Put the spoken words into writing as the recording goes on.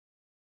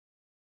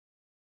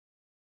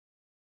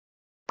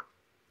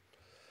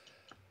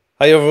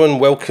Hi everyone,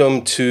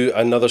 welcome to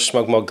another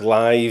SmugMug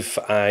Live.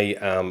 I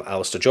am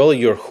Alistair Jolly,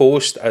 your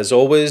host. As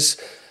always,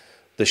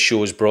 the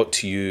show is brought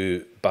to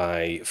you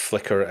by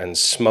Flickr and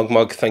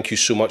SmugMug. Thank you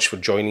so much for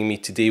joining me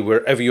today.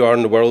 Wherever you are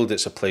in the world,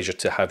 it's a pleasure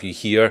to have you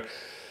here.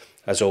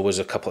 As always,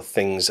 a couple of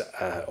things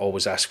I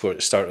always ask for at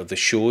the start of the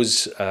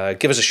shows.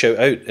 Give us a shout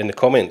out in the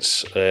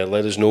comments.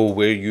 Let us know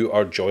where you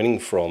are joining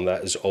from.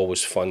 That is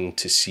always fun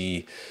to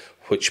see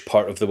which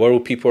part of the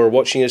world people are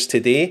watching us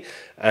today.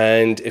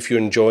 And if you're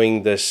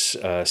enjoying this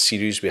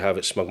series we have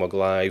at SmugMug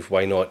Live,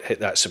 why not hit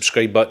that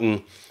subscribe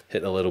button,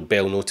 hit the little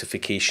bell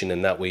notification,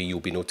 and that way you'll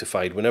be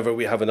notified whenever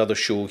we have another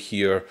show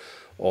here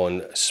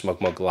on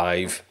SmugMug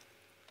Live.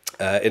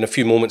 In a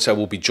few moments I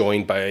will be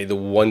joined by the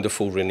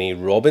wonderful Renee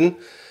Robyn.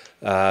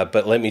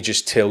 But let me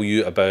just tell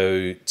you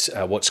about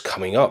what's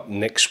coming up.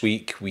 Next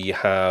week we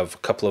have a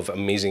couple of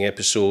amazing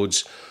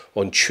episodes.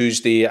 On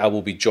Tuesday, I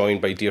will be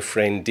joined by dear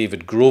friend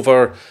David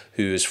Grover,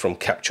 who is from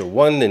Capture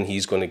One, and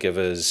he's going to give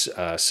us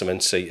some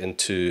insight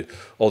into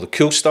all the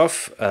cool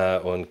stuff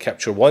on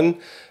Capture One.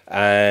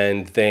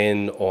 And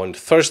then on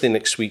Thursday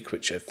next week,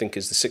 which I think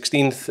is the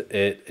 16th,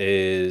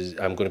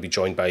 I'm going to be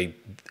joined by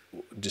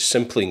just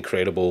simply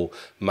incredible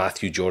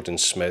Matthew Jordan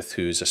Smith,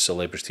 who is a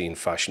celebrity and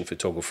fashion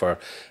photographer,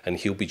 and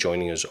he'll be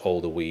joining us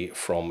all the way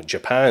from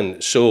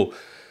Japan. So,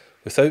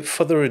 without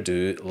further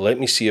ado, let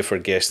me see if our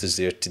guest is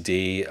there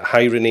today.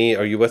 Hi, Renee,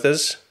 are you with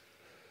us?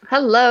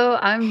 Hello,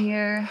 I'm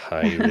here.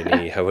 Hi,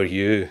 Renee, how are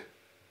you?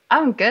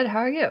 I'm good. How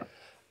are you?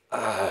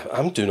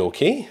 I'm doing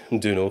okay.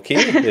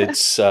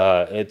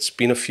 It's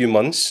been a few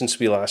months since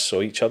we last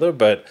saw each other,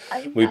 but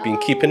we've been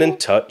keeping in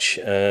touch,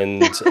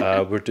 and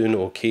we're doing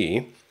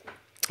okay.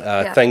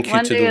 Thank you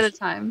one to day those. at a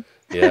time.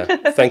 Yeah,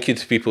 thank you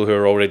to people who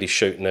are already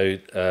shouting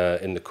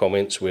out in the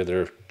comments where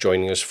they're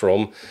joining us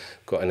from.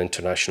 Got an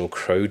international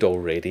crowd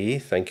already.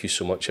 Thank you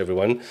so much,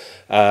 everyone.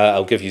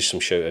 I'll give you some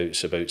shout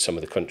outs about some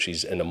of the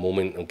countries in a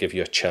moment. I'll give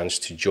you a chance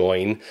to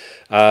join.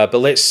 But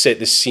let's set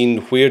the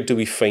scene. Where do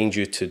we find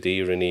you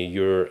today, Renee?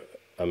 You're,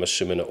 I'm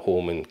assuming, at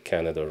home in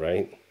Canada,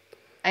 right?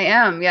 I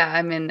am. Yeah,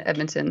 I'm in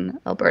Edmonton,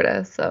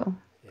 Alberta. So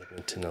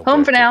Edmonton, home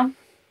Alberta. for now.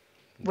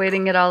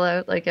 Waiting it all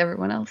out like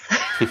everyone else.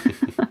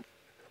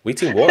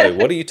 Waiting what?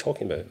 What are you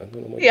talking about? I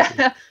don't know what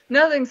Yeah,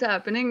 nothing's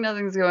happening.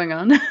 Nothing's going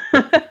on.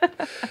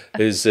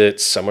 Is it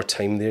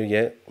summertime there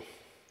yet?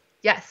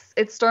 Yes,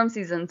 it's storm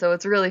season, so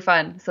it's really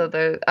fun.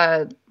 So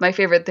my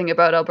favorite thing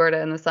about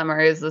Alberta in the summer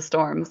is the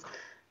storms,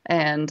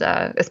 and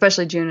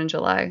especially June and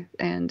July,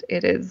 and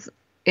it is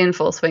in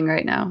full swing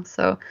right now.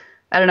 So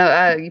I don't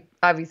know.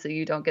 Obviously,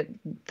 you don't get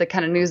the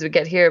kind of news we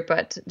get here,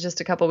 but just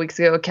a couple weeks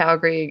ago,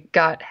 Calgary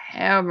got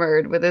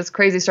hammered with this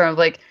crazy storm of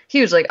like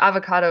huge, like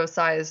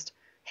avocado-sized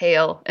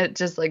hail. It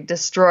just like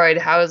destroyed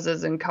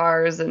houses and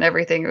cars and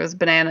everything. It was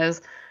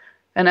bananas.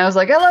 And I was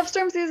like, I love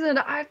storm season.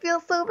 I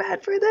feel so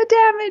bad for the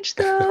damage,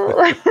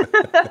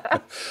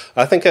 though.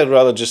 I think I'd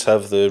rather just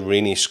have the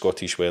rainy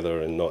Scottish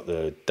weather and not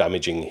the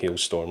damaging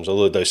hailstorms,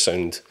 although it does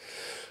sound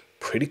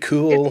pretty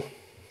cool.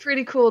 It's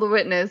pretty cool to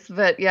witness,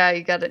 but yeah,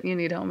 you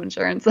need home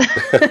insurance.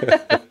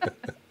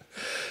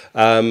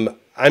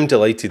 I'm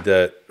delighted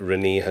that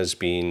Renee has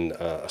been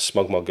a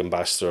SmugMug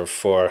Ambassador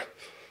for,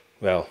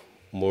 well,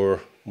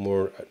 more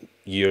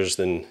years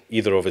than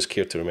either of us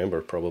care to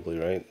remember, probably,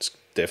 right? It's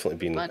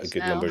definitely been a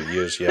good number of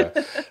years,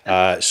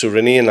 yeah. So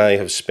Renee and I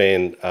have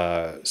spent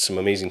some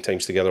amazing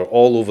times together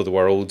all over the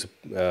world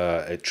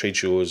at trade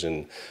shows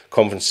and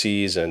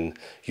conferences, and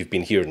you've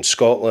been here in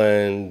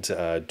Scotland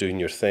doing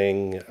your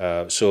thing.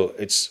 So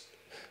it's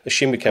a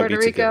shame we can't be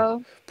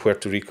together.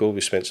 Puerto Rico,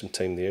 we spent some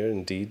time there,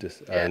 indeed,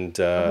 and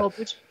a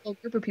whole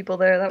group of people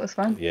there. That was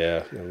fun.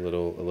 Yeah, a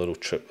little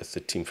trip with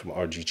the team from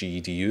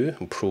RGG EDU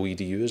and Pro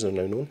EDU, as they're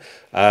now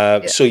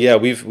known. So yeah,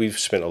 we've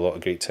spent a lot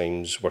of great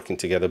times working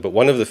together. But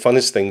one of the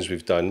funnest things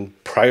we've done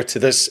prior to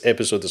this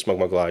episode of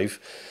SmugMug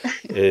Live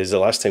is the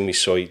last time we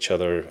saw each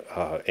other,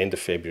 end of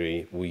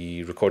February,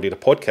 we recorded a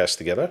podcast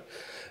together.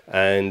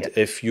 And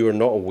if you're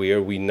not aware,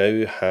 we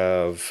now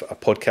have a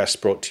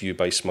podcast brought to you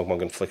by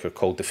SmugMug and Flickr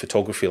called The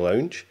Photography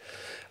Lounge.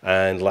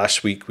 And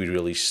last week we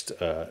released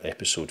an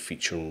episode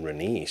featuring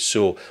Renee.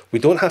 So we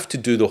don't have to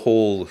do the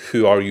whole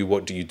who are you,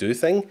 what do you do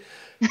thing.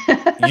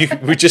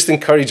 We just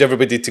encourage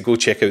everybody to go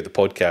check out the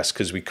podcast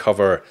because we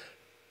cover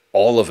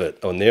all of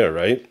it on there,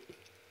 right?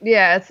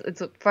 Yeah,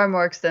 it's far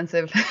more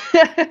extensive.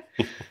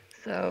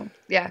 So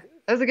yeah,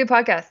 that was a good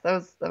podcast.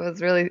 That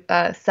was really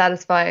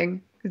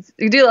satisfying.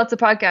 You do lots of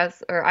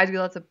podcasts, or I do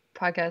lots of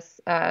podcasts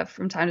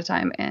from time to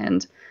time,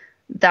 and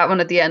that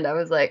one at the end, I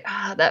was like,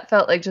 that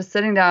felt like just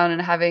sitting down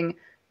and having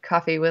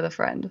coffee with a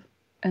friend,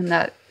 and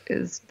that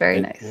is very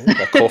nice.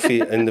 A coffee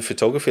in the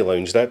photography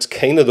lounge. That's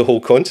kind of the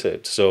whole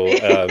concept. So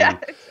yeah,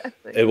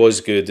 exactly. It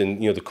was good,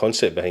 and the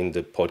concept behind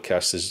the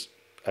podcast is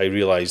I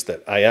realized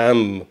that I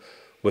am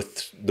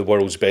with the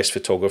world's best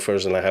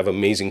photographers, and I have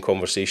amazing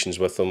conversations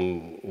with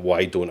them.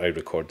 Why don't I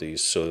record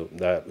these? So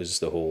that was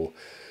the whole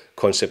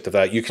concept of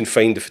that. You can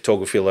find the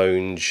Photography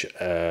Lounge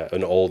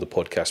on all the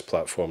podcast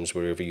platforms,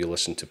 wherever you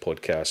listen to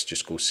podcasts.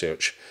 Just go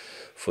search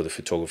for the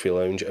Photography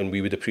Lounge, and we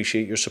would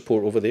appreciate your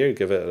support over there.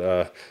 Give it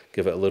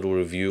a little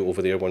review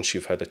over there once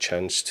you've had a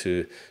chance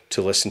to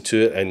listen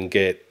to it and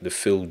get the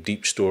full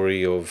deep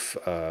story of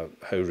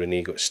how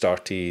Renee got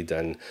started,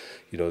 and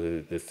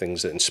the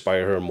things that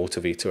inspire her,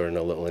 motivate her, and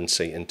a little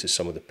insight into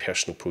some of the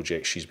personal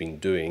projects she's been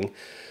doing.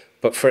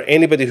 But for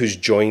anybody who's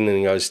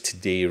joining us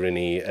today,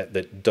 Renee,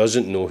 that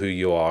doesn't know who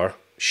you are,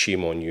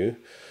 shame on you.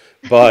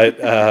 But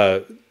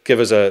give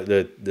us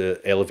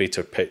the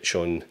elevator pitch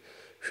on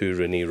who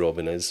Renee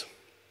Robyn is.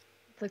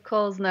 The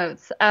Cole's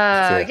Notes.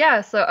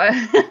 So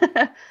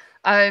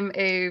I'm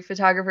a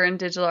photographer and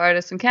digital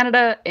artist from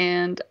Canada,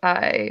 and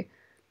I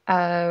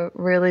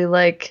really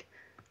like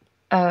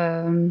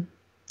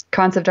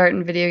concept art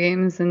and video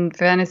games and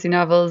fantasy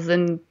novels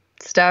and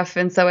stuff,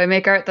 and so I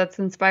make art that's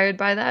inspired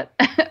by that.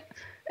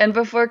 And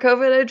before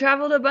COVID, I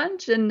traveled a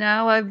bunch, and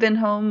now I've been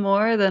home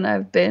more than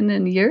I've been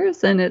in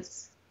years, and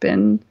it's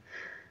been,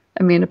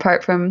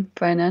 apart from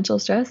financial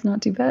stress,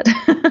 not too bad.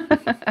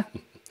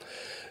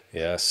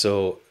 Yeah,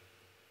 so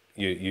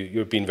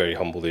you're being very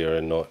humble there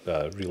and not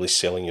really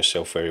selling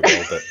yourself very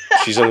well, but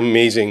she's an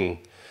amazing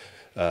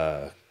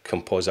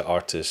composite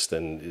artist,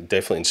 and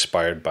definitely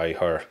inspired by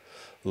her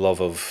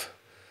love of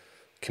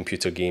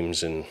computer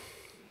games and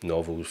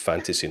novels,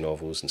 fantasy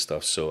novels and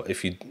stuff. So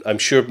I'm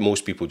sure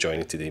most people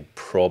joining today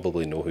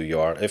probably know who you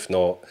are. If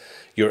not,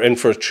 you're in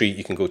for a treat.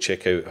 You can go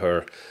check out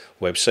her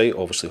website,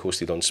 obviously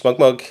hosted on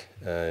SmugMug,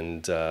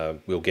 and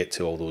we'll get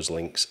to all those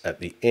links at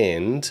the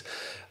end.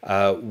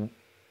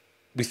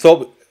 We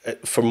thought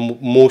for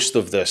most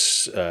of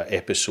this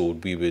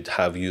episode, we would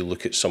have you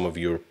look at some of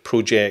your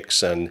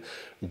projects and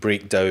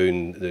break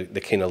down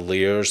the kind of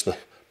layers, the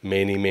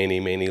many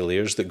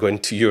layers that go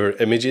into your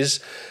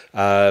images.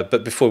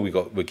 But before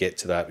we get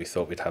to that, we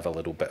thought we'd have a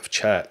little bit of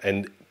chat.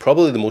 And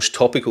probably the most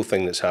topical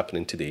thing that's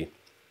happening today,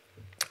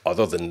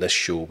 other than this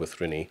show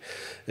with Renee,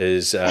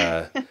 is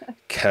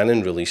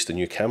Canon released a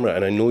new camera.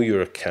 And I know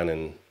you're a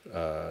Canon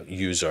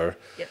user.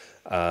 Yes.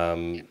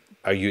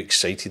 Are you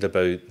excited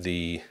about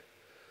the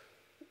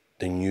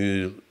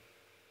new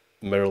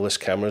mirrorless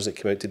cameras that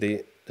came out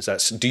today?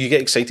 Do you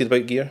get excited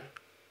about gear?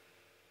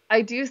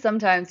 I do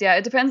sometimes. Yeah,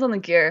 it depends on the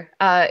gear.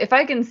 If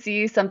I can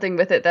see something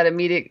with it that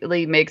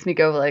immediately makes me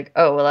go like,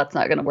 oh, well, that's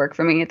not going to work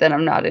for me, then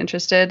I'm not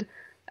interested.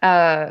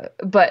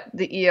 But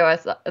the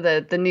EOS,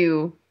 the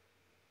new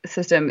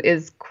system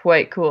is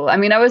quite cool.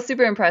 I was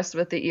super impressed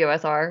with the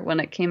EOS R when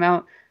it came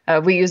out.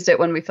 We used it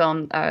when we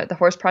filmed the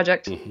horse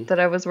project that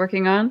I was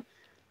working on.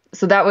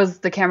 So that was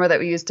the camera that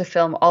we used to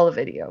film all the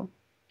video.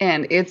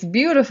 And it's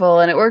beautiful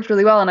and it worked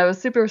really well. And I was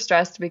super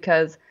stressed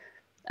because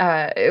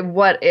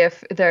what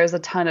if there's a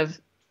ton of,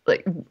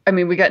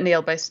 we got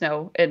nailed by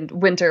snow, and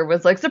winter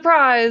was like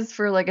surprise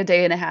for like a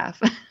day and a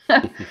half.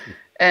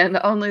 And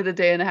only the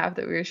day and a half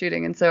that we were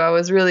shooting. And so I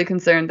was really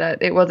concerned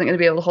that it wasn't going to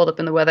be able to hold up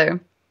in the weather.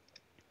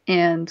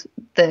 And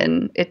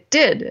then it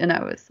did. And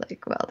I was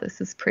like, well,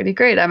 this is pretty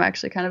great. I'm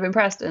actually kind of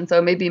impressed. And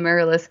so maybe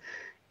mirrorless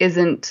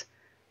isn't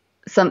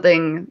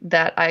something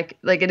that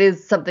it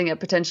is something that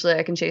potentially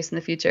I can chase in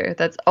the future.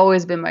 That's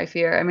always been my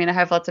fear. I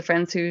have lots of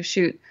friends who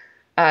shoot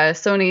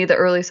Sony, the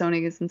early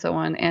Sonys and so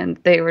on, and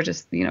they were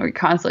just,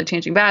 constantly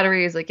changing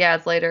batteries,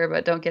 it's lighter,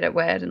 but don't get it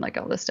wet and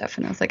all this stuff.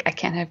 And I was like, I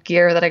can't have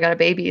gear that I got a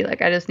baby.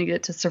 I just need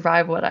it to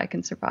survive what I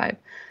can survive.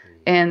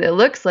 And it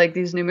looks like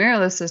these new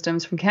mirrorless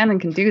systems from Canon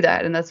can do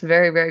that. And that's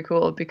very, very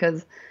cool,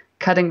 because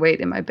cutting weight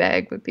in my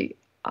bag would be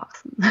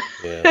awesome.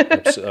 Yeah,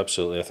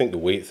 absolutely. I think the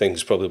weight thing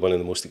is probably one of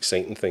the most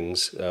exciting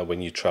things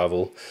when you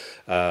travel,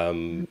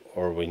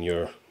 or when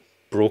you're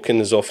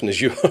broken as often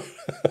as you are.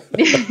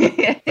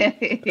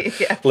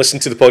 Yeah. Listen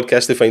to the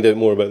podcast to find out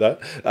more about that.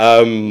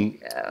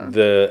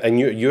 And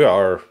you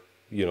are,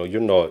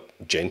 you're not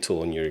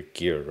gentle on your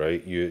gear,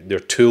 right? They're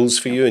tools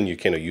for you, and you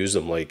kind of use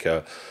them like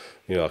a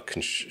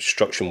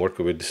construction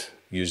worker would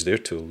use their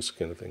tools,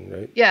 kind of thing,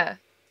 right? Yeah.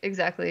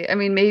 Exactly.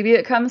 Maybe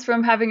it comes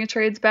from having a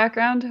trades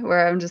background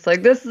where I'm just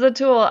like, this is a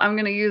tool, I'm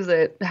going to use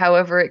it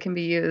however it can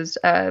be used.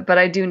 But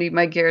I do need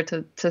my gear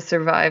to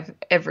survive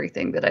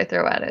everything that I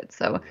throw at it.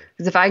 So,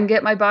 because if I can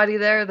get my body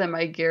there, then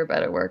my gear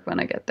better work when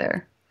I get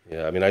there.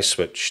 Yeah, I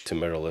switched to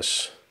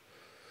mirrorless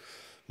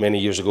many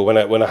years ago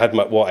when I had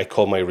what I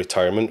call my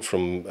retirement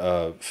from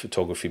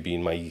photography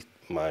being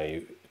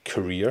my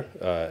career,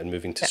 and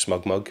moving to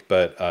SmugMug.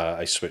 But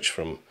I switched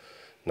from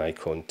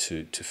Nikon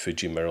to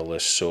Fuji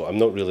mirrorless, so I'm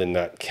not really in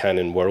that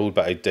Canon world,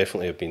 but I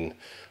definitely have been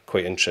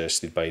quite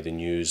interested by the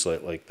news,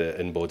 like the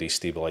in-body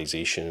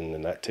stabilization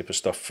and that type of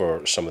stuff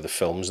for some of the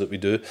films that we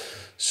do.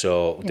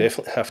 So we'll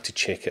definitely have to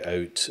check it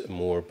out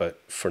more,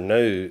 but for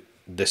now,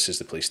 this is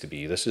the place to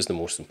be. This is the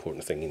most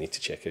important thing you need to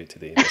check out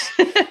today, this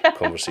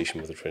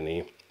conversation with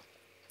Renee.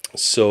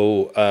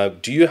 So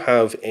do you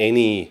have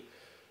any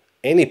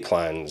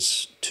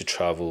plans to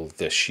travel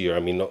this year?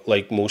 Not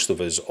like most of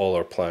us, all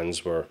our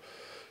plans were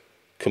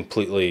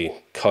completely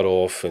cut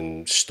off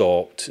and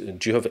stopped.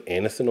 Do you have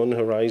anything on the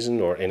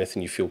horizon or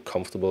anything you feel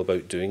comfortable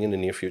about doing in the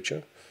near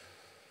future?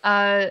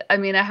 I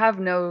have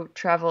no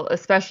travel,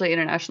 especially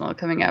international,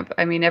 coming up.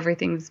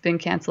 Everything's been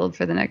canceled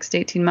for the next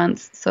 18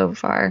 months so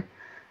far.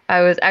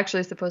 I was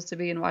actually supposed to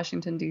be in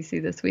Washington, D.C.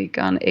 this week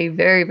on a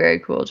very, very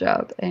cool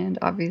job, and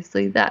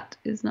obviously that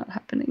is not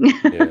happening.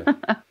 Yeah.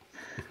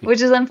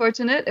 Which is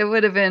unfortunate. It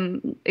would have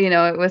been,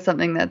 it was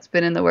something that's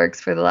been in the works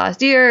for the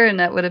last year, and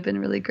that would have been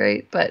really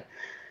great. But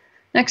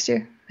next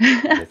year.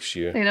 Next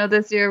year.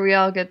 This year we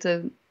all get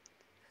to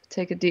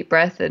take a deep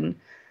breath and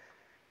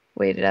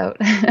wait it out.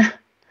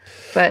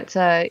 But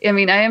I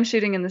am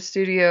shooting in the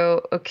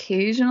studio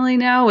occasionally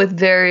now with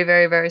very,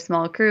 very, very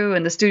small crew,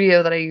 and the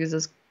studio that I use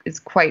is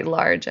quite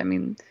large. I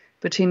mean,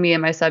 between me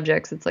and my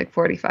subjects, it's like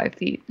 45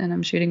 feet, and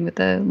I'm shooting with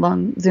a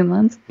long zoom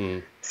lens.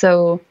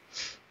 So,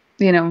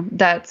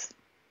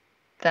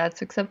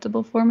 that's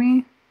acceptable for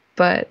me.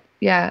 But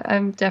yeah,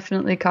 I'm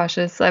definitely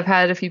cautious. I've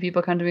had a few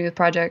people come to me with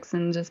projects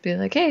and just be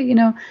like, hey,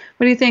 what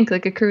do you think?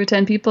 Like a crew of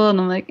 10 people? And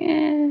I'm like,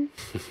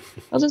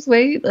 I'll just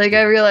wait. Like,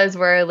 I realize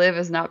where I live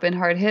has not been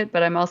hard hit,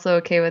 but I'm also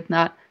okay with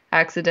not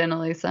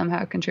accidentally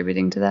somehow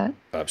contributing to that.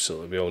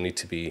 Absolutely. We all need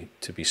to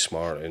be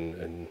smart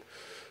and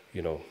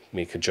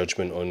make a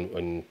judgment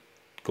on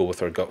go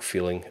with our gut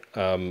feeling.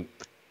 A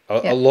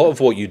lot of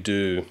what you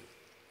do,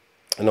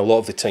 and a lot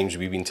of the times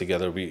we've been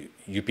together,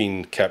 you've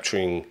been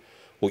capturing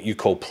what you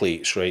call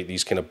plates, right?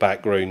 These kind of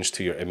backgrounds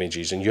to your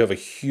images, and you have a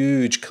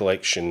huge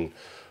collection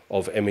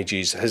of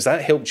images. Has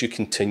that helped you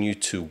continue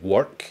to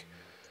work,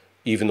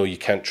 even though you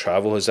can't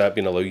travel? Has that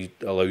been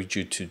allowed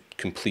you to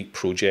complete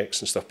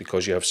projects and stuff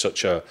because you have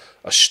such a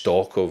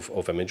stock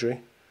of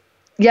imagery?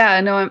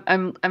 Yeah, no,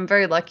 I'm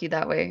very lucky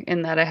that way,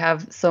 in that I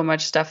have so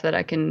much stuff that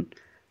I can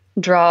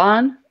draw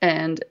on,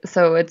 and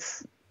so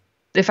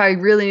if I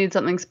really need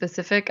something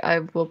specific, I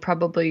will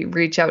probably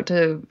reach out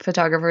to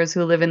photographers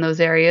who live in those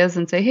areas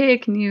and say, hey,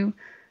 can you,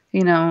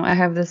 I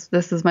have this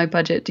is my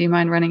budget. Do you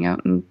mind running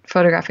out and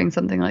photographing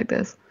something like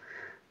this?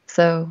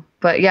 So,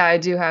 but yeah,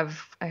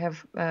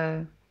 I've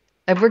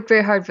worked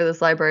very hard for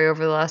this library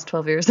over the last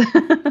 12 years.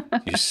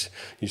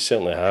 You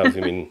certainly have. I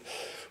mean,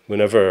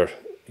 whenever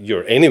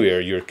you're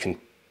anywhere, you're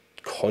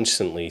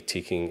constantly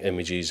taking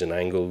images and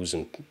angles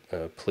and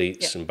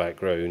plates and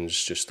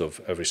backgrounds just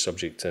of every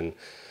subject, and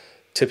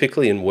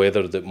typically in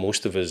weather that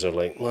most of us are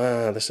like,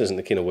 this isn't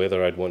the kind of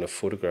weather I'd want to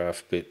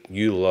photograph, but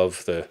you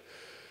love the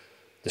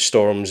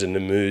storms and the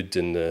mood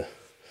and the...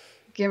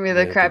 Give me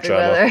the crappy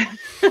weather.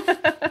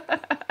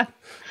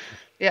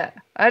 Yeah,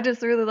 I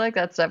just really like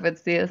that stuff.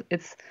 It's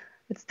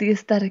the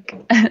aesthetic,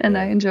 and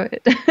I enjoy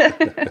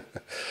it.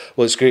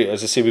 Well, it's great.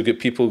 As I say, we've got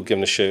people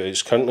giving us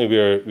shout-outs. Currently,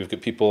 we've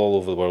got people all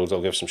over the world.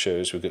 I'll give some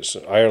shout-outs. We've got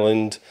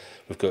Ireland.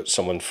 We've got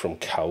someone from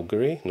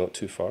Calgary, not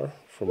too far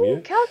from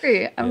you.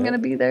 Calgary. I'm going to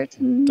be there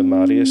tonight.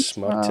 Demarius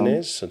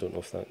Martinez. I don't know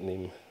if that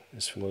name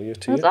is familiar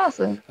to you. That's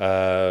awesome.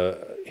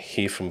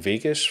 He from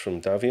Vegas,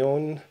 from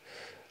Davion.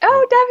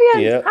 Oh,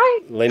 Davion. Yeah.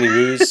 Hi. Lenny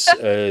Ruse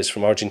is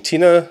from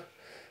Argentina.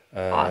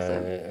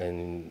 Awesome.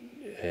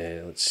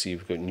 And let's see,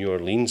 we've got New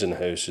Orleans in the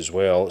house as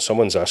well.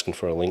 Someone's asking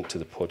for a link to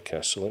the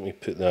podcast, so let me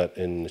put that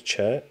in the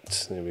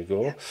chat. There we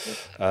go.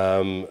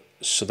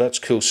 So that's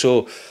cool.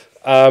 So,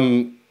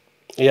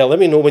 let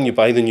me know when you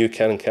buy the new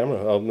Canon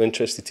camera. I'm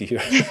interested to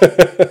hear.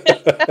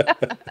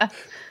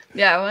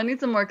 Yeah, well, I need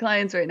some more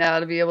clients right now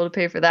to be able to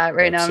pay for that.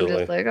 Right Absolutely. Now,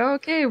 I'm just like,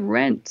 okay,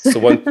 rent. So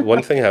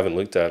one thing I haven't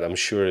looked at. I'm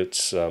sure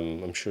it's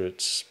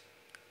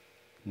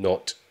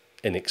not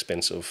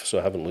inexpensive. So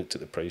I haven't looked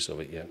at the price of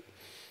it yet.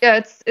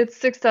 Yeah, it's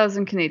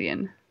 6,000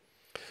 Canadian,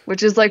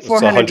 which is like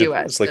 400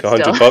 US. It's like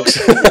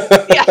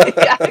 $100.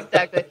 yeah,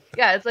 exactly.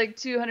 Yeah, it's like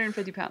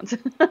 250 pounds.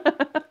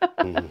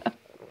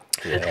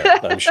 Yeah,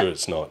 I'm sure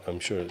it's not.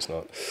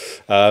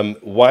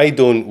 Why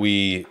don't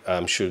we?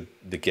 I'm sure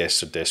the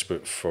guests are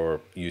desperate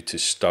for you to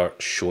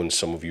start showing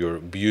some of your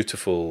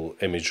beautiful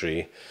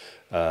imagery.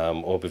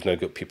 We've now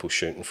got people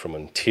shouting from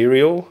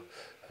Ontario.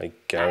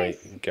 Like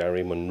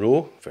Gary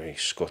Monroe, very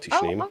Scottish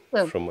name,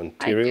 awesome. From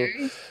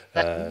Ontario.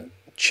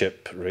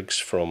 Chip Riggs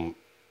from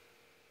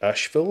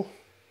Asheville.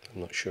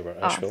 I'm not sure where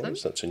Asheville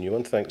is. That's a new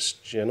one. Thanks,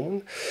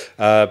 gentlemen.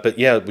 But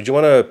yeah, would you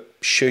want to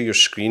share your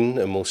screen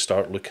and we'll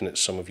start looking at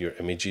some of your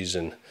images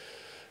and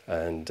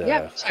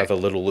sure. Have a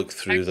little look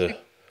through the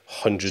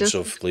hundreds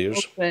of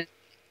layers.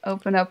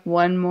 Open up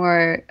one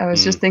more. I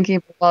was just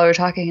thinking while we were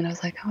talking, and I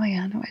was like, oh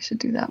yeah, no, I should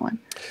do that one.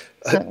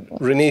 So,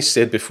 Renee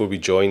said before we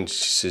joined,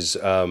 she says,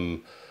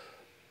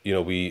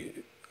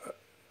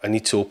 I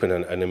need to open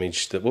an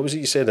image that, what was it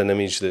you said? An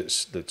image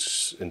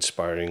that's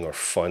inspiring or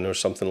fun or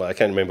something like. I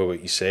can't remember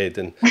what you said,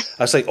 and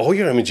I was like, all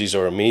your images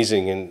are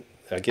amazing, and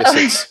I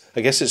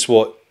guess it's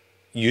what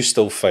you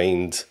still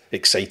find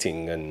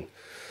exciting and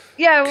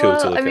cool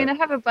to look at. I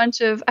have a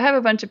bunch of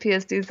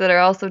PSD that are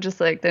also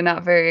just like, they're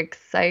not very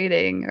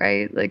exciting,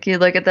 right? Like you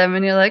look at them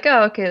and you're like,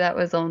 oh, okay, that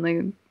was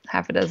only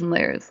half a dozen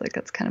layers. Like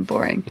that's kind of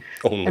boring.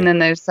 And then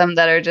there's some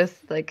that are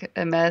just like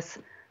a mess.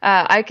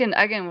 I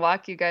can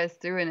walk you guys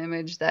through an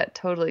image that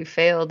totally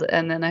failed,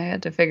 and then I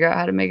had to figure out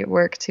how to make it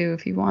work too,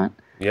 if you want.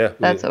 Yeah.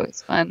 That's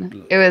always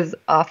fun. It was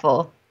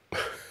awful.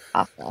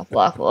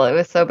 Awful. It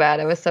was so bad.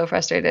 I was so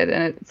frustrated,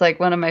 and it's like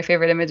one of my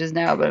favorite images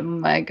now, but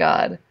my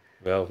God.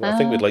 Well, I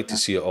think we'd like to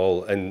see it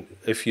all. And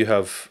if you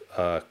have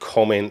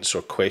comments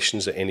or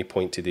questions at any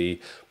point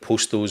today,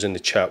 post those in the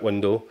chat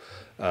window.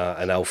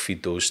 and I'll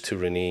feed those to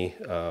Renee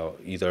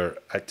either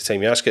at the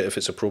time you ask it if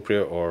it's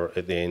appropriate, or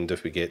at the end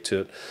if we get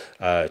to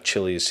it.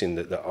 Chile is saying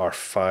that the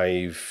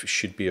R5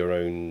 should be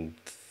around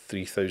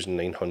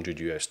 $3,900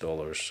 US.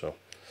 So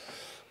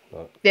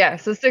yeah,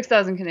 so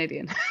 6,000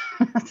 Canadian.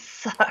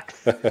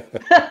 Sucks.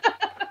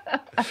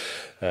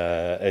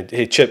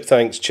 Hey Chip,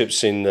 thanks. Chip's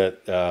saying that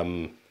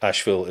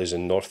Asheville is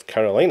in North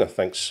Carolina.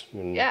 Thanks.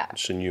 Yeah,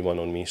 it's a new one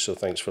on me, so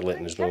thanks for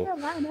letting us know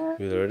Carolina.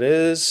 where it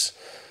is.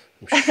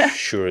 I'm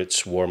sure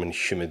it's warm and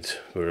humid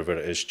wherever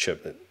it is,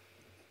 Chip. That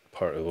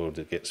part of the world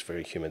it gets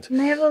very humid. And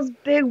they have those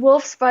big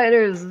wolf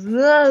spiders.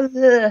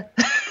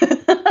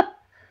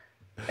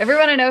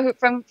 Everyone I know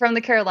from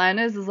the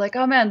Carolinas is like,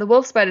 oh man, the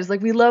wolf spiders.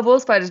 Like, we love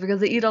wolf spiders because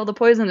they eat all the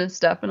poisonous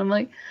stuff. And I'm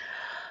like,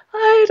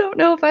 I don't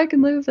know if I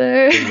can live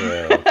there.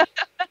 Yeah.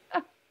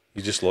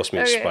 You just lost me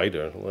at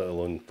spider, let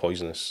alone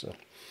poisonous. So.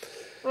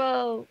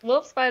 Well,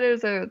 wolf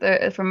spiders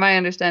are, from my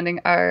understanding,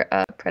 are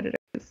predators.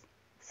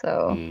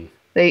 So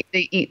they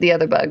eat the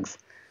other bugs,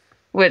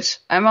 which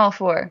I'm all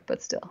for,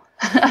 but still.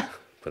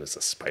 But it's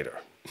a spider.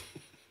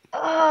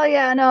 Oh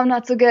yeah, no, I'm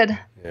not so good.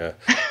 Yeah.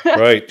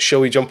 Right.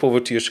 Shall we jump over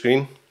to your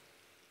screen?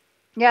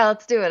 Yeah,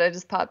 let's do it. I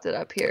just popped it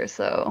up here,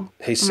 so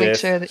hey, make Seth.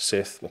 sure that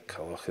Seth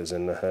McCulloch is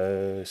in the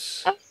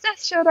house. Oh,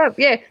 Seth showed up.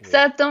 Yeah.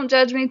 Seth, don't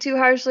judge me too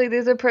harshly.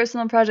 These are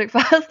personal project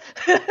files.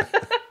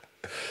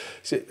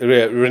 See,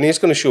 Renee's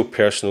going to show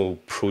personal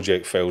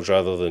project files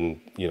rather than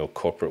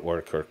corporate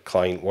work or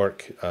client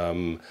work,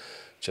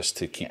 just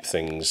to keep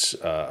things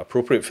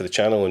appropriate for the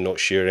channel and not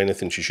share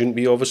anything she shouldn't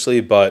be,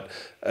 obviously. But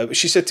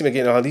she said to me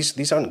again, "Oh,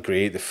 these aren't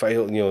great. The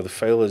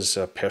file is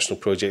a personal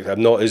project.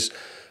 I'm not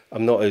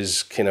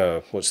as kind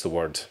of, what's the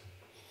word,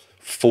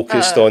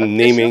 focused on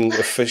naming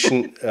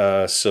efficient.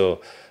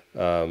 So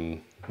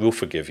we'll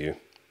forgive you."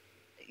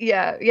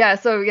 Yeah.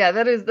 So yeah,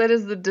 that is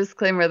the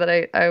disclaimer that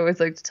I always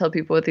like to tell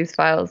people with these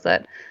files,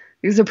 that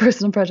these are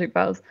personal project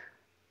files.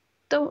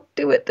 Don't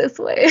do it this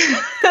way.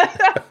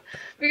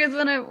 Because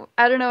when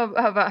I don't know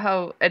about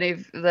how any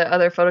of the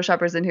other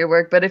Photoshoppers in here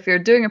work, but if you're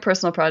doing a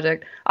personal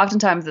project,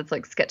 oftentimes it's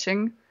like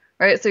sketching,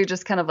 right? So you're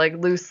just kind of like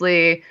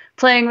loosely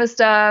playing with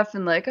stuff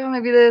and like, oh,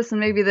 maybe this and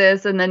maybe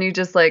this. And then you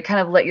just like kind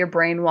of let your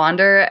brain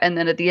wander. And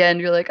then at the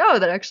end, you're like, oh,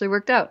 that actually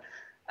worked out.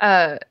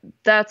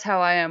 That's how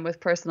I am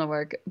with personal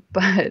work.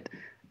 But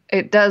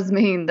it does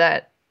mean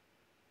that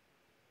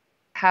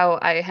how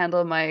I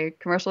handle my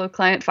commercial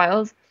client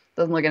files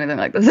doesn't look anything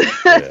like this.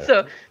 Yeah.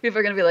 So people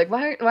are going to be like,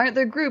 why aren't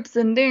there groups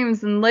and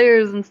names and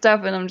layers and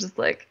stuff? And I'm just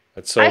like,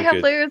 I have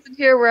layers in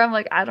here where I'm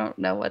like, I don't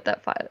know what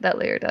that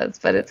layer does,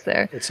 but it's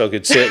there. It's all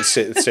good. Seth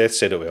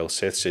said it well.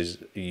 Seth says,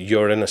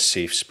 you're in a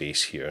safe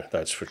space here.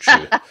 That's for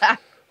true.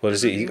 What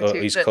is it?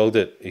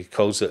 He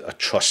calls it a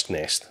trust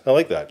nest. I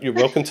like that. You're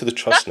welcome to the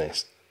trust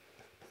nest.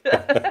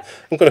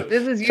 I'm gonna.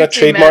 This is YouTube,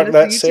 trademark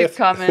that, Seth.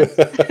 Comments.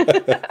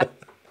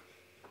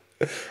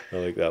 I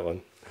like that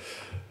one.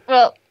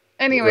 Well,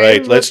 anyway.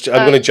 Right.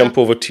 I'm going to jump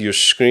over to your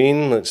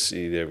screen. Let's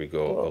see. There we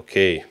go.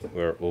 Okay,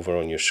 we're over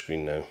on your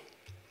screen now.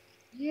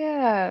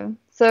 Yeah.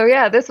 So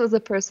yeah, this was a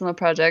personal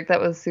project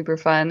that was super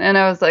fun, and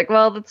I was like,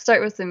 well, let's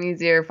start with some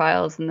easier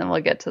files, and then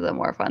we'll get to the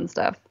more fun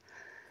stuff.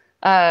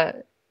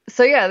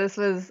 So yeah, this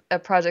was a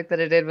project that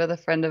I did with a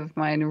friend of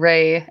mine,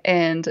 Ray,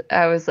 and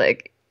I was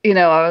like,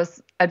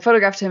 I'd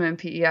photographed him in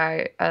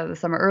PEI the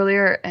summer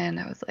earlier, and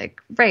I was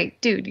like, Ray,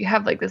 dude, you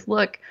have like this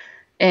look.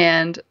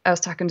 And I was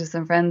talking to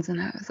some friends,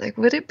 and I was like,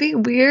 would it be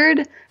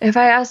weird if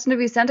I asked him to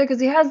be Santa? Because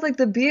he has like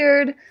the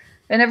beard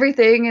and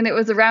everything, and it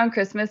was around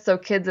Christmas, so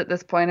kids at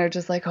this point are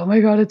just like, oh my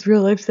God, it's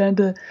real life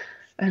Santa.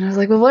 And I was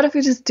like, well, what if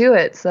we just do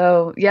it?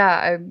 So yeah,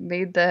 I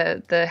made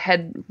the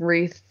head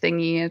wreath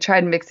thingy. I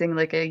tried mixing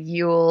like a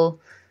Yule,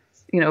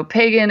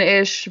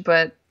 pagan-ish,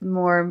 but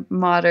more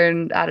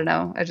modern. I don't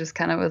know. I just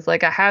kind of was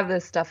like, I have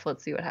this stuff.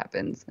 Let's see what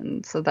happens.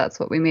 And so that's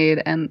what we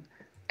made. And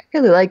I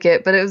really like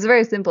it, but it was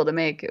very simple to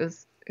make. It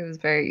was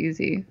very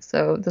easy.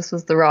 So this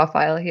was the raw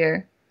file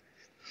here.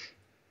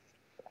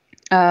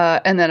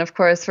 And then of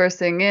course, first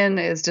thing in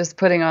is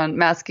just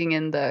masking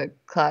in the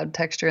cloud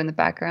texture in the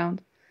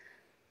background.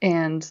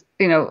 And,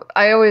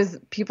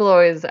 people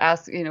always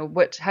ask,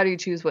 how do you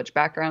choose which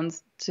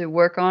backgrounds to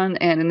work on?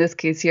 And in this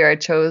case here, I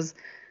chose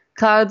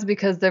clouds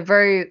because they're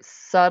very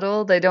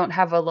subtle. They don't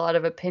have a lot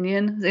of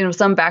opinion.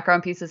 Some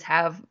background pieces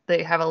have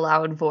a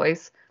loud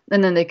voice,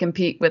 and then they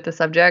compete with the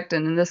subject.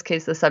 And in this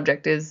case, the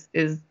subject is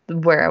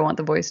where I want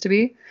the voice to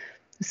be.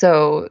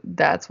 So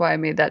that's why I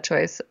made that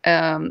choice.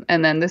 And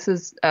then this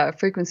is a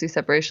frequency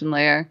separation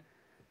layer.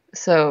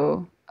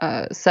 So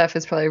Seth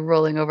is probably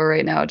rolling over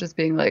right now, just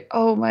being like,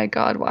 oh my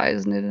God, why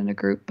isn't it in a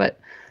group? But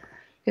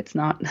it's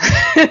not.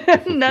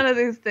 None of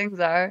these things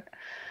are.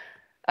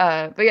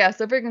 But yeah,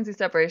 so frequency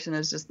separation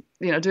is just,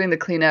 doing the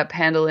cleanup,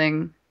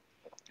 handling.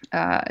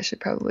 I should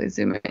probably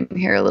zoom in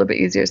here a little bit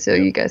easier so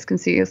you guys can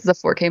see. This is a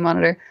 4K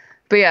monitor.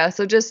 But yeah,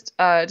 so just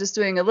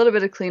doing a little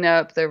bit of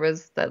cleanup. There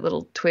was that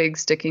little twig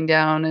sticking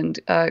down, and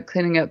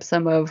cleaning up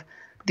some of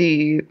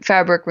the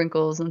fabric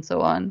wrinkles and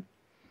so on.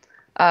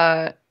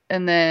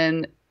 And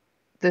then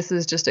this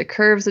is just a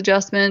curves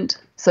adjustment.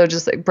 So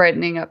just like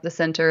brightening up the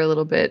center a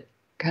little bit,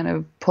 kind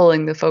of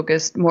pulling the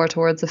focus more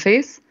towards the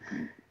face.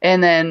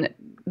 And then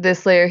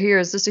this layer here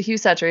is just a hue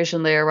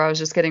saturation layer where I was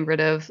just getting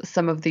rid of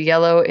some of the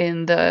yellow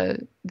in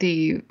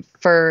the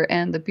fur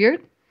and the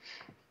beard.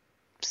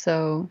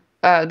 So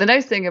the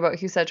nice thing about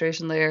hue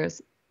saturation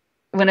layers,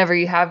 whenever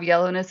you have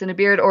yellowness in a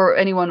beard, or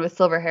anyone with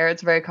silver hair,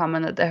 it's very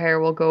common that the hair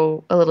will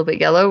go a little bit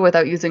yellow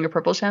without using a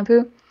purple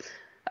shampoo,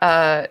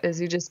 is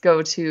you just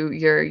go to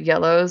your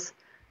yellows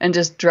and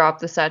just drop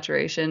the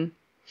saturation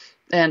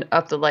and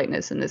up the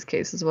lightness in this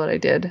case is what I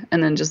did,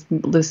 and then just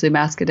loosely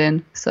mask it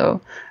in.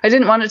 So I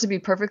didn't want it to be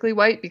perfectly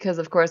white because,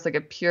 of course, like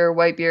a pure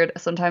white beard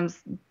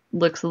sometimes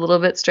looks a little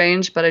bit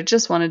strange, but I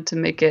just wanted to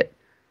make it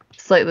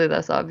slightly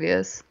less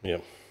obvious. Yeah.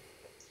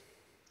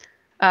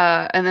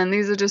 And then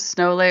these are just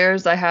snow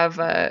layers. I have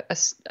a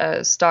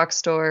stock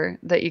store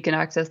that you can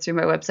access through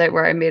my website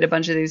where I made a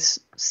bunch of these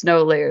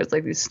snow layers,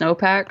 like these snow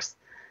packs.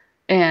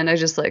 And I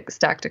just like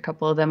stacked a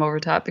couple of them over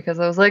top because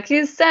I was like,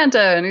 he's Santa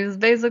and he's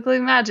basically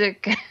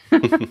magic.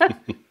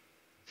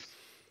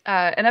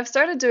 And I've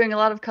started doing a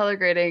lot of color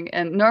grading,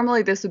 and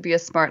normally this would be a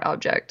smart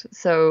object.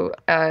 So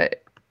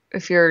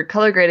if you're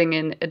color grading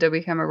in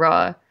Adobe Camera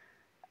Raw,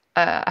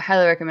 I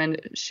highly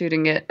recommend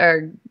shooting it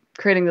or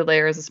creating the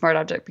layer as a smart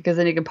object, because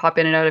then you can pop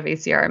in and out of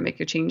ACR and make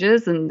your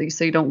changes, and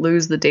so you don't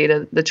lose the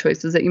data, the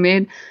choices that you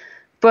made.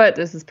 But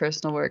this is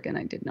personal work, and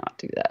I did not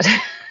do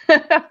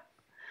that.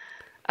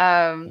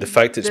 The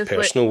fact it's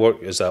personal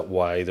work, is that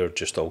why they're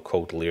just all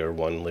called layer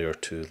 1, layer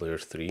 2, layer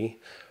 3?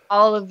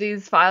 All of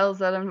these files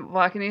that I'm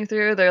walking you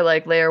through, they're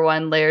like layer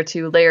 1, layer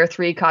 2, layer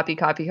 3, copy,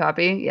 copy,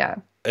 copy. Yeah.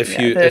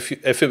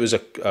 If it was a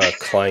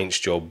client's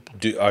job,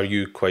 are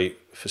you quite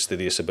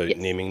fastidious about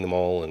naming them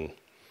all? And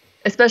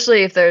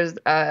especially if there's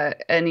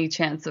any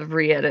chance of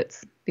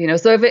re-edits,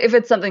 so if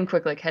it's something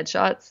quick like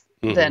headshots,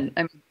 then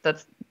I mean,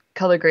 that's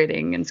color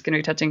grading and skin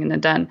retouching and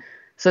then done.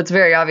 So it's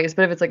very obvious.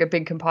 But if it's like a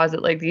big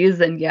composite like these,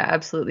 then yeah,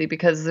 absolutely,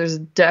 because there's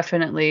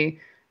definitely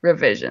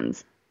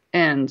revisions.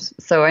 And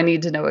so I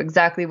need to know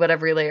exactly what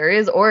every layer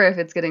is, or if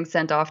it's getting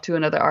sent off to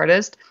another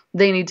artist,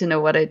 they need to know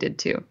what I did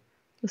too.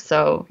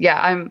 So yeah,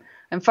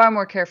 I'm far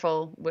more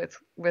careful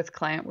with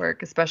client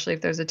work, especially if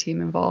there's a team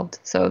involved.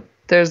 So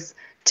there's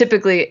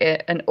typically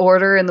an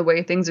order in the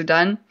way things are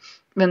done,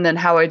 and then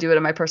how I do it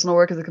in my personal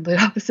work is the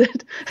complete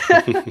opposite.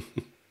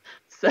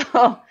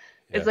 So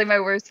it's like my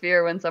worst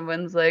fear when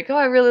someone's like, oh,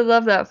 I really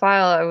love that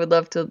file. I would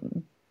love to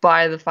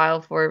buy the file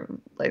for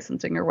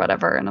licensing or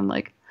whatever. And I'm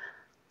like,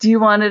 do you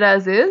want it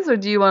as is, or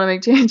do you want to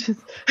make changes?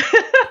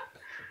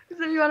 Because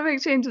if you want to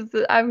make changes,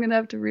 I'm going to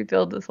have to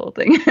rebuild this whole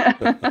thing.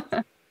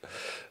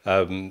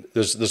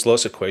 There's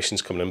lots of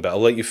questions coming in, but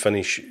I'll let you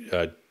finish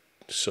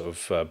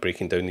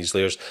breaking down these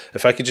layers.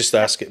 If I could just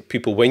ask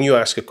people, when you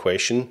ask a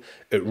question,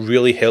 it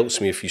really helps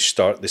me if you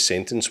start the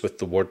sentence with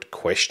the word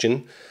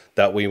question.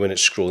 That way, when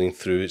it's scrolling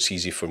through, it's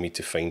easy for me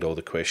to find all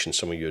the questions.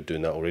 Some of you are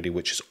doing that already,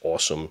 which is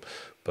awesome.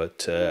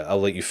 But I'll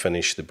let you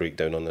finish the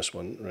breakdown on this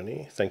one,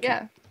 Renee. Thank you.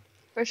 Yeah,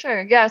 for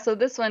sure. Yeah, so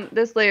this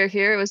layer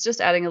here, it was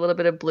just adding a little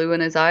bit of blue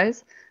in his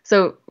eyes.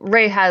 So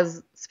Ray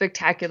has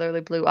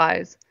spectacularly blue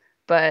eyes.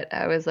 But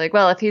I was like,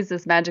 well, if he's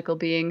this magical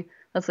being,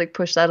 let's like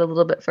push that a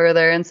little bit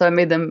further. And so I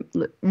made them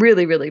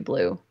really, really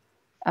blue.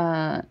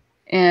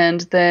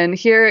 And then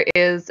here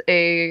is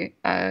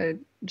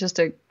just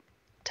a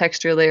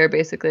texture layer.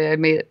 Basically,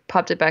 I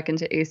popped it back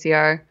into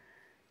ACR,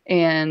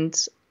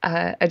 and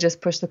I just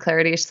pushed the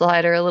clarity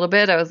slider a little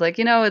bit. I was like,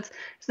 it's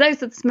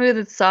nice, it's smooth,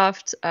 it's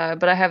soft.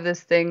 But I have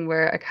this thing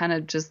where I kind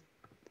of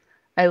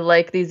I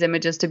like these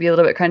images to be a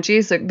little bit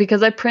crunchy. So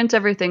because I print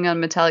everything on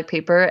metallic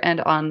paper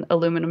and on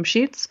aluminum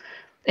sheets,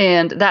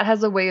 and that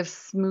has a way of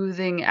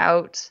smoothing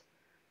out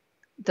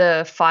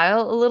the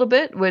file a little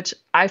bit, which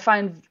I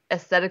find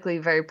aesthetically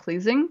very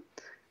pleasing.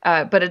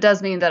 But it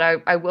does mean that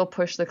I will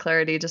push the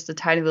clarity just a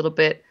tiny little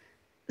bit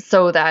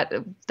so that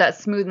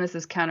smoothness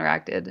is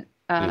counteracted.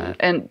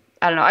 And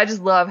I don't know, I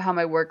just love how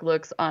my work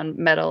looks on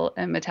metal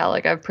and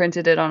metallic. I've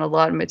printed it on a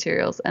lot of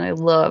materials, and I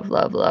love,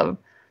 love, love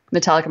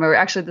metallic.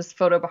 Actually, this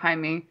photo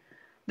behind me,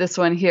 this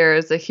one here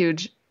is a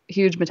huge,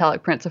 huge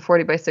metallic print, so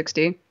 40 by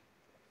 60.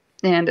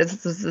 And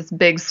it's this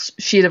big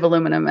sheet of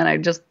aluminum, and I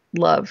just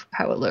love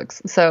how it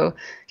looks. So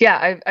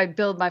yeah, I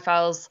build my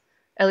files,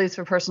 at least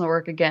for personal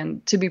work,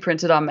 again, to be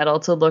printed on metal,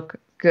 to look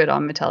good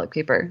on metallic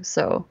paper.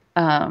 So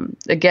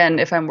again,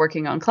 if I'm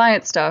working on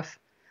client stuff,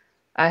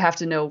 I have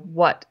to know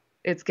what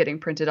it's getting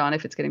printed on,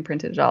 if it's getting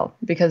printed at all,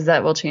 because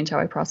that will change how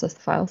I process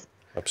the files.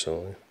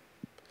 Absolutely.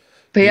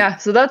 But yeah,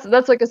 so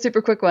that's like a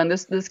super quick one.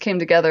 This came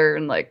together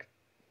in like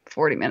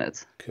 40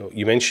 minutes. Cool.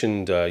 You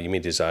mentioned you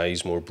made his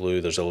eyes more blue.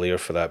 There's a layer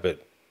for that,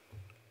 but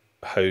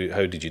how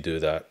did you do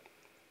that?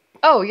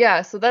 Oh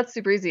yeah, so that's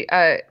super easy.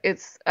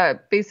 It's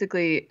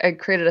basically I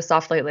created a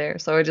soft light layer.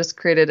 So I just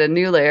created a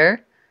new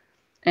layer,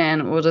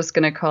 and we're just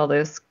gonna call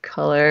this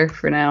color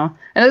for now.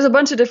 And there's a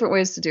bunch of different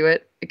ways to do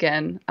it.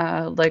 Again,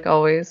 like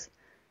always,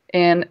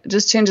 and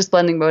just change its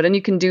blending mode. And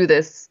you can do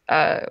this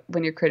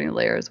when you're creating a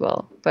layer as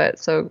well. But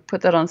so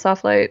put that on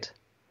soft light,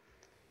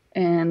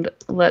 and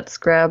let's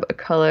grab a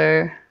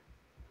color.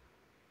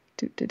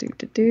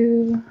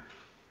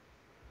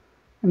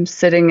 I'm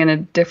sitting in a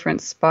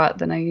different spot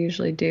than I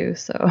usually do,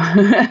 so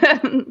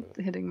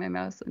hitting my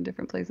mouse in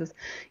different places.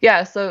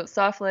 Yeah, so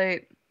soft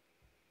light.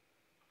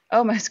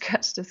 Oh, my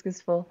scratch disk is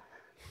full.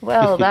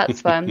 Well, that's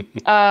fun.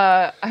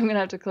 I'm gonna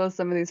have to close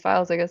some of these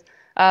files, I guess.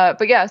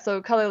 But yeah,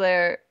 so color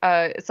layer,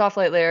 soft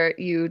light layer,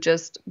 you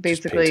just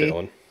Just paint it basically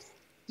on.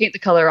 paint the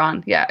color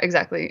on. Yeah,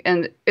 exactly.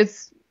 And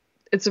it's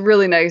a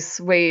really nice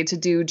way to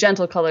do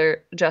gentle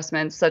color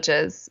adjustments, such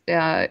as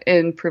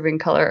improving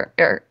color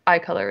or eye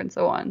color and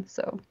so on.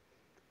 So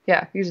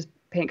yeah, you just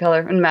paint color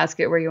and mask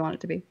it where you want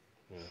it to be.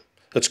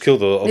 That's cool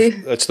though.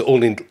 That's the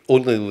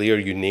only layer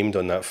you named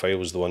on that file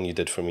was the one you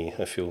did for me.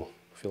 I feel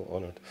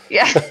honoured.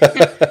 Yeah,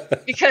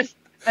 because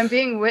I'm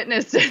being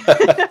witnessed.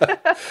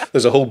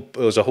 There's a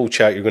whole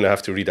chat you're going to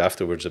have to read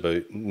afterwards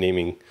about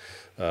naming.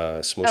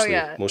 It's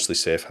mostly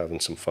Seth having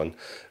some fun.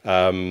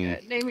 Name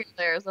your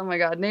layers. Oh my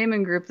god, name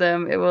and group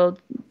them.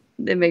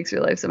 It makes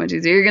your life so much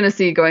easier. You're gonna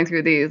see going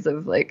through these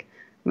of like,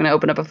 I'm gonna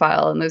open up a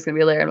file and there's gonna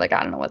be a layer. I'm like,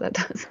 I don't know what that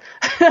does.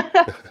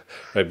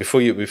 Right,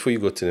 before you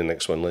go to the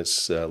next one,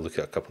 let's look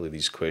at a couple of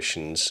these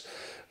questions.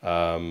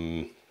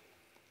 There's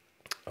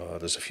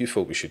a few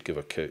folk we should give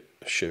a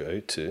shout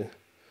out to.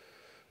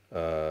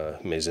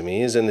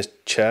 Mezame is in the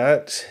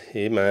chat.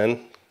 Hey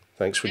man,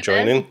 thanks for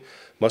joining.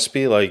 Must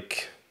be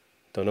like,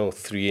 don't know,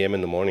 3 a.m.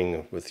 in the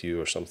morning with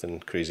you or something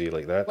crazy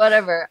like that.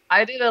 Whatever.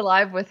 I did a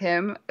live with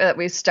him that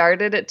we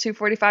started at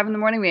 2:45 in the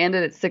morning. We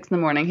ended at 6 in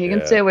the morning. He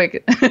can stay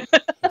awake.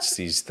 That's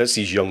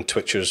these young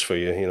twitchers for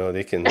you. You know,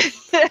 they can.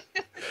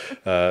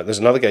 There's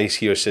another guy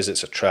here who says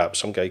it's a trap.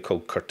 Some guy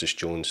called Curtis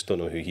Jones. Don't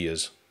know who he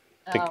is.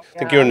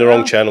 Think you're on the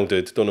wrong channel,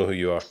 dude. Don't know who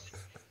you are.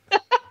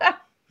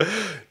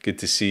 Good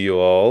to see you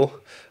all.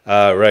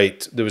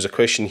 Right, there was a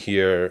question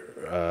here.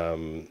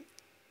 I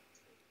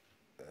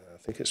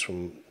think it's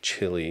from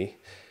Chile. It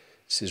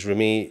says,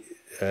 Renee,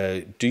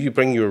 do you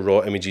bring your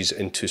raw images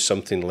into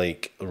something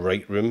like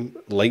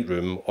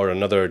Lightroom, or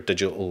another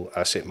digital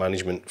asset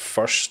management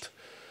first?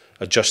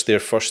 Adjust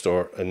there first,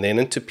 and then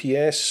into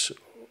PS,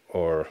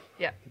 or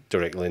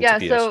directly into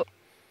PS? Yeah, so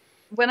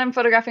when I'm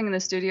photographing in the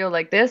studio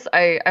like this,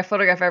 I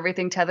photograph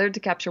everything tethered to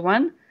Capture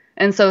One.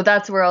 And so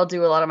that's where I'll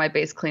do a lot of my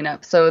base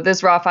cleanup. So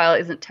this raw file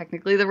isn't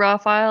technically the raw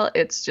file.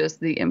 It's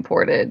just the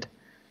imported.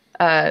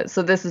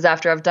 So this is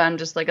after I've done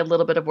just like a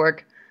little bit of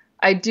work.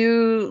 I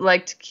do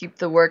like to keep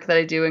the work that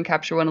I do in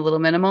Capture One a little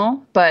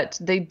minimal, but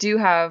they do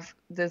have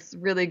this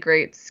really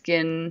great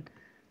skin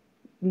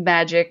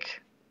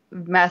magic,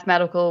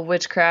 mathematical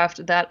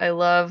witchcraft that I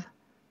love.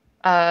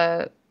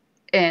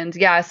 And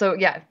yeah, so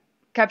yeah,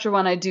 Capture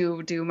One, I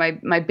do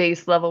my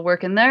base level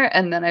work in there,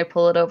 and then I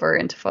pull it over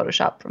into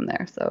Photoshop from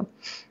there. So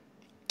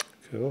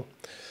cool.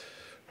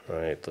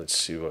 Right, let's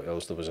see what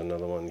else. There was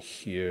another one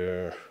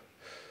here.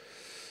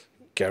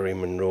 Gary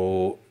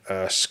Monroe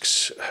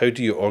asks, how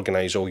do you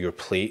organize all your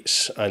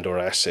plates and or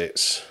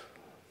assets,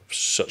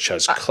 such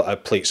as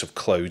plates of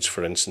clouds,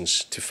 for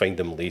instance, to find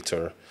them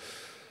later?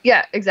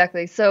 Yeah,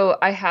 exactly. So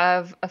I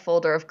have a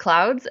folder of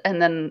clouds,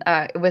 and then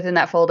within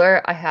that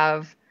folder, I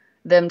have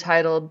them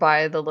titled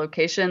by the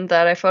location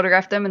that I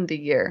photographed them and the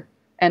year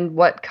and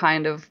what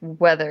kind of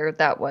weather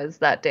that was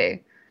that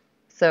day.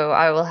 So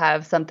I will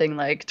have something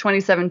like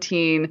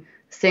 2017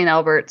 St.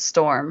 Albert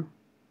storm,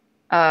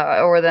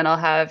 or then I'll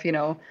have,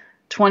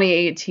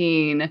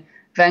 2018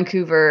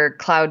 Vancouver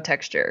cloud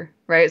texture,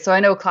 right? So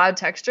I know cloud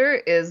texture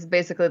is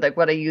basically like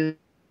what I use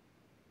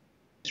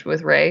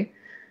with Ray,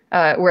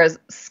 whereas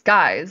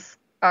skies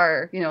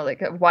are,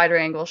 like a wider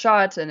angle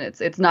shot, and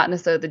it's not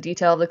necessarily the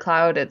detail of the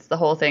cloud, it's the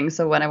whole thing.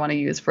 So when I want to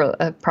use for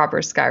a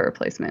proper sky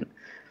replacement.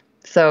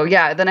 So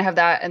yeah, then I have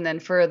that. And then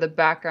for the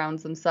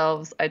backgrounds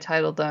themselves, I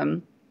titled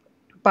them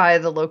by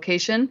the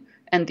location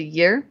and the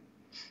year.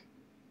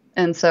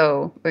 And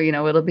so,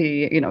 it'll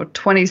be,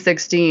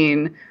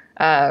 2016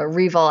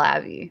 Reval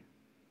Abbey,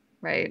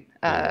 right?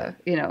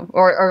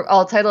 Or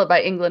I'll title it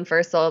by England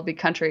first, so I'll be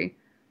country,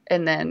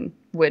 and then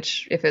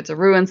if it's a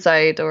ruin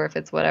site or if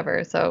it's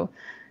whatever. So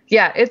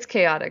yeah, it's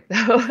chaotic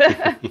though,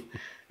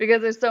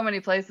 because there's so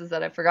many places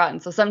that I've forgotten.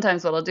 So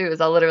sometimes what I'll do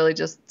is I'll literally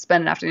just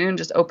spend an afternoon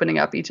just opening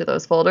up each of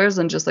those folders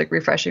and just like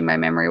refreshing my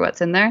memory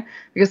what's in there.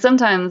 Because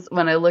sometimes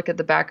when I look at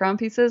the background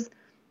pieces,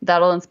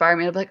 that'll inspire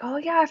me to be like, oh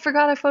yeah, I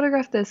forgot I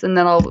photographed this. And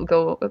then I'll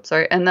go,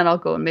 and then I'll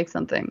go and make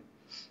something.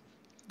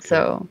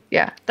 So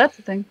yeah, that's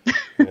the thing.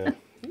 Yeah.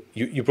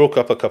 You broke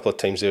up a couple of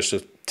times there, so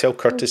tell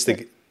Curtis to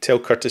get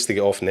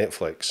off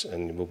Netflix,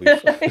 and we'll be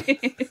fine.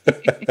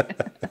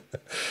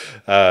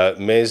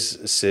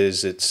 Mez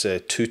says it's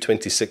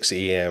 2:26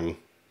 a.m.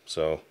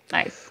 So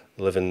nice.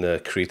 Living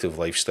the creative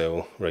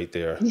lifestyle right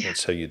there. Yeah.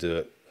 That's how you do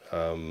it.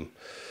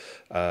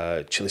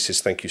 Chile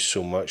says thank you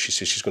so much. She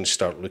says she's going to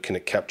start looking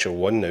at Capture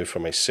One now for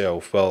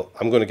myself. Well,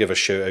 I'm going to give a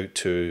shout out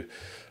to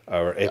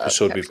our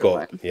episode we've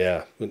got. One.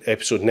 Yeah,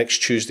 episode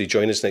next Tuesday.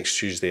 Join us next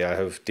Tuesday. I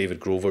have David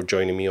Grover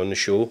joining me on the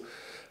show,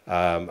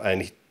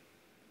 and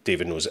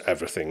David knows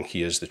everything.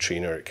 He is the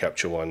trainer at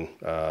Capture One.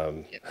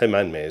 Him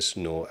and Mez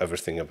know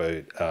everything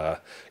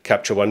about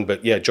Capture One.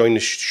 But yeah, join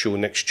the show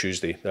next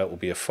Tuesday. That will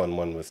be a fun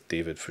one with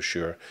David for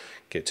sure.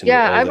 Get to know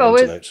all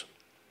the ins and outs.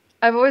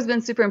 I've always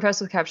been super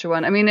impressed with Capture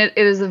One. I mean, it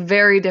is a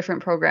very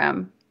different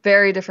program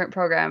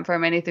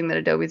from anything that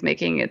Adobe's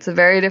making. It's a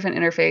very different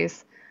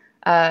interface,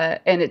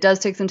 and it does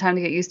take some time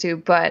to get used to.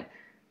 But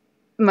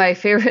my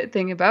favorite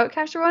thing about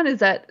Capture One is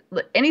that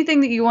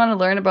anything that you want to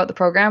learn about the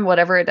program,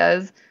 whatever it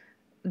does,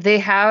 they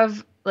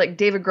have, like,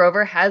 David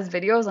Grover has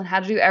videos on how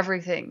to do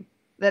everything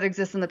that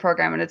exists in the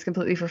program, and it's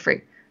completely for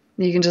free.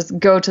 You can just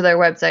go to their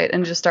website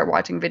and just start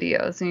watching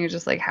videos, and you're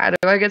just like, how do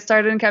I get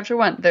started in Capture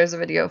One? There's a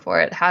video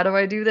for it. How do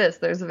I do this?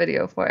 There's a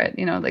video for it.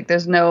 You know, like,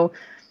 there's no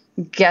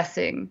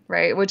guessing,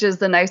 right? Which is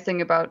the nice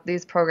thing about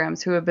these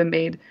programs who have been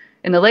made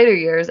in the later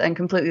years and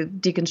completely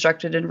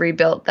deconstructed and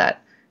rebuilt,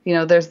 that, you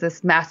know, there's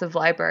this massive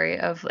library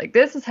of, like,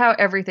 this is how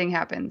everything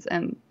happens.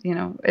 And, you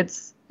know,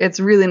 it's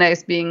really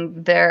nice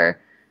being there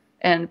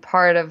and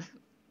part of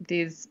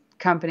these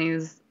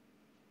companies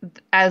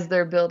as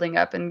they're building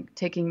up and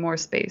taking more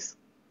space.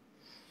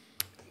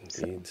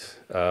 Indeed.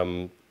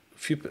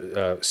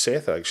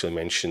 Seth actually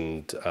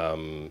mentioned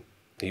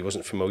he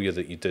wasn't familiar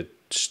that you did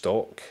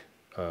stock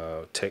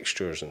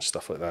textures and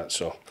stuff like that.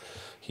 So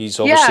he's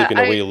obviously been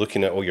away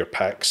looking at all your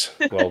packs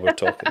while we're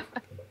talking.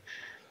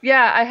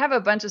 Yeah, I have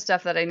a bunch of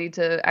stuff that I need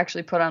to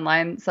actually put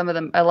online. Some of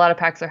them, a lot of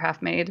packs are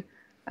half made.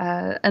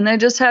 And they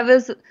just have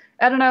this,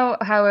 I don't know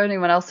how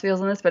anyone else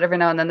feels in this, but every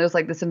now and then there's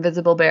like this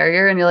invisible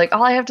barrier, and you're like,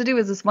 all I have to do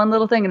is this one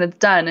little thing and it's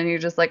done. And you're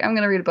just like, I'm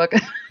going to read a book.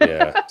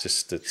 Yeah,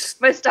 just it's...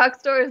 My stock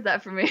store is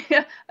that for me.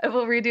 I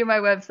will redo my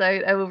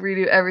website. I will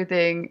redo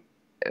everything.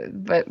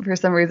 But for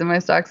some reason, my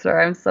stock store,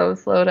 I'm so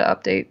slow to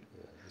update.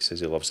 He says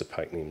he loves the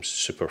pack name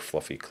Super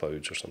Fluffy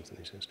Clouds or something,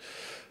 he says.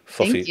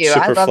 Thank you.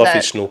 Super Fluffy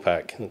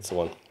Snowpack. That's the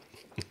one.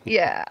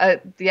 Yeah,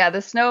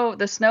 the snow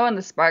and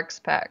the Sparks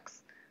packs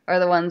are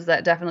the ones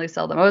that definitely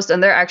sell the most,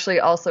 and they're actually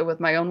also,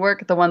 with my own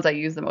work, the ones I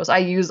use the most. I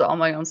use all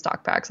my own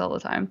stock packs all the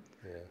time.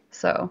 Yeah.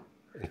 So.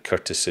 And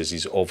Curtis says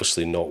he's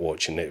obviously not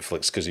watching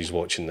Netflix because he's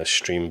watching this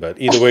stream,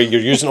 but either way, you're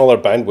using all our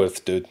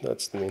bandwidth, dude.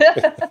 That's the main.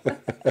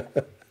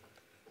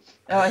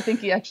 Oh, I think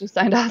he actually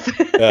signed off.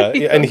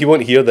 And he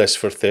won't hear this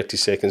for 30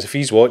 seconds. If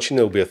he's watching,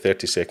 there'll be a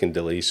 30-second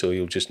delay, so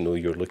he'll just know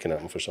you're looking at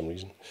him for some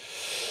reason.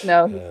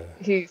 No,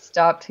 he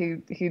stopped.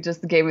 He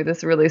just gave me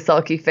this really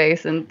sulky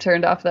face and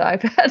turned off the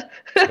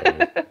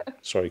iPad.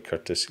 Sorry,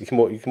 Curtis. You can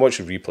watch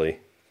the replay. You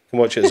can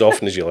watch it as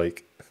often as you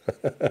like.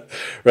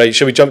 Right,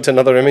 shall we jump to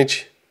another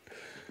image?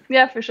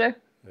 Yeah, for sure.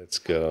 Let's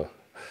go.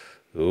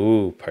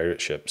 Ooh,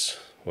 pirate ships,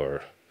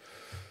 or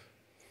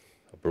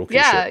a broken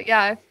ship.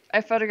 Yeah. I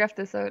photographed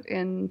this out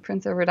in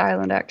Prince Edward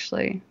Island,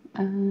 actually.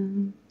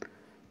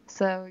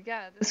 So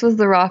yeah, this was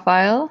the raw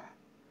file.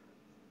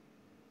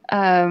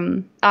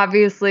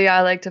 Obviously,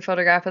 I like to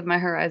photograph with my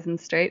horizon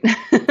straight.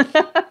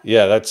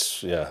 Yeah,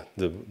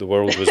 the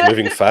world was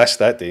moving fast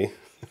that day.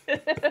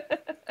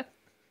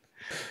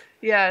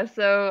 Yeah,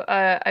 so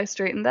I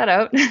straightened that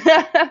out,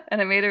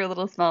 and I made her a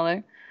little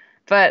smaller.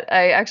 But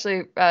I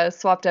actually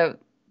swapped out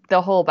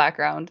the whole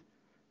background.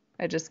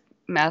 I just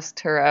masked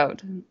her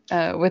out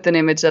with an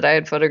image that I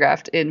had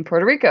photographed in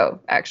Puerto Rico,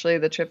 actually,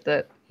 the trip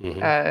that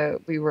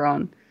we were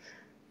on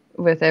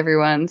with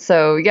everyone.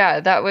 So yeah,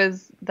 that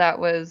was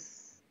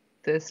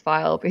this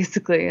file,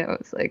 basically. I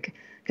was like,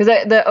 because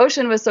the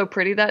ocean was so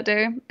pretty that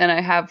day, and I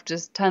have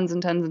just tons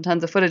and tons and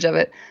tons of footage of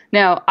it.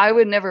 Now, I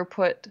would never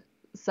put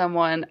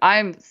someone,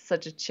 I'm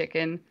such a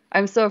chicken.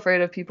 I'm so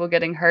afraid of people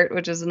getting hurt,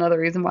 which is another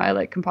reason why I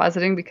like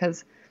compositing,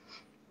 because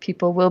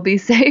people will be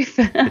safe.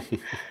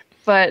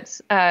 But,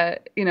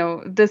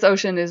 this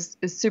ocean is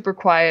super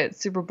quiet,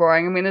 super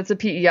boring. I mean, it's a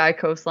PEI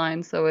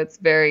coastline, so it's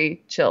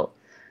very chill.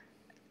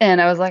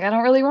 And I was like, I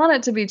don't really want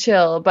it to be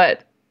chill,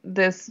 but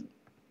this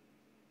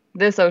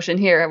ocean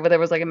here, where there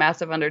was like a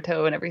massive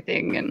undertow and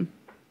everything. And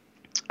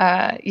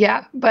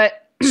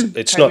but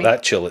it's not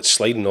that chill. It's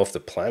sliding off the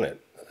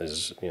planet.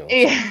 As you know.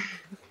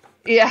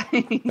 Yeah.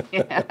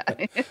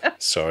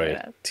 Sorry,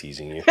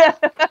 teasing you.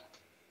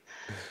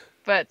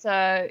 But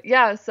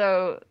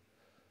so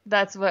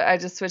that's what I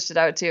just switched it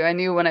out to. I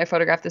knew when I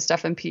photographed this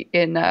stuff in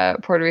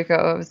Puerto Rico,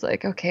 I was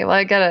like, okay, well,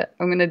 I'm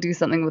gonna do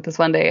something with this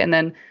one day. And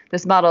then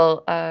this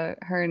model,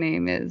 her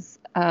name is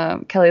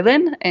Kelly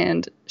Lynn,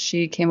 and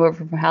she came over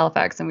from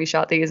Halifax, and we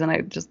shot these, and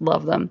I just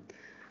love them.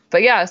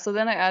 But yeah, so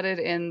then I added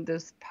in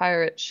this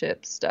pirate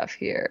ship stuff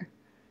here.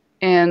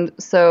 And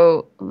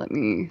so let's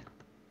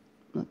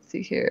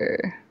see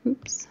here.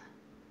 Oops.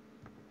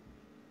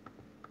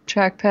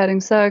 Track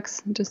padding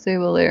sucks.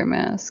 Disable layer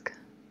mask.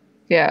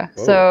 Yeah,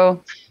 whoa.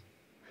 So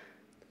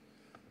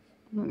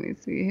let me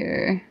see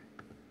here.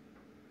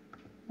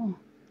 Oh,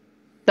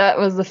 that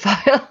was the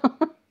file.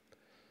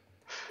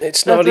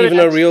 It's not even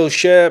a real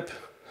ship.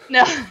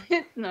 No,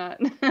 it's not.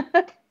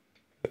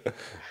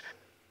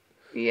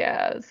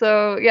 Yeah,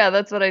 so yeah,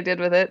 that's what I did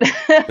with it.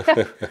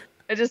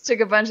 I just took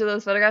a bunch of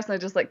those photographs and I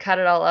just like cut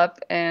it all up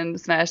and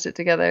smashed it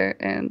together.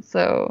 And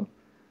so,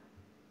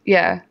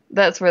 yeah,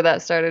 that's where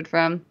that started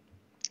from.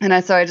 And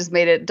I just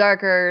made it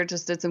darker,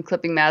 just did some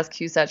clipping mask,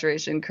 hue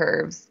saturation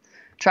curves,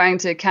 trying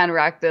to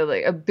counteract the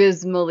like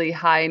abysmally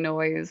high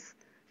noise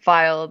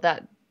file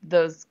that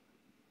those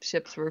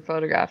ships were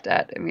photographed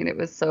at. I mean, it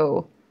was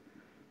so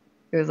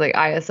it was like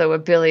ISO a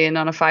billion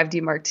on a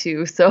 5D Mark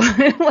II, so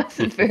it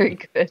wasn't very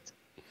good.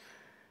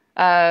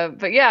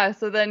 But yeah,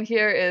 so then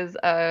here is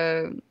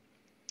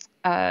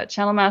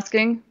channel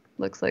masking.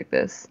 Looks like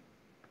this.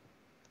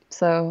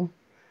 So,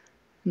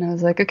 and I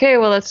was like, okay,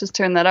 well, let's just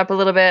turn that up a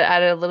little bit,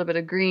 added a little bit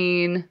of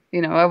green.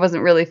 You know, I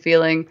wasn't really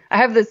feeling, I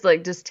have this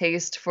like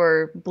distaste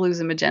for blues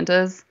and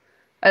magentas.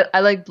 I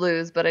like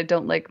blues, but I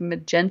don't like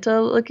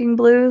magenta looking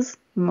blues.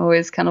 I'm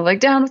always kind of like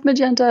down with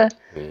magenta.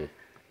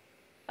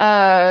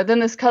 Then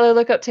this color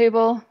lookup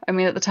table. I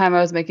mean, at the time I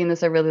was making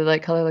this, I really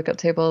like color lookup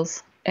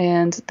tables.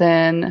 And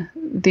then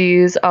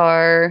these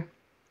are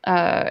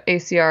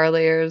ACR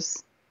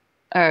layers.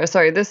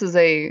 Sorry, this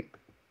is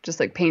just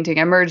like painting.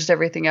 I merged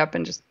everything up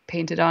and just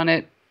painted on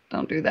it.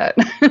 Don't do that,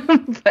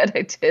 but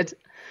I did.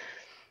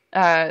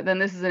 Then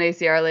this is an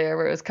ACR layer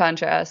where it was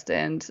contrast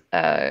and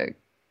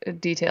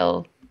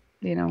detail,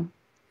 you know,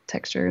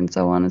 texture and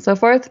so on and so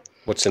forth.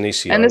 What's an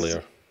ACR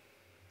layer?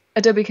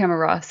 Adobe Camera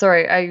Raw.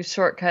 Sorry, I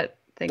shortcut.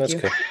 Thank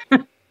you.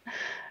 Cool.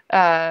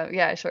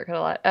 Yeah, I shortcut a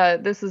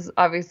lot. This is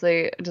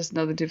obviously just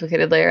another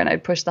duplicated layer, and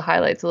I'd push the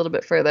highlights a little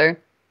bit further.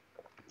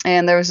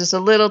 And there was just a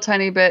little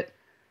tiny bit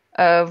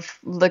of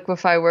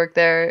liquify work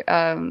there.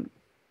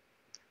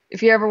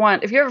 If you're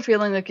ever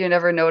feeling like you're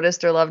never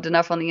noticed or loved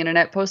enough on the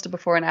internet, post a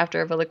before and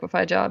after of a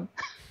liquify job.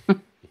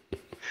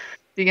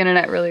 The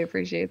internet really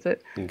appreciates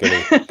it. You're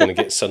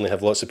gonna suddenly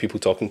have lots of people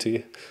talking to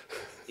you.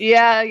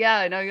 Yeah,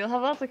 I know you'll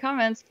have lots of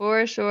comments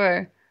for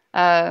sure.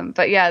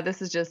 But yeah,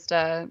 this is just,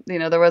 you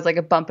know, there was like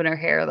a bump in her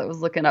hair that was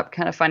looking up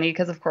kind of funny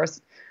because, of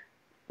course,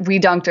 we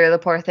dunked her, the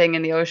poor thing,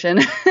 in the ocean.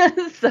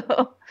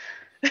 So,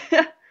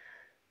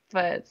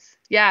 but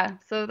yeah,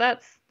 so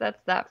that's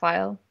that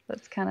file.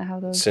 That's kind of how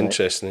those. It's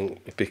interesting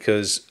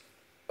because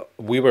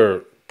we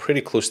were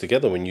pretty close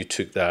together when you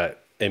took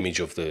that image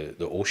of the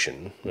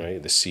ocean,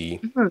 right, the sea,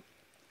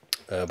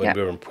 when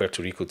we were in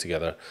Puerto Rico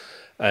together,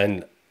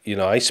 and you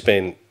know, I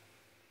spent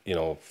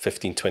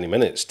 15, 20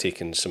 minutes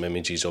taking some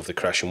images of the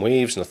crashing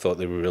waves, and I thought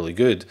they were really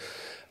good.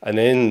 And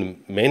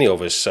then many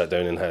of us sat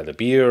down and had a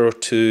beer or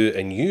two,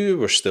 and you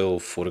were still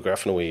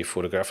photographing away.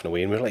 And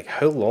we were like,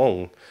 how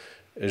long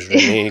is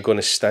Renee going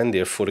to stand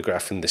there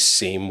photographing the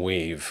same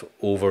wave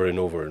over and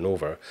over and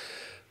over?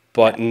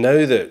 But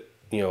now that,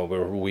 you know,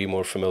 we're way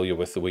more familiar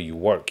with the way you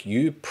work,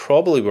 you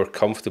probably were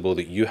comfortable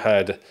that you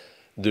had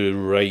the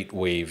right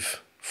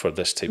wave for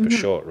this type of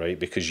shot, right?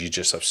 Because you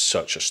just have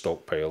such a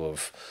stockpile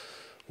of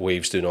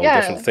waves doing all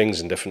different things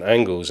and different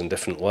angles and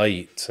different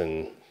light,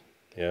 and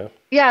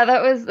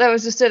that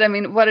was just it. I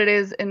mean, what it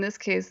is in this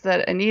case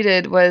that I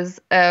needed was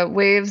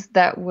waves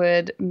that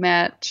would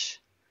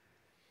match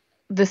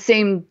the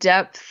same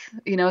depth,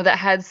 you know, that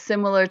had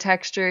similar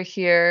texture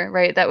here,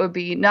 right? That would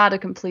be not a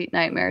complete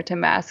nightmare to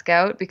mask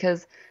out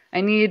because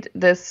I need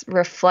this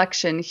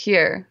reflection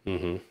here,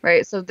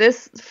 right? So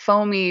this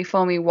foamy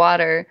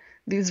water,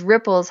 these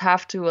ripples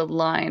have to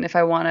align if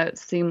I want to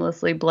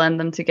seamlessly blend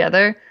them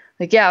together.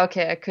 Like, yeah,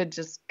 okay, I could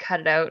just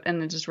cut it out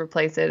and then just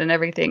replace it and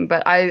everything.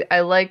 But I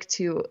like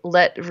to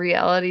let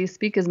reality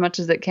speak as much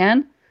as it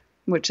can,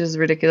 which is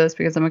ridiculous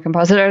because I'm a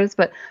composite artist.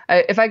 But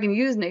if I can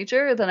use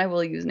nature, then I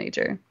will use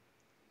nature.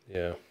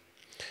 Yeah.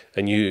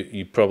 And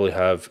you probably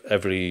have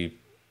every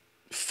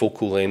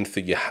focal length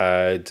that you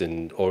had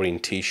and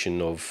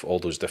orientation of all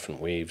those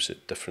different waves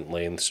at different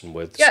lengths and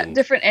widths. Yeah,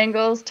 different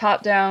angles,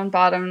 top down,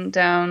 bottom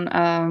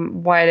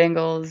down, wide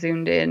angle,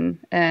 zoomed in.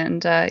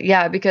 And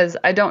yeah, because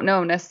I don't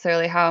know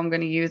necessarily how I'm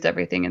going to use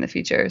everything in the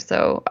future.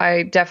 So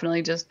I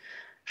definitely just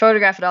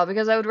photograph it all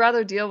because I would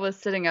rather deal with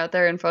sitting out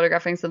there and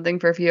photographing something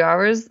for a few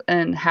hours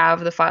and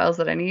have the files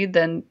that I need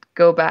than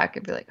go back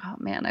and be like, oh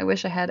man, I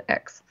wish I had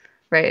X.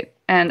 Right.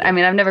 And I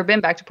mean, I've never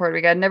been back to Puerto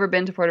Rico. I'd never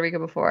been to Puerto Rico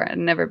before. I'd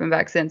never been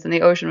back since. And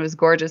the ocean was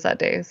gorgeous that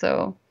day.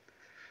 So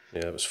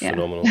yeah, it was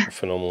phenomenal.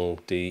 Phenomenal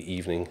day,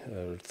 evening.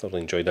 I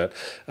thoroughly enjoyed that.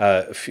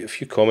 A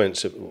few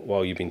comments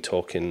while you've been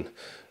talking.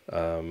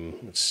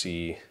 Let's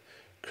see.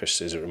 Chris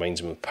says it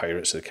reminds him of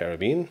Pirates of the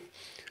Caribbean.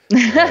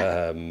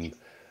 There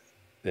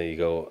you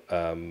go.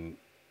 And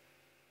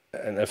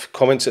I've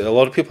commented, a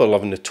lot of people are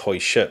loving the toy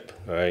ship,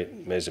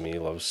 right?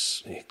 Mesame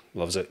loves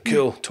it.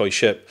 Cool, toy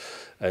ship.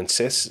 And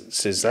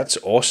says that's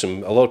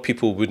awesome. A lot of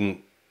people wouldn't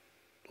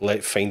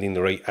let finding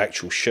the right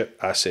actual ship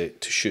asset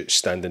to shoot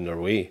stand in their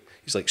way.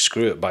 He's like,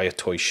 screw it, buy a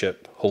toy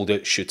ship, hold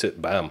it, shoot it,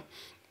 bam.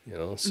 You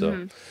know,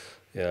 so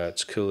yeah,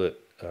 it's cool that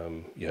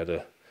you had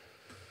a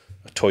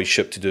toy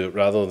ship to do it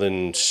rather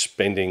than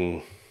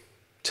spending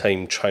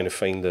time trying to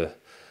find an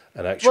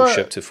actual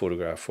ship to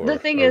photograph. Or the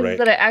thing is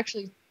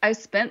that I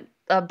spent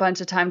a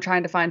bunch of time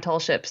trying to find tall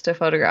ships to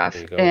photograph,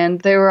 and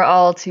they were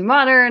all too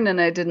modern,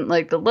 and I didn't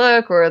like the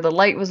look, or the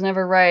light was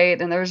never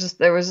right, and there was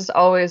just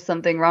always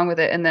something wrong with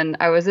it. And then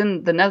I was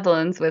in the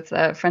Netherlands with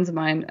friends of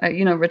mine,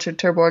 you know, Richard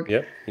Terborg.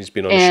 Yeah, he's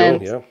been on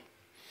the show.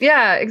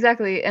 Yeah,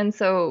 exactly. And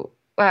so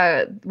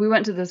we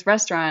went to this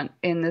restaurant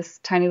in this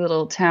tiny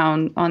little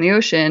town on the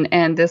ocean,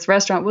 and this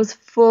restaurant was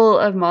full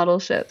of model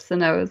ships,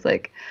 and I was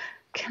like,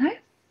 can I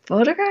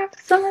photograph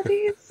some of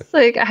these?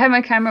 Like, I had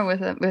my camera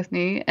with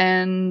me,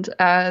 and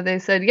they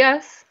said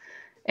yes.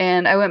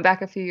 And I went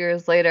back a few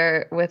years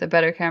later with a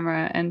better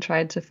camera and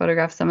tried to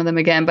photograph some of them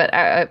again. But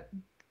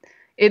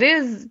it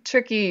is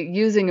tricky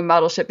using a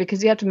model ship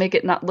because you have to make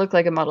it not look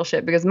like a model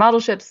ship, because model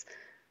ships,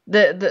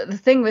 the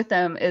thing with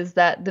them is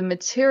that the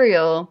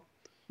material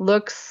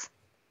looks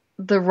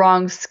the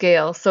wrong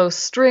scale. So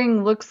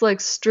string looks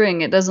like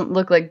string. It doesn't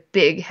look like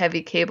big,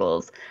 heavy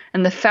cables.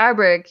 And the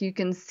fabric, you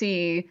can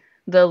see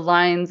the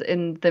lines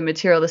in the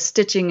material, the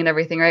stitching and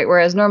everything, right?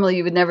 Whereas normally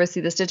you would never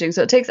see the stitching.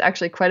 So it takes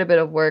actually quite a bit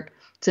of work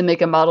to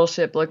make a model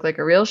ship look like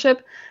a real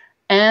ship.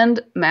 And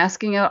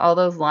masking out all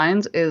those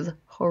lines is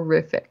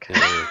horrific.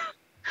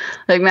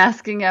 Like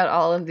masking out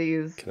all of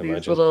these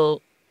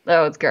little,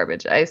 oh, it's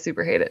garbage. I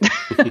super hate it.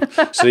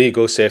 So there you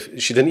go, Seth.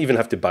 She didn't even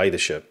have to buy the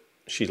ship.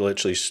 She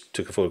literally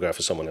took a photograph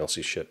of someone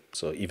else's ship.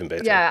 So even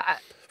better. Yeah,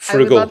 I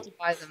would love to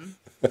buy them.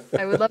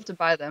 I would love to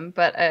buy them.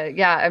 But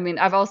yeah, I mean,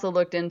 I've also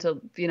looked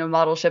into,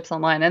 model ships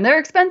online, and they're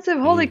expensive.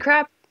 Holy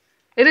crap.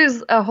 It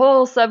is a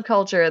whole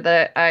subculture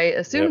that I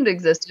assumed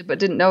existed but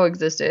didn't know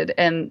existed.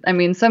 And I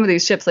mean, some of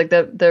these ships, like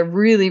the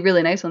really,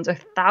 really nice ones, are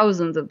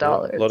thousands of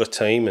dollars. A lot of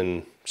time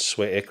and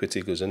sweat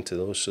equity goes into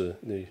those. So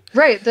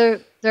right,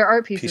 they're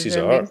art pieces. Pieces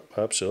of art,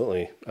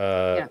 absolutely.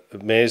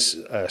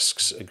 Mez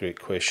asks a great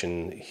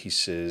question. He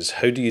says,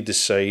 how do you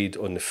decide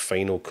on the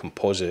final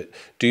composite?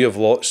 Do you have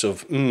lots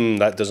of,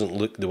 that doesn't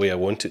look the way I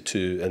want it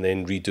to, and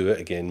then redo it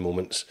again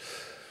moments?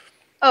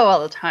 Oh, all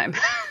the time.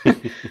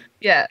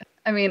 Yeah.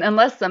 I mean,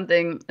 unless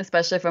something,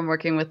 especially if I'm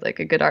working with like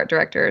a good art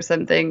director or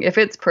something, if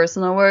it's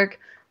personal work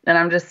and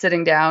I'm just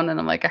sitting down and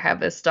I'm like, I have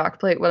this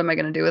stock plate, what am I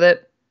going to do with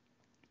it?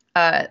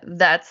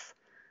 That's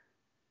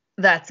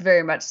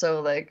very much so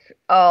like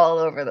all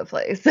over the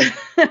place.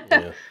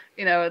 Yeah.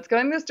 It's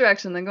going this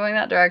direction, then going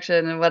that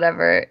direction and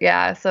whatever.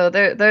 Yeah. So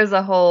there's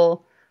a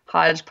whole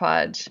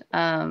hodgepodge.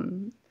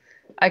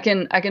 I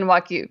can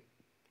walk you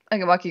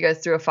guys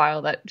through a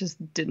file that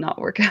just did not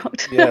work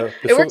out. Yeah.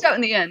 It worked out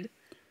in the end.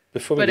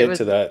 Before we get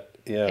to that,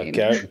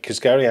 because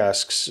Gary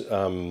asks,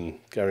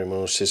 Gary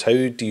Monroe says, how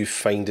do you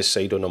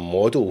decide on a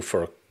model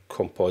for a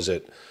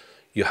composite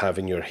you have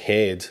in your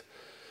head?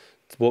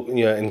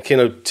 And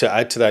kind of to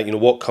add to that,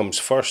 what comes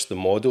first, the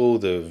model,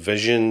 the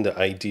vision, the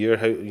idea?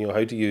 How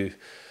do you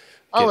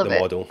get the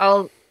model?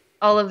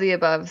 All of the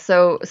above.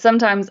 So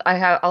sometimes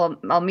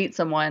I'll meet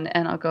someone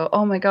and I'll go,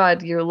 oh my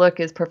God, your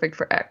look is perfect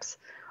for X.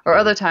 Or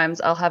other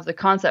times I'll have the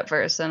concept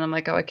first and I'm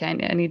like, oh, okay,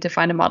 I need to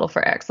find a model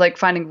for X, like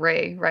finding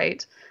Ray,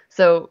 right?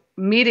 So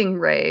meeting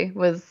Ray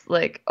was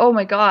like, oh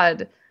my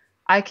God,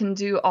 I can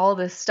do all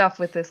this stuff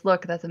with this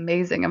look. That's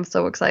amazing. I'm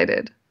so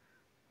excited,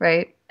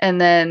 right? And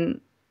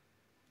then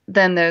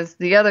there's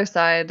the other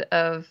side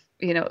of,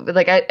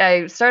 like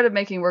I started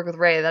making work with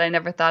Ray that I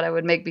never thought I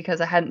would make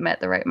because I hadn't met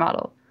the right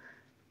model.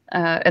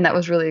 And that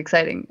was really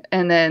exciting.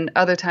 And then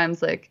other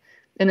times, like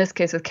in this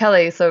case with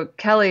Kelly. So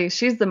Kelly,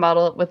 she's the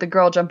model with the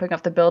girl jumping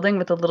off the building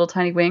with the little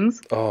tiny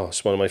wings. Oh,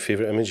 it's one of my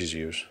favorite images of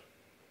yours.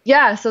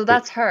 Yeah, so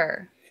that's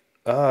her.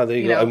 Ah, there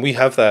you go. And we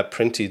have that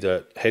printed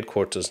at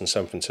headquarters in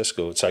San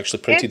Francisco. It's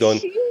actually printed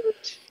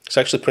huge. It's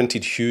actually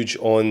printed huge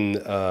on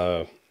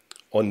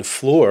the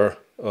floor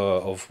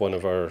of one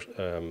of our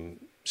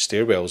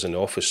stairwells in the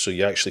office. So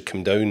you actually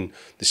come down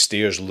the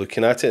stairs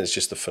looking at it. It's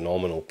just a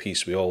phenomenal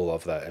piece. We all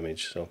love that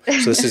image. So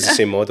this is the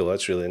same model.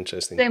 That's really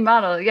interesting. Same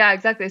model. Yeah,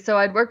 exactly. So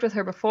I'd worked with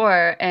her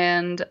before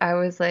and I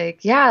was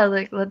like, yeah,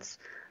 like let's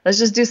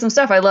just do some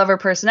stuff. I love her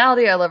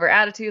personality. I love her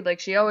attitude. Like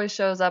she always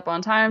shows up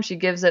on time. She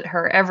gives it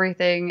her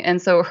everything.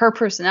 And so her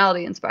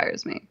personality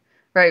inspires me,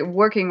 right?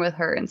 Working with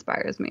her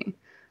inspires me.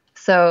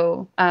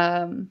 So,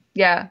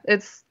 yeah,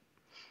 it's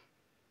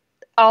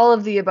all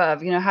of the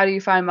above. How do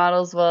you find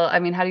models? Well, I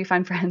mean, how do you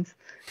find friends?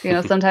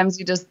 Sometimes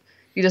you just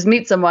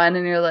meet someone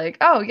and you're like,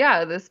 oh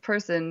yeah, this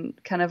person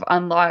kind of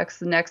unlocks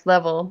the next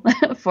level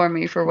for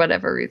me for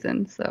whatever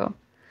reason. So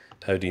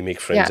how do you make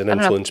friends and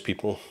influence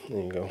people?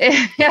 There you go.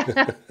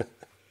 Yeah.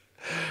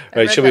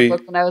 Right, I read that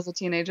book when I was a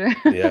teenager.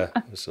 Yeah,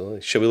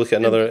 absolutely. Shall we look at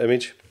another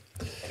image?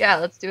 Yeah,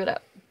 let's do it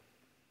up.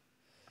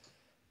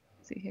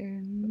 Let's see here.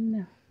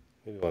 No.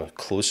 Maybe you want to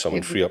close some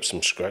and free up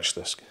some scratch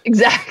disk.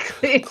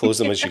 Exactly. Close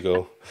them as you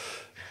go.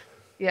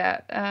 Yeah.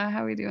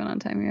 How are we doing on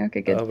time here?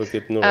 Okay, good. We're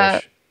good. No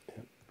rush.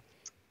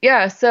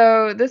 Yeah,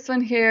 so this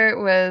one here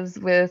was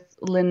with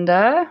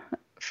Linda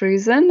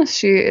Friesen.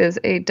 She is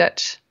a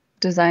Dutch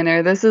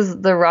designer. This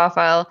is the raw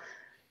file.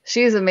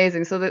 She's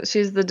amazing. So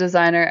she's the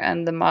designer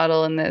and the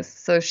model in this.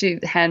 So she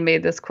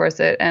handmade this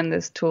corset and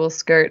this tulle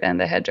skirt and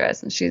the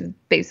headdress, and she's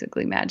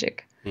basically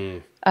magic.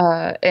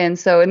 And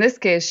so in this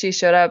case, she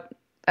showed up.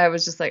 I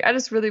was just like, I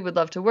just really would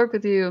love to work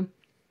with you,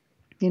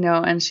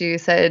 and she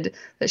said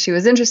that she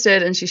was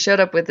interested, and she showed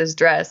up with this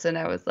dress, and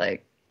I was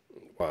like,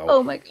 wow.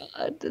 Oh my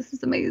God, this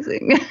is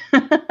amazing.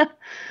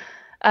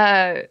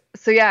 So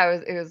yeah,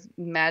 it was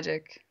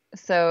magic.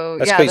 So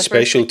that's quite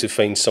special to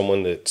find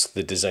someone that's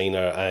the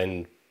designer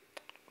and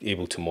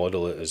able to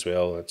model it as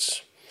well.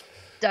 It's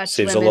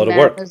saves women, a lot of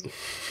work.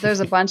 There's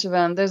a bunch of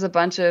them. There's a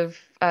bunch of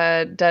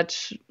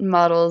Dutch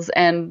models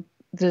and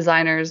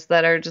designers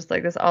that are just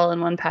like this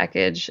all-in-one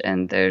package,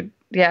 and they're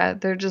yeah,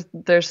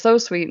 they're so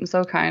sweet and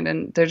so kind,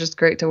 and they're just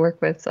great to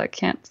work with. So I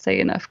can't say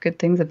enough good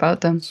things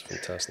about them. It's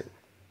fantastic.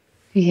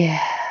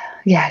 Yeah.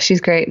 Yeah,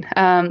 she's great.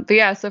 But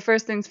yeah, so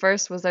first things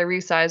first was I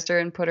resized her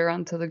and put her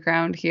onto the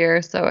ground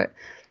here. So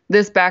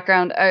this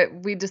background,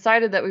 we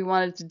decided that we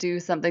wanted to do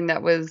something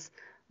that was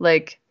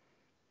like,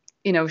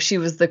 she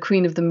was the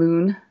queen of the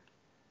moon,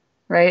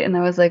 right? And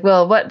I was like,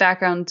 well, what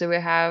background do I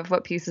have?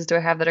 What pieces do I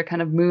have that are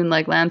kind of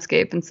moon-like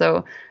landscape? And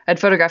so I'd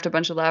photographed a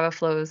bunch of lava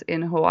flows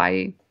in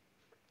Hawaii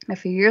a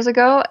few years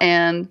ago,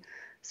 and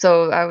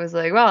so I was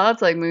like, well,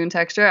 that's like moon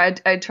texture.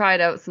 I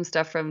tried out some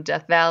stuff from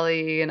Death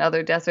Valley and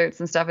other deserts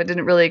and stuff. It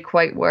didn't really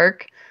quite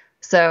work.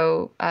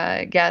 So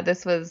yeah,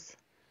 this was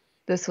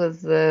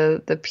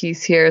the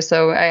piece here.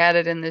 So I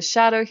added in this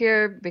shadow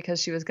here because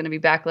she was going to be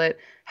backlit.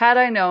 Had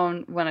I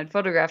known when I'd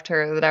photographed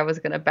her that I was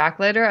going to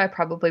backlight her, I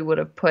probably would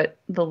have put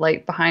the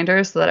light behind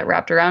her so that it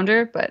wrapped around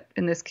her. But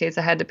in this case,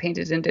 I had to paint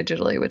it in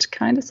digitally, which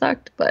kind of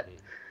sucked, but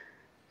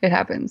it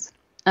happens.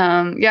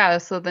 Yeah,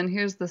 so then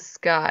here's the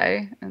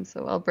sky, and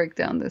so I'll break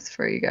down this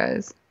for you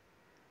guys.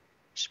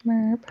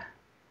 Schmerp.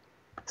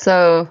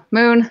 So,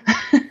 moon.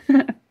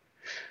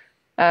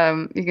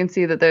 You can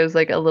see that there's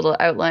like a little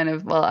outline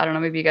of, well, I don't know,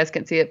 maybe you guys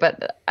can't see it,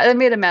 but I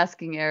made a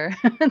masking error.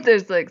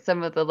 There's like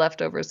some of the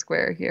leftover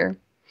square here.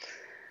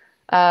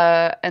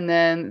 And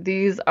then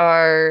these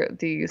are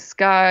the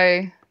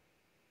sky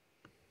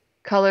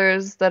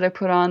colors that I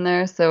put on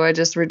there, so I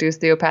just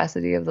reduced the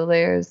opacity of the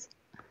layers.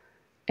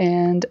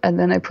 And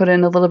then I put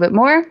in a little bit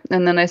more,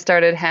 and then I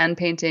started hand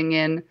painting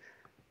in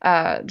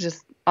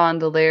just on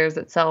the layers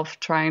itself,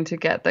 trying to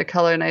get the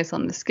color nice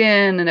on the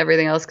skin and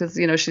everything else, because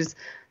she's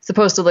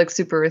supposed to look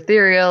super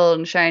ethereal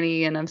and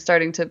shiny, and I'm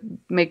starting to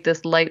make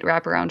this light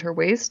wrap around her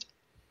waist.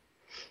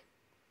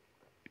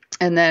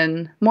 And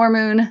then more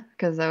moon,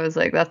 because I was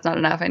like, that's not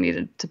enough. I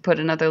needed to put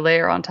another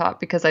layer on top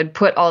because I'd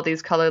put all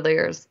these color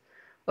layers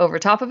over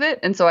top of it,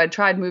 and so I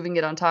tried moving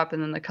it on top,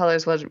 and then the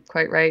colors wasn't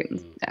quite right.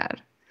 Yeah.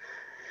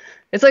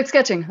 It's like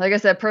sketching. Like I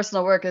said,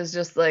 personal work is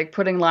just like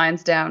putting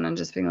lines down and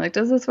just being like,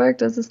 does this work?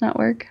 Does this not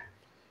work?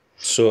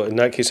 So in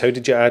that case, how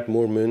did you add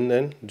more moon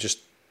then? Just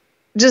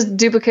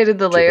duplicated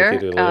the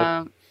layer.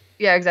 layer.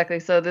 Yeah,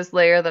 exactly. So this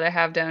layer that I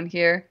have down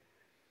here,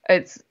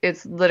 it's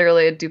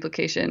literally a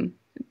duplication.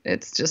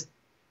 It's just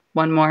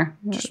one more.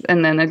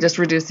 And then I just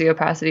reduced the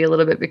opacity a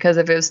little bit, because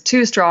if it was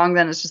too strong,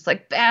 then it's just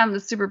like, bam,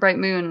 this super bright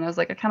moon. And I was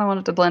like, I kind of want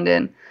it to blend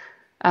in.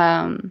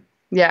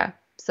 Yeah,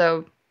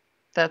 so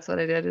that's what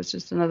I did, is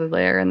just another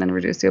layer and then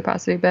reduce the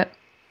opacity a bit.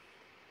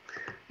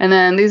 And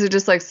then these are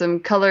just like some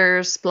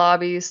color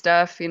splobby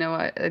stuff.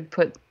 I'd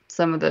put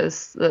some of the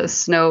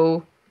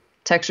snow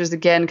textures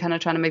again, kind of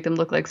trying to make them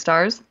look like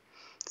stars.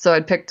 So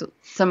I'd picked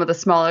some of the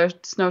smaller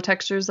snow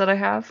textures that I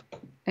have.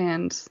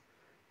 And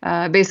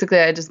basically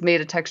I just made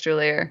a texture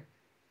layer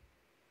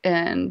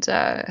and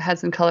had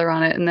some color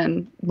on it, and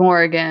then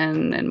more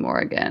again and more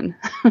again.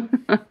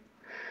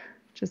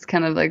 Just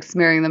kind of like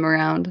smearing them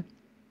around.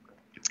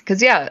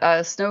 Because,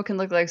 yeah, snow can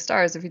look like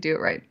stars if you do it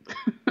right.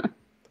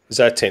 Is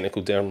that a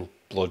technical term,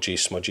 blodgy,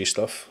 smudgy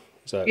stuff?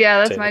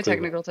 Yeah, that's my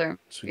technical term.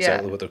 That's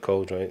exactly what they're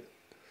called, right?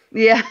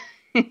 Yeah.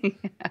 Yeah.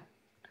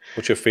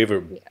 What's your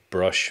favourite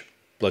brush?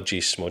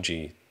 Bludgy,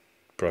 smudgy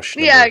brush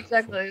number? Yeah,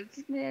 exactly.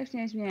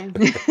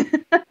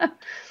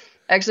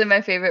 Actually,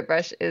 my favorite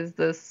brush is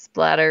the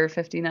Splatter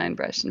 59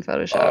 brush in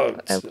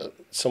Photoshop. Oh,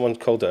 someone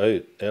called it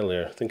out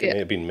earlier. I think it may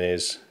have been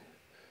Mez.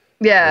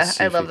 Yeah,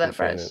 I love that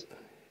brush.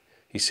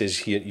 He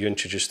says you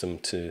introduced him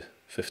to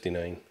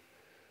 59.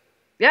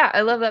 Yeah,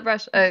 I love that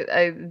brush.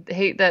 I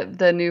hate that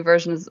the new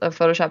versions of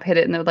Photoshop hit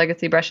it in the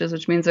legacy brushes,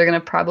 which means they're going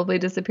to probably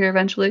disappear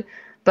eventually.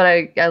 But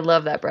I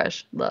love that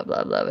brush. Love,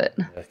 love, love it.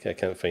 I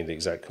can't find the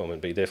exact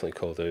comment, but he definitely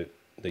called out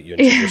that you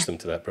introduced him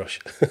to that brush.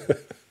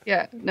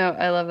 Yeah, no,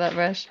 I love that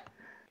brush.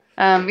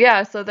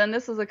 Yeah, so then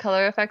this was a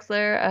color effects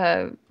layer.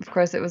 Of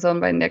course, it was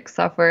owned by Nik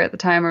Software at the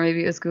time, or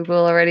maybe it was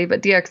Google already,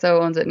 but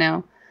DxO owns it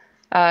now.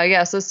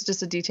 Yeah, so it's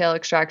just a detail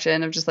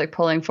extraction of just like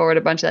pulling forward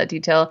a bunch of that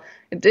detail.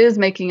 It is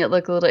making it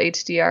look a little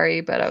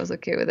HDR-y, but I was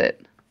okay with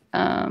it.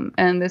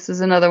 And this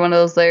is another one of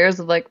those layers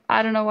of like,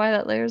 I don't know why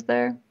that layer's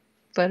there,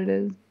 but it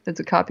is. It's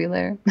a copy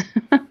layer.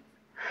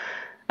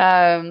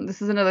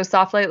 This is another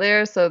soft light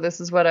layer. So this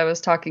is what I was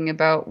talking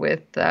about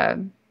with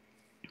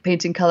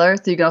painting color.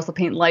 So you can also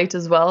paint light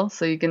as well.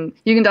 So you can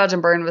dodge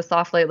and burn with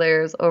soft light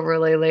layers,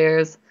 overlay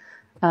layers,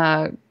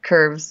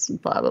 curves,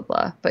 blah, blah,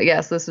 blah. But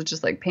yes, this was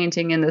just like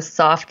painting in this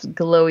soft,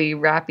 glowy,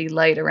 wrappy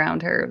light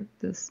around her,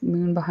 this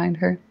moon behind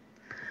her.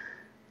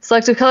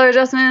 Selective color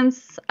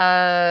adjustments.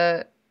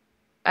 I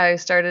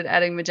started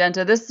adding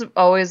magenta. This is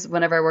always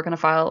whenever I work on a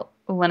file,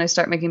 when I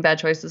start making bad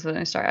choices, when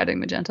I start adding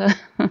magenta.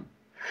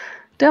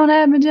 Don't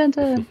add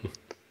magenta.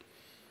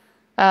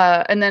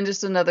 And then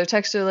just another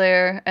texture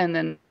layer, and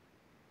then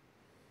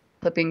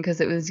clipping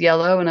because it was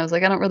yellow, and I was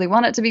like, I don't really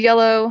want it to be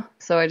yellow,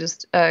 so I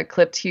just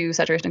clipped hue,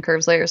 saturation, and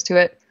curves layers to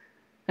it.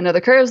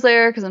 Another curves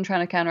layer because I'm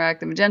trying to counteract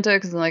the magenta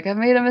because I'm like, I've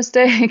made a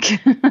mistake.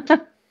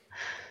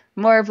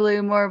 More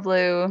blue, more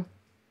blue,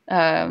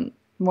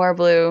 more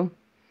blue.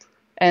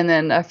 and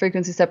then a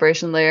frequency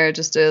separation layer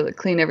just to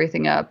clean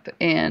everything up,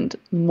 and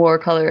more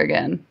color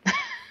again.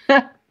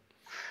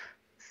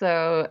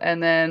 So,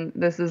 and then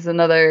this is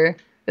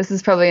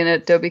probably an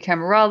Adobe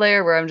Camera Raw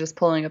layer where I'm just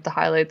pulling up the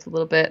highlights a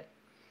little bit.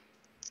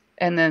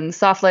 And then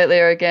soft light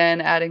layer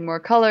again, adding more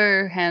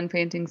color, hand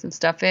painting some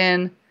stuff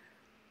in.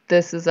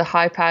 This is a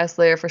high pass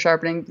layer for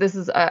sharpening. This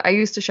is, I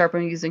used to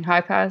sharpen using high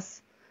pass,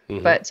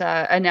 but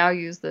I now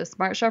use the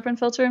Smart Sharpen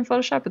filter in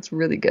Photoshop. It's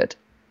really good.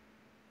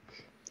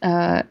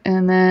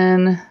 And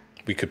then...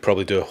 We could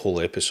probably do a whole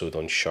episode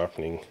on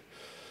sharpening.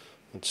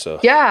 It's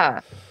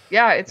yeah,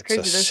 it's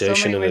crazy. It's a There's session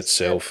so many in ways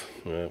itself.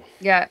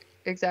 Yeah,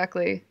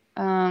 exactly.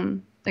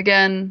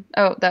 Again,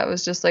 that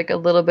was just like a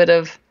little bit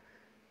of...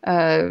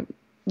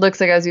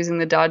 looks like I was using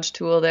the dodge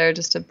tool there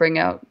just to bring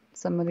out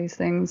some of these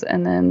things.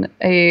 And then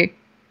a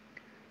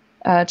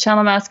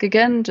channel mask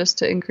again, just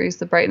to increase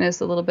the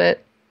brightness a little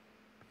bit.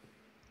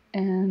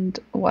 And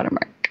a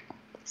watermark.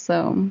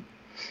 So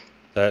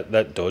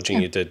that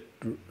dodging you did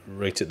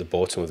right at the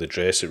bottom of the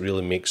dress, it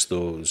really makes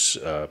those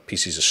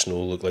pieces of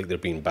snow look like they're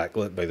being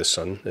backlit by the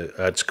sun. It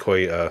adds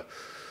quite a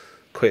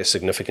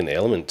significant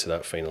element to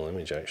that final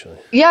image, actually.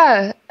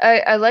 Yeah,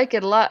 I like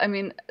it a lot. I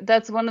mean,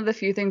 that's one of the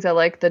few things I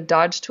like the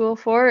dodge tool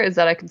for, is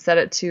that I can set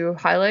it to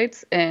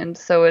highlights, and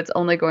so it's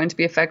only going to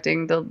be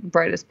affecting the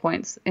brightest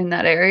points in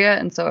that area.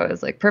 And so I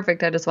was like,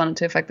 perfect, I just wanted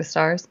to affect the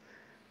stars.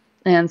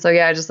 And so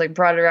yeah, I just like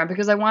brought it around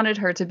because I wanted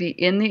her to be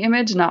in the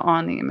image, not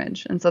on the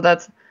image. And so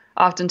that's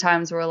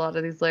oftentimes where a lot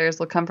of these layers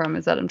will come from,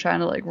 is that I'm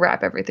trying to like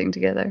wrap everything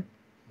together.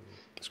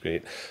 That's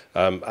great.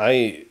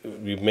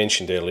 We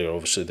mentioned earlier,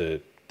 obviously,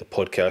 the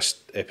podcast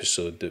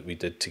episode that we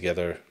did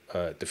together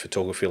at the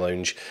Photography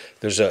Lounge.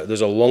 There's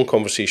a long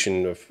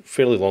conversation, a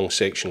fairly long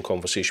section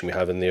conversation we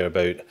have in there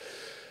about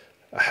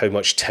how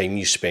much time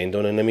you spend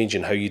on an image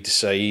and how you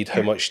decide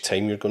how much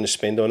time you're going to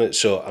spend on it.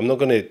 So I'm not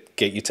going to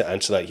get you to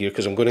answer that here,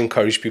 because I'm going to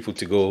encourage people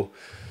to go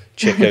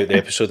check out the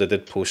episode. I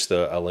did post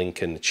a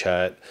link in the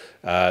chat,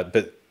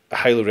 but I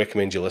highly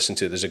recommend you listen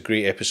to it. There's a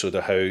great episode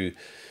of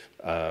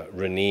how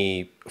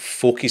Renee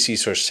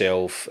focuses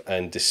herself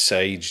and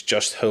decides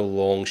just how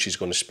long she's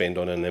going to spend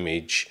on an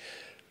image,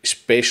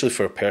 especially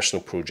for a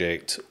personal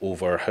project,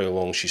 over how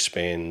long she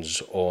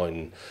spends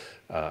on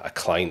a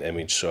client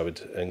image. So I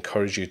would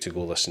encourage you to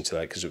go listen to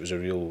that, because it was a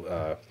real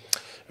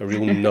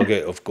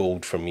nugget of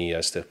gold for me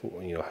as to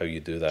how you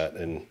do that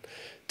and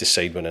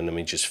decide when an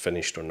image is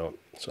finished or not.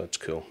 So that's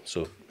cool.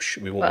 So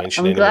we won't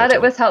mention. I'm glad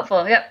it was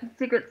helpful. Yep,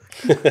 secrets.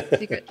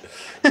 Secrets.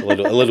 It's a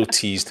little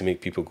tease to make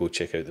people go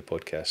check out the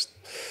podcast.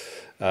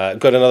 I've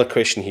got another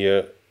question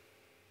here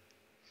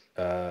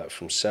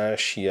from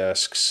Sash. He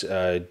asks,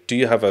 do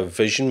you have a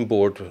vision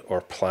board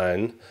or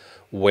plan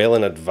well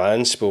in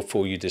advance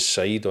before you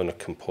decide on a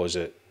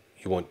composite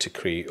you want to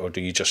create, or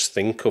do you just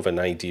think of an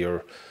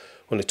idea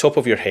on the top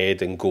of your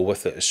head and go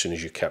with it as soon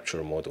as you capture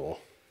a model?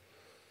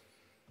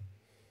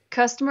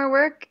 Customer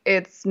work,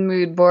 it's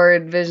mood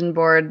board, vision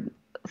board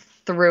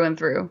through and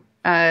through.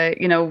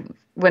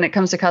 When it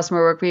comes to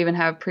customer work, we even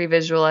have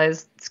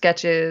pre-visualized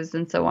sketches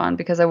and so on,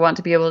 because I want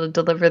to be able to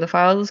deliver the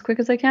files as quick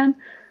as I can.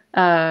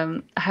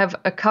 I have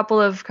a couple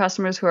of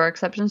customers who are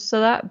exceptions to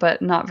that,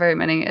 but not very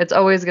many. It's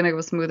always going to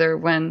go smoother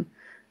when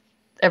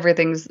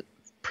everything's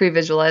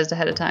pre-visualized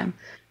ahead of time.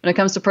 When it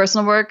comes to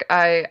personal work,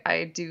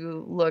 I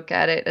do look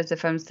at it as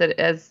if I'm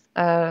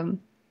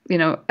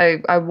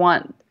I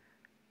want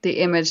the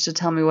image to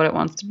tell me what it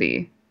wants to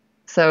be.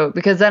 So,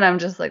 because then I'm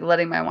just like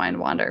letting my mind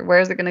wander.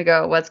 Where is it going to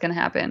go? What's going to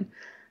happen?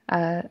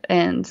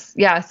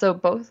 So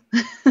both.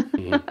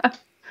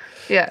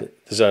 Yeah.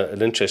 There's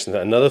an interesting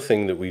thing. Another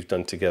thing that we've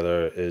done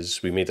together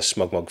is we made a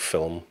SmugMug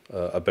film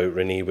about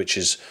Renee, which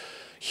is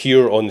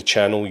here on the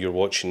channel you're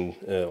watching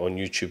on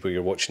YouTube, where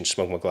you're watching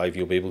SmugMug Live.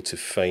 You'll be able to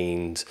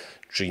find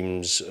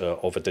Dreams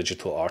of a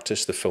Digital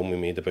Artist, the film we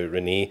made about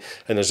Renee.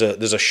 And there's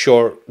a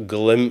short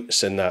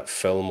glimpse in that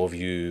film of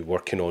you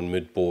working on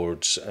mood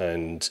boards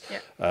and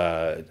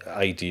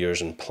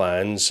ideas and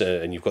plans,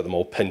 and you've got them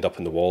all pinned up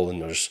on the wall,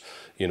 and there's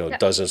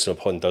dozens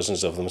upon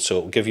dozens of them. So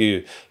it'll give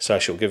you,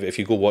 Sasha, if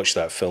you go watch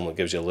that film, it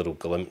gives you a little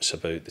glimpse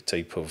about the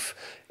type of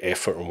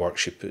effort and work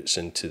she puts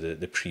into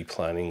the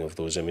pre-planning of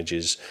those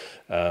images.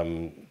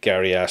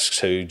 Gary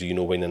asks, how do you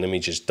know when an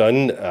image is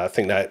done? I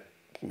think that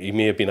you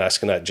may have been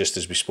asking that just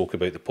as we spoke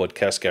about the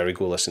podcast. Gary,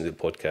 go listen to the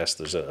podcast.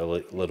 There's a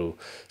little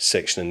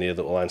section in there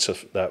that will answer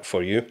that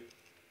for you.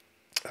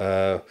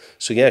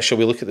 Shall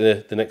we look at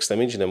the next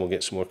image and then we'll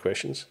get some more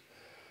questions?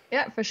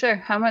 Yeah, for sure.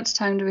 How much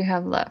time do we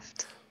have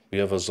left? We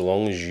have as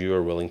long as you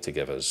are willing to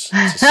give us.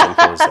 It's as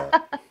simple as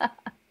that.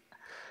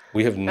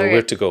 We have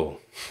nowhere to go.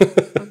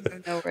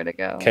 Nowhere to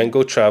go. Can't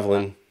go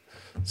traveling.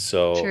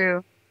 So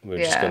true. We're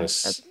just going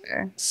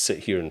to sit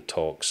here and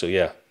talk. So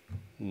yeah,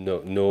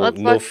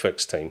 no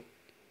fixed time.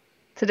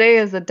 Today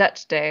is a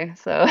Dutch day,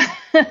 so.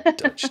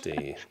 Dutch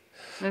day.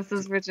 This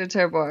is Richard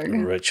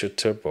Terborg. Richard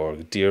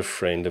Terborg, dear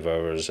friend of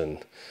ours, and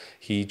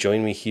he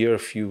joined me here a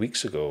few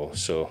weeks ago.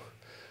 So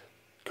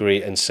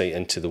great insight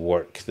into the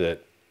work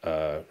that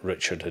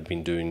Richard had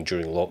been doing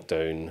during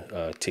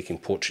lockdown, taking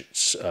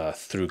portraits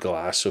through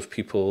glass of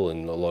people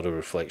and a lot of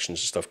reflections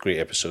and stuff. Great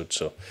episode.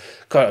 So,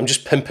 God, I'm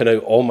just pimping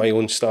out all my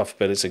own stuff,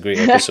 but it's a great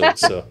episode.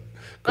 So,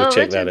 go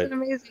check that out.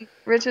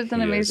 Richard's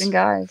an amazing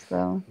guy.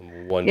 So,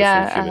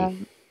 wonderful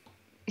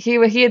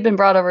human. He had been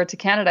brought over to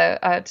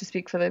Canada to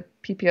speak for the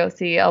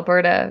PPOC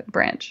Alberta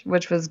branch,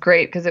 which was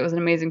great because it was an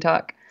amazing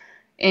talk.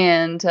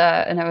 And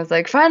I was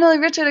like, finally,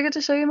 Richard, I get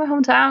to show you my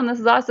hometown. This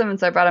is awesome. And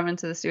so I brought him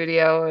into the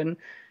studio, and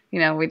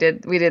we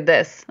did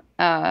this.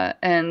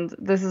 And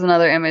this is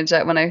another image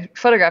that when I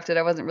photographed it,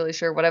 I wasn't really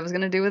sure what I was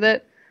going to do with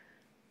it.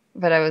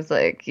 But I was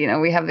like,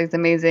 we have these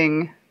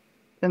amazing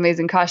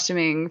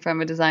costuming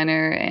from a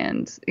designer,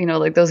 and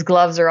like those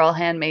gloves are all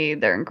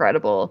handmade. They're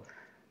incredible.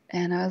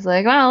 And I was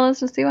like, well,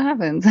 let's just see what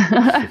happens.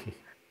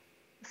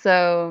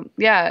 So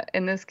yeah,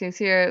 in this case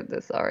here,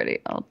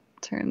 I'll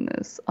turn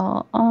this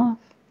all off.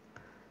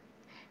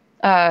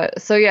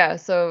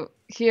 So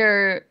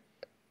here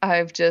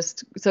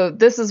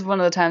this is one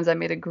of the times I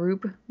made a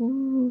group.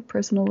 Ooh,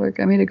 personal work.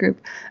 I made a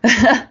group.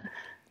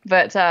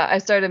 But I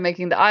started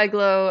making the eye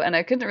glow, and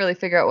I couldn't really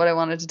figure out what I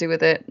wanted to do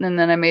with it. And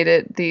then I made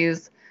it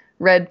these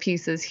red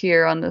pieces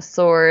here on the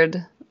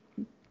sword.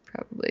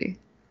 Probably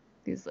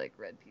these like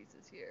red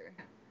pieces here.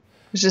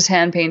 It's just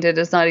hand painted.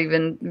 It's not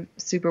even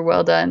super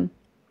well done.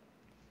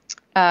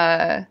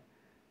 And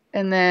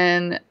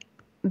then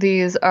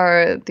this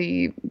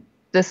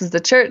is the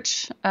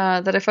church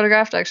that I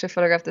photographed. I actually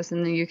photographed this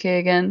in the UK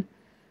again.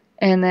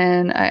 And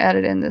then I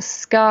added in this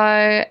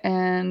sky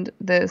and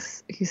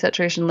this hue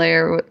saturation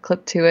layer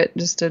clipped to it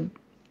just to,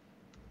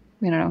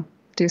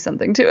 do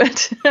something to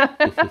it.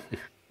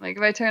 Like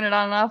if I turn it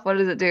on and off, what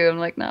does it do? I'm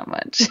like, not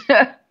much.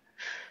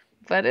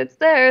 But it's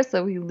there,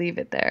 so we leave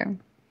it there.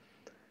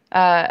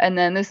 And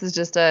then this is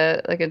just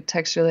a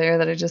texture layer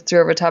that I just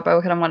threw over top. I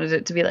kind of wanted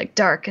it to be like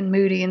dark and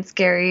moody and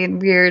scary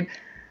and weird.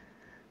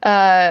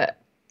 And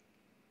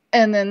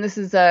then this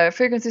is a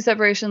frequency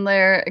separation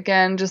layer.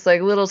 Again, just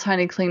like little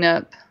tiny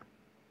cleanup,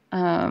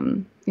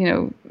 kind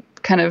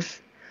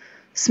of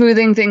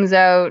smoothing things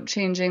out,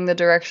 changing the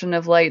direction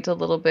of light a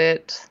little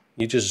bit.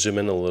 You just zoom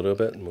in a little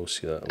bit and we'll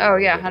see that. Oh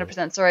yeah,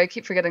 100%. Sorry, I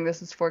keep forgetting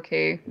this is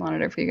 4K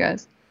monitor for you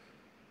guys.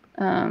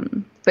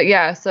 But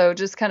yeah, so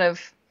just kind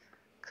of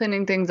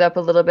cleaning things up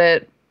a little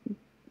bit.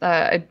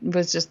 I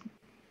was just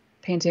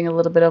painting a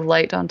little bit of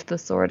light onto the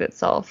sword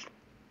itself,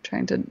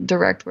 trying to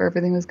direct where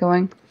everything was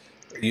going.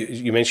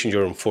 You mentioned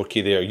you're on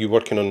 4K there. Are you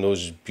working on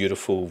those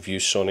beautiful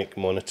ViewSonic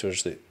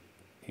monitors that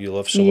you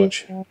love so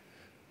much?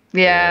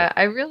 Yeah,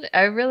 I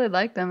really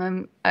like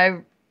them.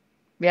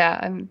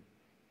 I'm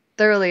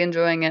thoroughly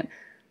enjoying it.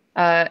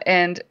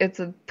 And it's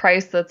a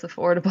price that's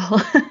affordable.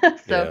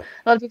 So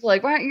a lot of people are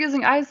like, why aren't you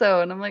using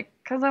ISO? And I'm like,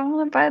 because I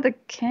want to buy the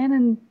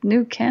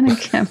new Canon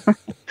camera.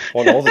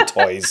 Want all the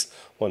toys.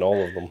 Want all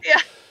of them.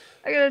 Yeah.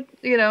 I gotta,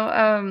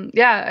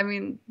 I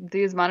mean,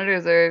 these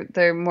monitors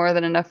they're more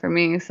than enough for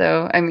me.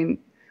 So, I mean,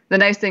 the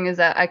nice thing is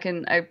that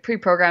I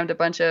pre-programmed a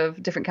bunch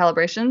of different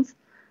calibrations.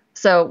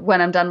 So when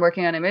I'm done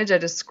working on image, I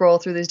just scroll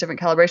through these different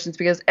calibrations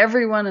because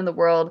everyone in the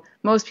world,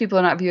 most people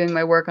are not viewing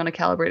my work on a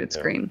calibrated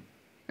screen,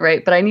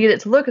 right? But I need it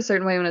to look a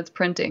certain way when it's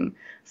printing.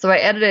 So I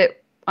edit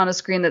it on a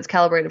screen that's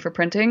calibrated for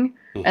printing,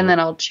 and then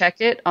I'll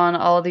check it on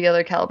all the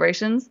other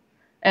calibrations.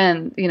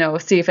 And,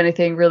 see if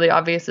anything really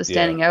obvious is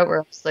standing out where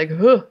I'm just like,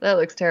 oh, that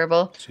looks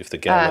terrible. See if the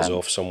gamma's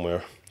off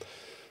somewhere.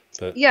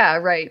 But yeah,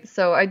 right.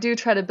 So I do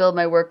try to build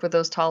my work with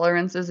those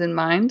tolerances in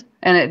mind.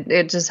 And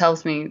it just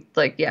helps me,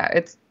 I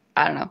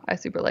don't know. I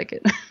super like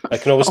it. I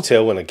can always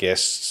tell when a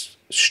guest's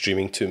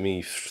streaming to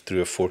me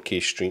through a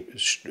 4K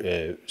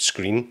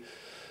screen.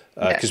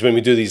 Because when we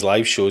do these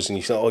live shows and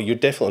you say, oh, you're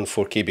definitely on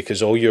 4K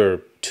because all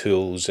your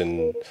tools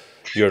and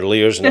your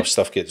layers and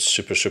stuff get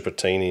super, super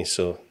tiny.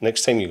 So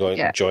next time you go out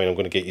and join, I'm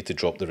going to get you to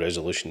drop the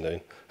resolution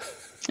down.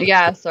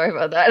 Yeah, sorry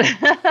about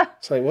that.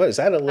 It's like, what, is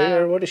that a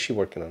layer? What is she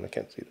working on? I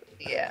can't see that.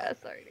 Yeah,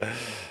 sorry. But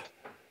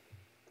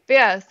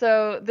yeah,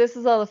 so this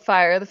is all the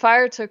fire. The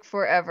fire took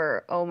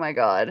forever. Oh my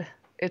God.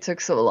 It took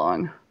so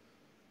long.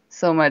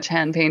 So much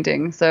hand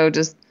painting. So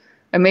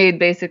I made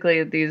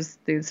basically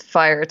these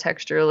fire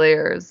texture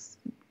layers.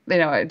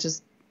 I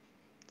just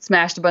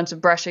smashed a bunch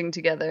of brushing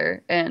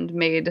together and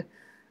made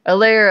a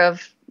layer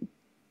of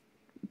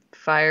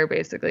fire,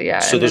 basically. Yeah.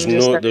 So there's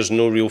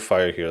no real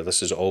fire here.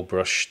 This is all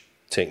brush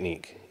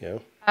technique. Yeah.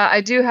 I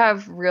do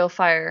have real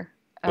fire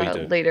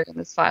later in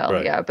this file.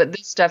 Right. Yeah. But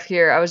this stuff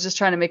here, I was just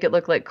trying to make it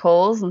look like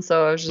coals, and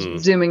so I was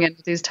just zooming in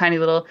with these tiny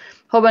little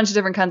whole bunch of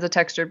different kinds of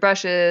textured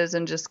brushes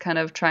and just kind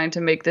of trying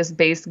to make this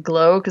base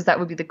glow because that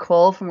would be the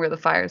coal from where the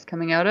fire is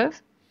coming out of.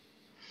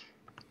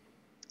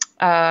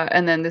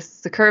 And then this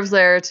is the curves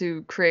layer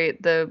to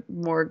create the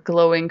more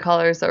glowing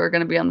colors that were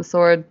going to be on the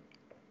sword.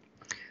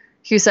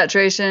 Hue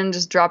saturation,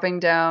 just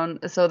dropping down.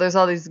 So there's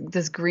all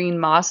this green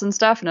moss and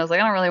stuff. And I was like,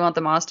 I don't really want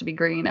the moss to be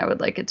green. I would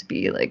like it to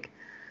be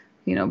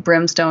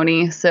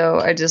brimstone-y. So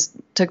I just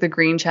took the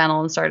green channel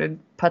and started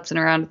putzing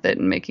around with it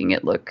and making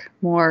it look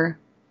more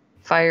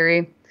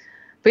fiery.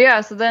 But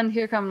yeah, so then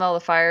here come all the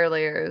fire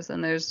layers,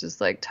 and there's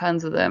just like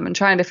tons of them, and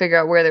trying to figure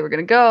out where they were going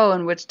to go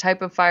and which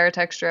type of fire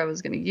texture I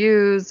was going to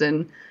use,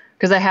 and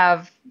because I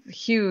have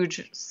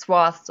huge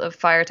swaths of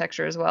fire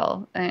texture as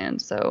well,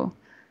 and so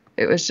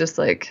it was just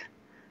like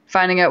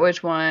finding out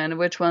which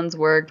ones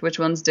worked, which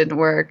ones didn't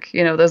work.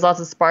 You know, there's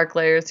lots of spark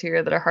layers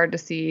here that are hard to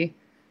see.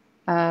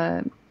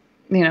 Uh,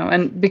 you know,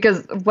 and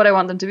because what I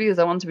want them to be is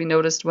I want them to be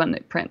noticed when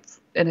it prints,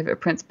 and if it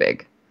prints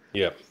big.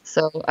 Yeah.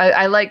 So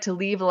I like to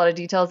leave a lot of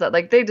details that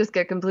like they just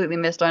get completely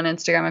missed on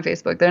Instagram and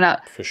Facebook. They're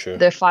not, For sure.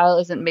 their file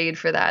isn't made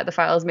for that. The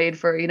file is made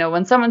for, you know,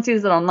 when someone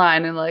sees it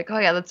online and like, oh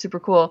yeah, that's super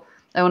cool.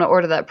 I want to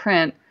order that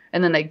print.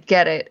 And then they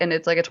get it and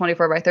it's like a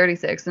 24 by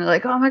 36 and they're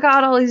like, oh my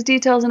God, all these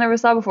details I never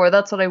saw before.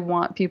 That's what I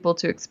want people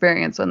to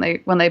experience when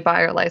they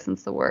buy or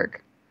license the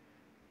work.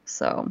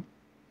 So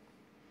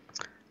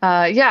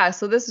yeah,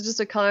 so this is just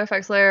a color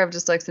effects layer of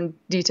just like some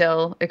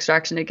detail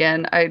extraction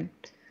again. I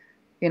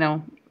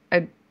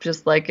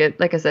just like it.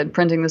 Like I said,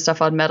 printing the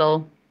stuff on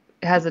metal,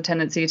 it has a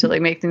tendency to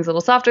like make things a little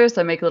softer,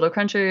 so I make it a little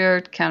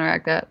crunchier to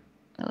counteract that.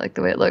 I like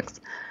the way it looks.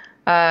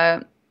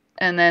 And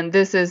then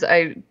this is,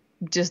 I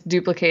just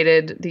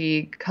duplicated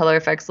the color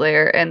effects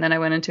layer, and then I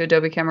went into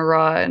Adobe Camera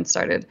Raw and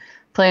started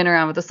playing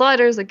around with the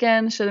sliders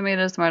again. Should have made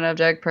it a smart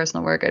object,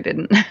 personal work, I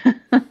didn't.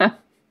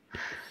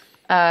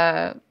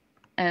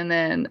 And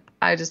then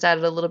I just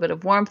added a little bit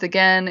of warmth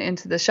again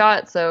into the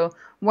shot. So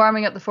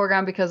warming up the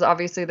foreground because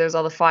obviously there's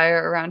all the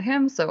fire around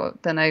him. So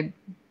then I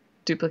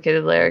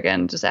duplicated the layer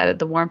again, just added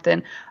the warmth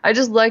in. I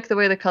just like the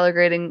way the color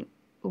grading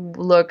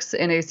looks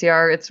in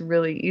ACR. It's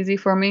really easy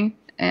for me.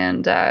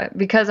 And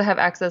because I have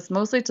access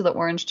mostly to the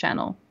orange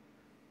channel.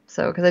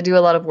 So because I do a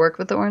lot of work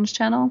with the orange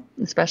channel,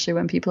 especially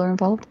when people are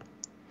involved.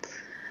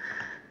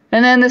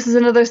 And then this is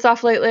another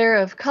soft light layer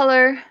of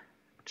color,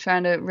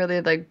 trying to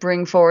really like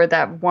bring forward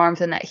that warmth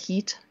and that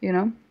heat, you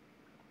know.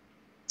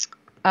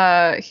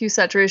 Hue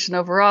saturation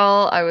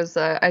overall, I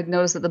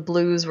noticed that the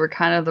blues were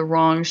kind of the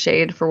wrong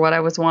shade for what I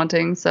was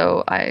wanting,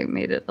 so I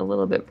made it a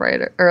little bit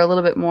brighter, or a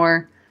little bit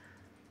more,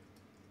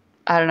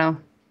 I don't know,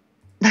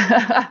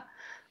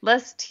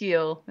 less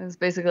teal. It was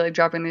basically like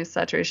dropping the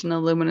saturation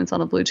and luminance on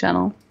the blue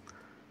channel.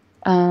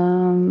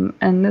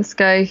 And this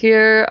guy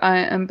here, I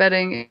am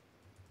embedding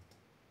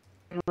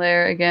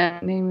layer again.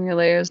 Naming your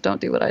layers,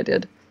 don't do what I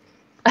did.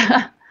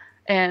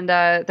 And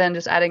then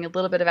just adding a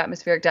little bit of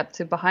atmospheric depth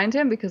to behind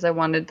him because I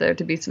wanted there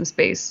to be some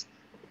space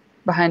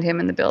behind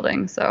him in the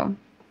building. So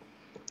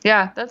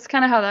yeah, that's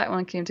kind of how that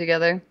one came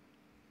together.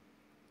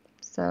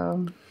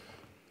 So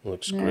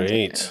looks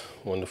great.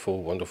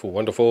 Wonderful, wonderful,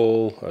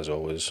 wonderful, as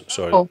always.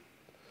 Sorry. Oh,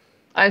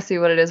 I see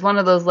what it is. One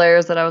of those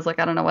layers that I was like,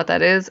 I don't know what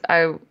that is.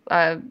 I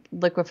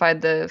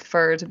liquefied the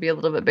fur to be a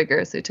little bit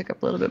bigger, so he took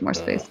up a little bit more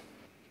space.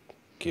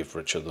 Give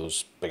Richard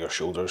those bigger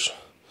shoulders.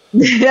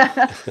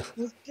 Yeah,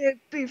 those big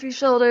beefy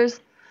shoulders.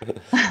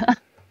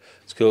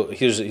 It's cool.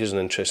 Here's an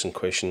interesting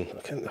question.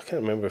 I can't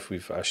remember if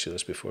we've asked you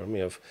this before. I may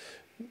have.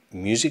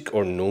 Music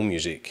or no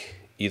music,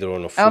 either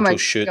on a photo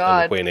shoot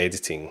and when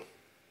editing?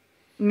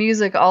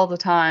 Music all the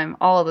time,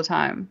 all the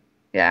time.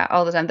 Yeah,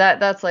 all the time.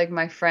 That's like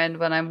my friend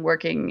when I'm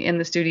working in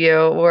the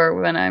studio or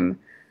when I'm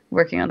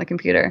working on the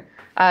computer.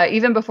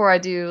 Even before I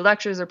do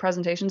lectures or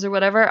presentations or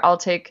whatever, I'll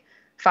take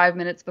 5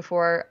 minutes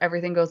before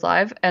everything goes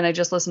live and I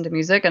just listen to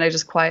music and I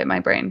just quiet my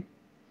brain.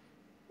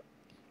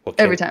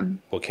 Every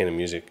time. What kind of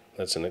music?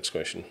 That's the next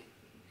question.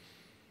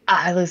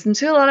 I listen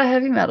to a lot of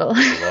heavy metal.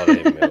 A lot of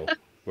heavy metal.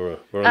 We're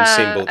on the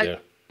same boat there.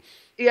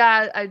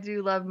 Yeah, I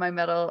do love my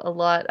metal a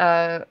lot.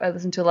 I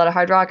listen to a lot of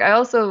hard rock. I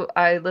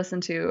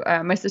listen to,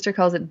 my sister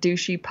calls it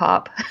douchey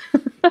pop.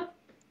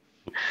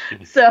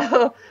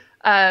 So,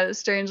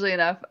 strangely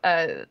enough,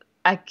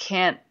 I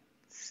can't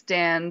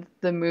stand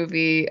the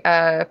movie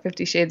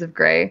 50 Shades of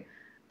Grey,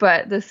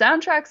 but the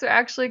soundtracks are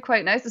actually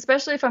quite nice,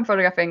 especially if I'm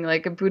photographing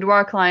like a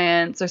boudoir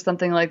clients or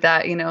something like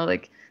that, you know,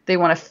 like they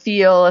want to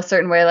feel a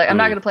certain way. Like I'm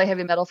not going to play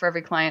heavy metal for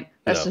every client.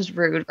 That's just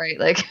rude, right?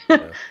 Like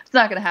it's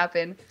not going to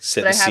happen.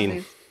 Set the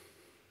scene.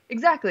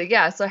 Exactly.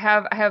 Yeah. So I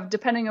have,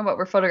 depending on what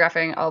we're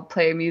photographing, I'll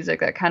play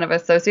music that kind of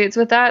associates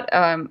with that,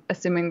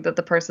 assuming that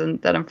the person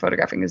that I'm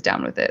photographing is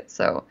down with it.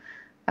 So,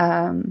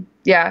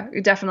 yeah,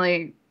 you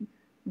definitely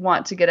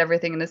want to get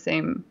everything in the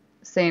same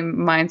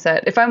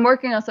mindset. If I'm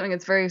working on something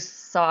that's very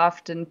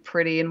soft and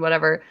pretty and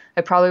whatever,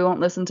 I probably won't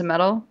listen to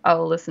metal.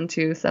 I'll listen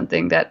to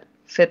something that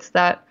fits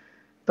that.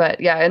 But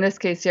yeah, in this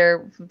case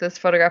here, this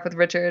photograph with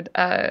Richard,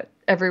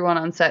 everyone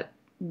on set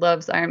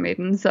loves Iron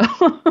Maiden. So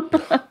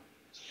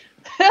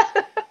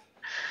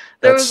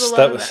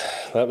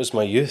that was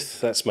my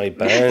youth. That's my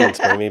band.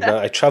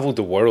 I traveled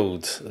the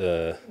world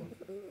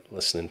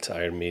listening to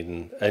Iron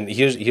Maiden. And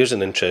here's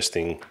an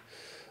interesting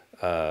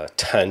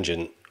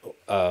tangent.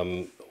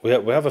 We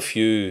have a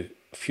few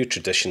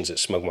traditions at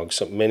SmugMug.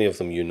 So many of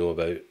them you know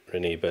about,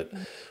 Renee. But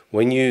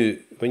when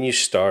you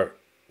start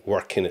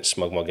working at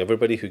SmugMug,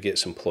 everybody who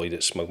gets employed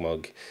at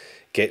SmugMug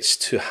gets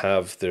to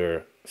have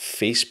their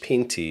face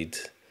painted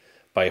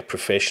by a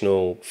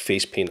professional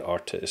face paint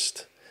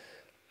artist,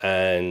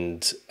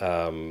 and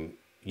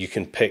you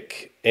can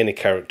pick any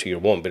character you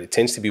want, but it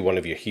tends to be one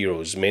of your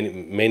heroes.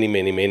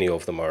 Many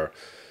of them are,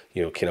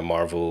 kind of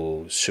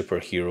Marvel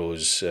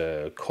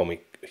superheroes,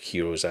 comic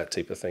heroes, that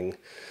type of thing.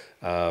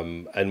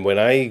 And when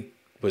I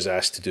was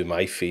asked to do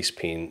my face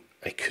paint,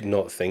 I could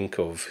not think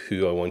of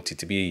who I wanted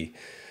to be.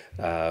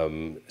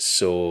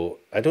 So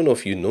I don't know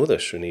if you know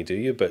this, Renee, do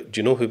you? But do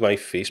you know who my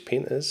face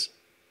paint is?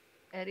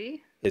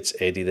 Eddie? It's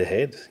Eddie the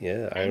Head.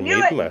 Yeah, Iron knew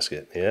Maiden it.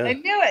 mascot. Yeah. I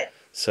knew it.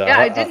 So Yeah,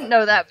 I didn't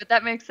know that, but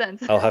that makes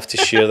sense. I'll have to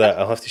share that.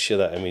 I'll have to share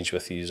that image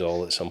with you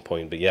all at some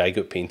point. But yeah, I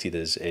got painted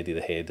as Eddie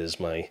the Head as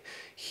my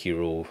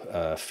hero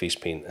face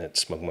paint at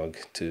SmugMug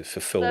to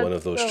fulfill one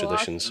of those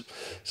traditions. Awesome.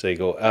 So there you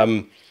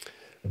go.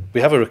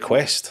 We have a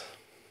request.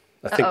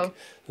 I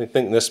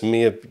think this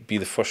may be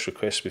the first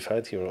request we've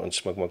had here on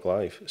SmugMug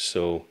Live.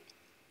 So,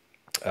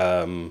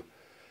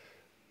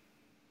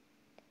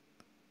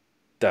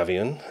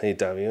 Davion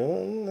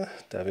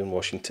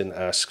Washington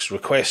asks,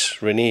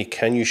 request, Renee,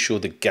 can you show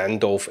the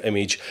Gandalf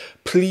image,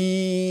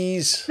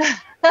 please?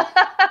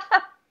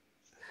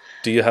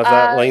 Do you have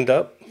that lined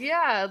up?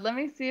 Yeah, let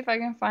me see if I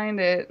can find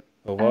it.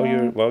 Well,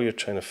 while you're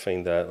trying to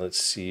find that, let's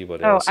see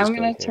what else. I'm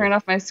going to turn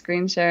off my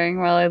screen sharing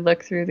while I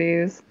look through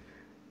these.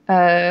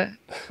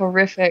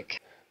 Horrific.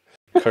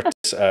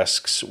 Curtis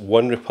asks,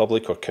 One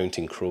Republic or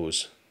Counting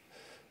Crows?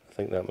 I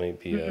think that might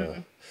be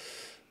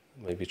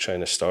maybe trying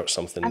to start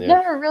something there.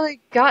 I've never really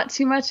got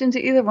too much into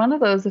either one of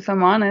those, if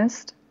I'm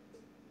honest.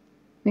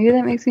 Maybe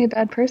that makes me a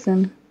bad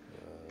person.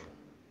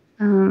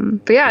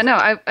 But yeah, no,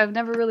 I've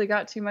never really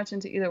got too much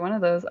into either one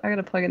of those. I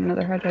gotta plug in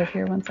another hard drive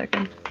here. 1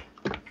 second.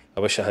 I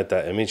wish I had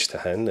that image to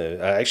hand now.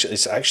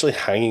 It's actually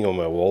hanging on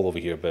my wall over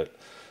here, but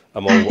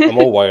I'm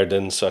all wired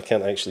in, so I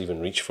can't actually even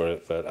reach for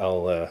it. But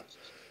I'll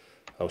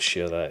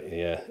share that.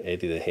 Yeah,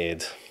 Eddie the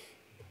Head.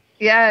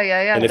 Yeah.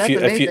 And that's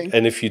amazing.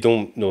 if you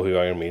don't know who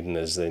Iron Maiden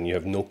is, then you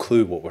have no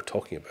clue what we're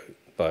talking about.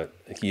 But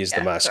he is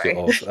the mascot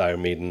of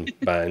Iron Maiden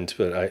band,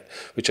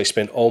 which I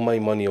spent all my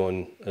money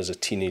on as a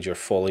teenager,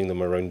 following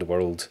them around the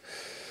world.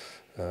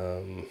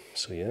 So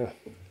yeah.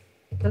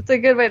 That's a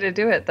good way to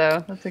do it,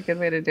 though. That's a good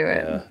way to do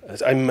it. Yeah.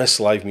 I miss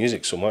live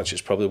music so much.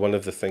 It's probably one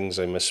of the things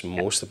I miss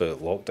most about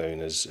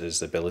lockdown is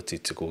the ability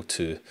to go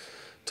to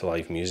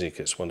live music.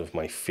 It's one of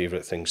my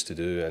favourite things to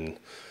do, and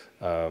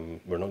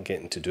we're not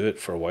getting to do it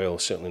for a while.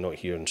 Certainly not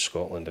here in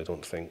Scotland, I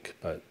don't think.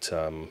 But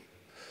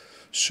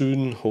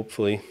soon,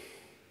 hopefully.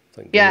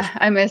 Yeah,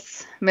 I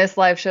miss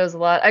live shows a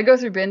lot. I go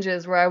through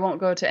binges where I won't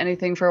go to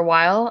anything for a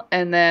while,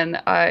 and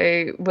then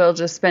I will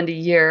just spend a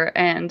year.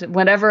 And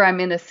whenever I'm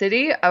in a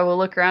city, I will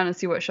look around and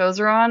see what shows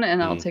are on,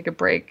 and I'll take a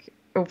break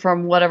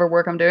from whatever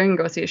work I'm doing and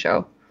go see a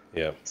show.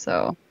 Yeah.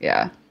 So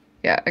yeah,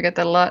 I get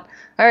that a lot.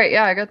 All right,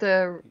 yeah, I got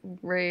the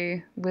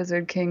Ray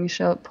Wizard King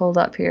show pulled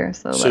up here.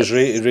 So is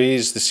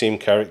Ray's the same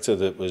character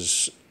that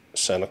was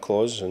Santa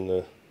Claus in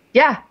the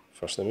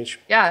first image?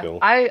 Yeah, cool.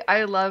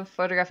 I love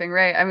photographing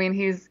Ray. I mean,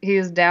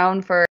 he's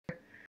down for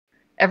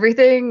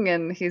everything,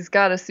 and he's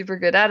got a super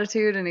good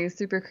attitude, and he's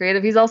super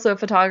creative. He's also a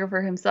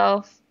photographer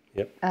himself.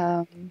 Yep.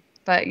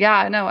 But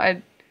yeah, no,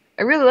 I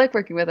really like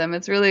working with him.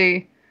 It's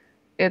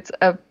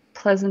a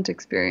pleasant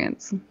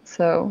experience.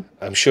 So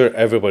I'm sure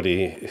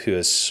everybody who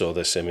has saw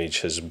this image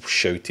has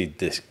shouted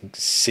the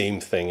same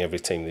thing every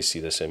time they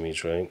see this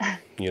image, right?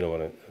 You know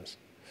what it is.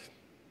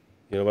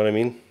 You know what I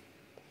mean?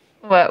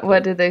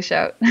 What did they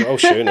shout? They're all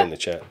shouting in the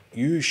chat.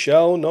 You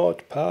shall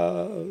not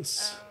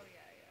pass. Oh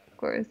yeah. Of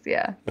course,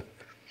 yeah.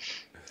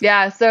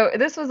 Yeah, so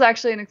this was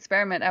actually an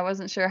experiment. I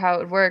wasn't sure how it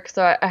would work.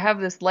 So I have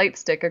this light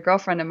stick. A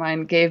girlfriend of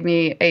mine gave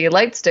me a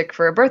light stick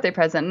for a birthday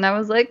present, and I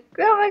was like,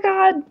 "Oh my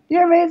God,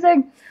 you're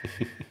amazing!"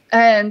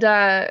 and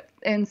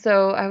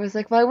so I was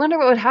like, "Well, I wonder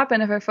what would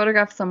happen if I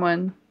photographed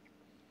someone,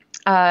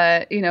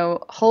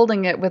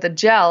 holding it with a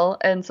gel,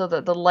 and so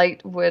that the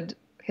light would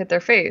hit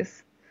their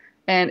face."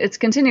 And it's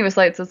continuous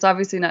light, so it's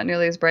obviously not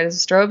nearly as bright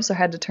as a strobe, so I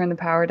had to turn the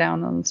power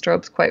down on the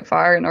strobes quite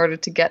far in order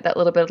to get that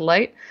little bit of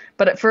light.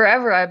 But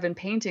forever I've been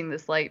painting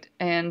this light,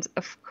 and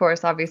of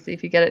course, obviously,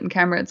 if you get it in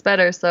camera, it's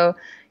better. So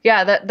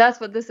yeah, that's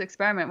what this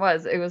experiment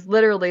was. It was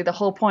literally, the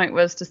whole point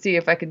was to see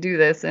if I could do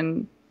this,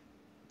 and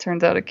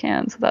turns out it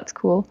can, so that's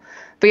cool.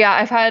 But yeah,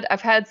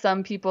 I've had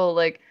some people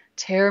like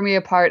tear me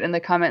apart in the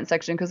comment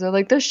section because they're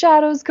like, the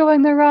shadow's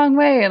going the wrong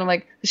way. And I'm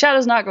like, the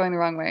shadow's not going the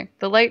wrong way.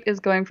 The light is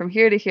going from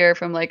here to here,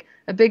 from like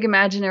a big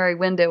imaginary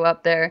window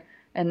up there.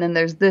 And then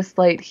there's this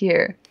light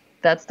here.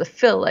 That's the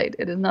fill light.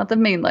 It is not the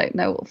main light.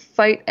 And I will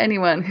fight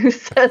anyone who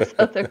says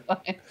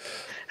otherwise.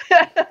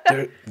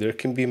 there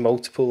can be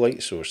multiple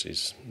light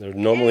sources. There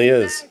normally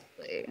is.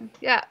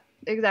 Yeah,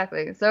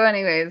 exactly. So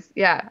anyways,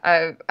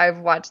 yeah, I've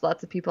watched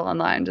lots of people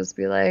online just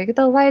be like,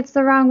 the light's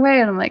the wrong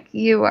way. And I'm like,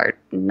 you are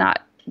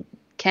not,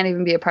 can't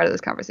even be a part of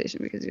this conversation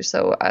because you're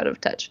so out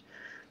of touch.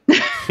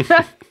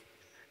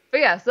 But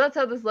yeah, so that's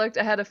how this looked.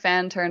 I had a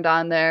fan turned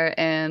on there,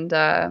 and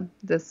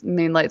this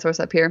main light source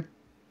up here.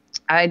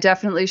 I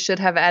definitely should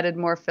have added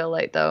more fill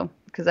light though,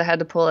 because I had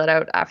to pull it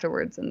out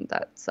afterwards, and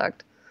that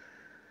sucked.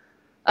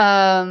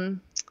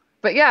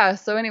 But yeah,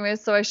 so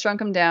anyways, so I shrunk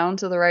them down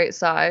to the right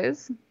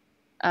size,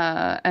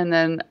 and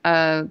then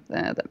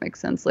that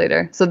makes sense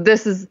later. So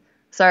this is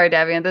Sorry,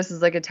 Davian, this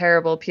is like a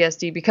terrible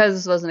PSD because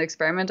this was an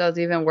experiment. I was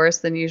even worse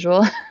than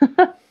usual.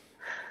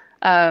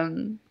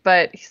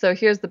 But so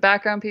here's the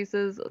background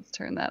pieces. Let's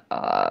turn that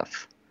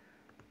off.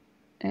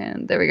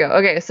 And there we go.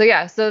 Okay, so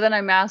yeah, so then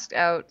I masked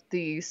out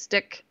the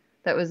stick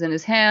that was in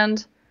his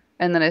hand,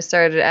 and then I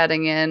started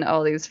adding in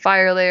all these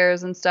fire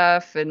layers and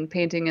stuff and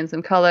painting in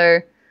some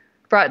color.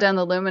 Brought down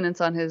the luminance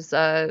on his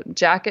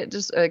jacket,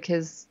 just like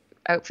his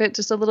outfit,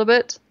 just a little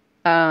bit.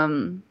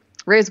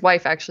 Ray's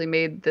wife actually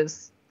made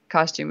this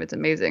costume. It's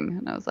amazing.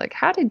 And I was like,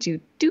 how did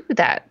you do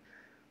that?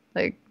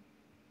 Like,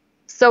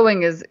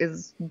 sewing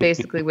is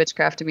basically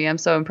witchcraft to me. I'm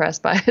so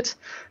impressed by it.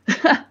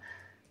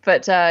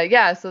 But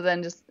yeah, so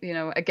then just, you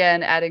know,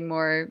 again, adding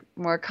more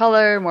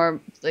color, more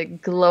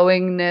like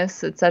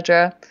glowingness,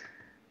 etc.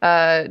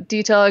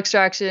 Detail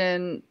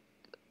extraction,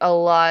 a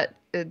lot.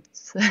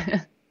 It's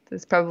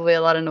there's probably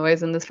a lot of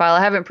noise in this file.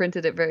 I haven't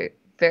printed it very,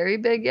 very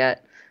big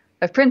yet.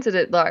 I've printed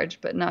it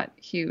large, but not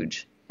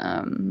huge.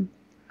 But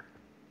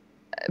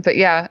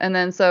yeah, and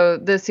then so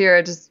this here,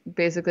 I just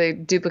basically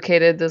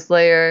duplicated this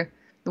layer,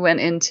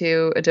 went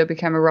into Adobe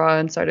Camera Raw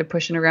and started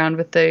pushing around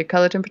with the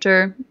color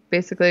temperature,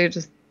 basically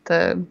just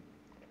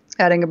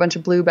adding a bunch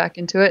of blue back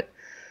into it.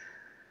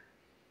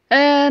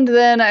 And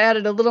then I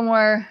added a little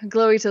more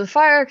glowy to the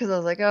fire because I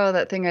was like, oh,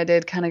 that thing I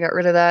did kind of got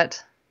rid of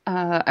that.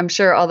 I'm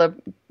sure all the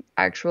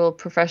actual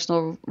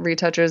professional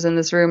retouchers in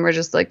this room are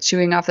just like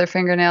chewing off their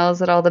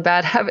fingernails at all the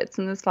bad habits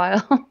in this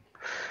file.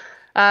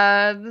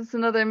 This is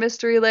another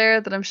mystery layer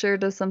that I'm sure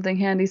does something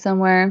handy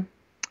somewhere.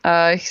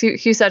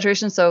 Hue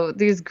saturation, so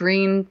these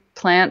green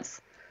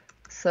plants.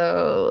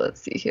 So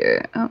let's see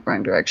here. Oh,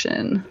 wrong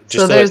direction.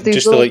 Just, so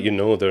to let you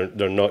know,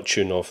 they're not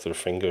chewing off their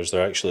fingers.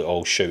 They're actually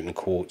all shouting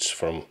quotes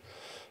from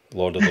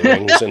Lord of the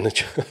Rings in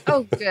the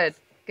Oh,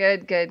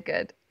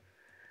 good.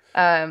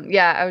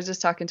 Yeah, I was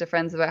just talking to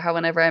friends about how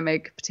whenever I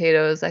make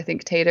potatoes, I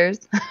think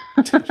taters.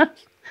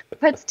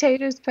 What's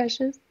taters,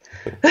 precious?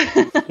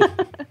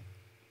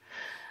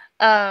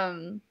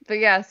 But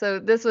yeah, so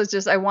this was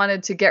just, I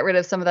wanted to get rid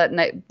of some of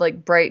that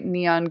like bright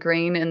neon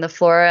green in the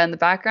flora and the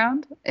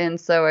background. And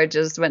so I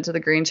just went to the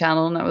green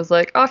channel and I was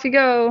like, off you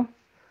go.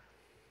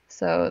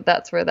 So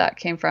that's where that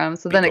came from.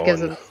 So then it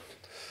gives us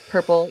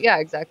purple. Yeah,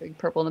 exactly.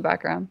 Purple in the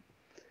background.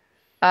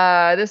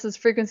 This is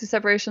frequency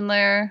separation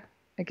layer.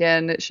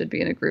 Again, it should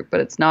be in a group, but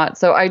it's not.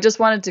 So I just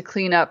wanted to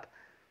clean up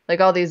like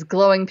all these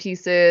glowing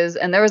pieces.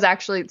 And there was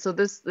actually, so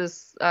this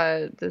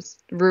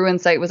ruin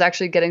site was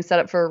actually getting set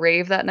up for a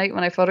rave that night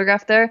when I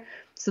photographed there.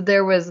 So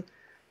there was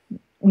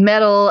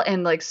metal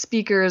and like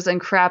speakers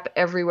and crap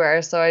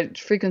everywhere. So I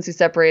frequency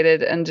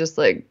separated and just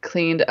like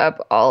cleaned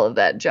up all of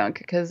that junk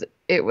because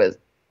it was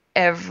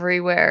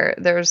everywhere.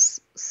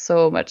 There's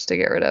so much to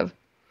get rid of.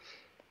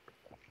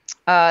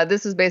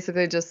 This is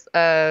basically just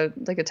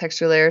like a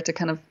texture layer to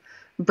kind of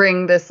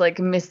bring this like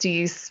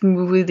misty,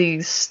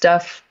 smoothie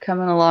stuff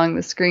coming along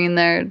the screen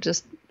there,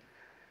 just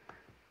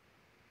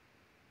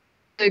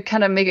to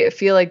kind of make it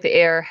feel like the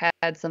air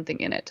had something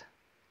in it.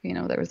 You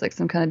know, there was like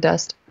some kind of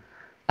dust.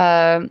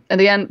 And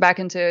then back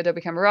into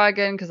Adobe Camera Raw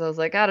again, because I was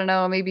like, I don't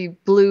know, maybe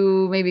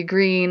blue, maybe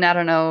green, I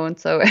don't know. And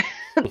so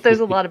there's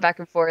a lot of back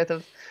and forth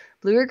of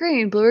blue or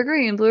green, blue or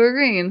green, blue or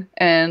green.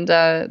 And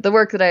the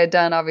work that I had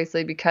done,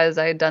 obviously, because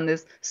I had done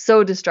this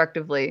so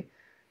destructively,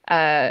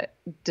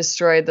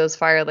 destroyed those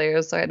fire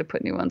layers, so I had to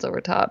put new ones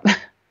over top.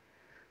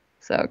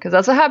 So, because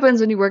that's what happens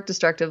when you work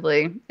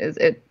destructively, is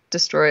it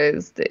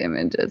destroys the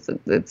images.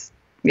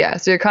 Yeah,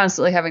 so you're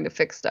constantly having to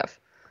fix stuff.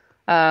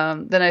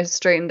 Then I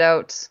straightened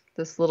out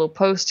this little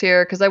post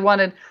here because I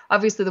wanted,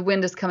 obviously the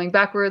wind is coming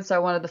backwards, so I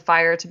wanted the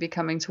fire to be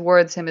coming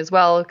towards him as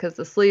well because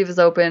the sleeve is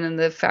open and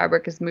the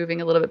fabric is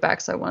moving a little bit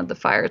back, so I wanted the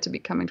fire to be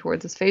coming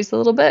towards his face a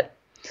little bit,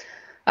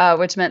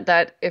 which meant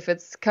that if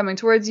it's coming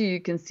towards you, you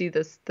can see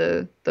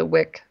the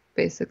wick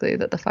basically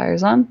that the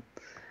fire's on.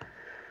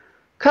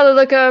 Color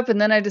lookup,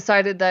 and then I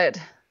decided that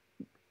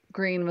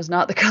green was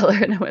not the color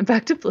and I went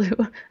back to blue.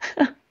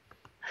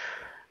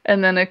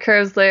 And then a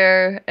curves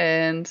layer,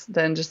 and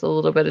then just a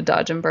little bit of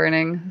dodge and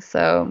burning.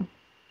 So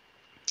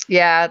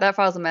yeah, that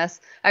file's a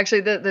mess.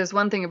 Actually, there's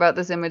one thing about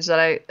this image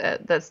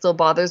that that still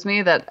bothers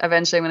me that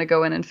eventually I'm going to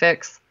go in and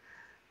fix.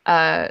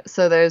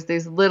 So there's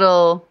these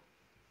little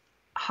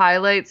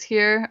highlights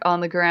here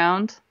on the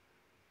ground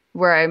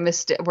where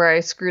I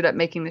screwed up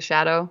making the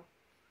shadow,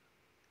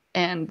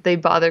 and they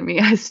bother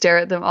me. I stare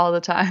at them all the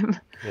time.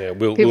 Yeah,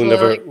 we'll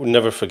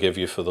never forgive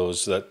you for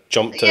those. That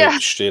jumped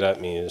out straight at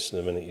me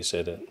the minute you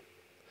said it.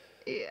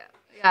 Yeah,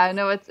 I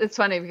know it's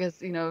funny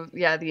because, you know,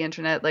 yeah, the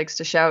internet likes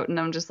to shout, and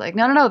I'm just like,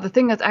 no, the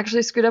thing that's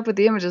actually screwed up with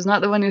the image is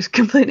not the one you're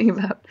complaining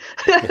about.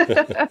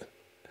 But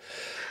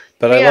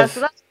so that's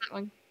that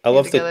one. I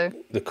love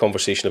the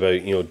conversation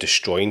about, you know,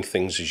 destroying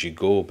things as you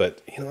go,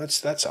 but you know,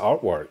 that's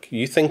artwork.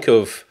 You think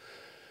of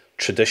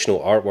traditional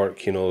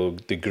artwork, you know,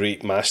 the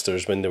great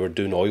masters when they were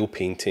doing oil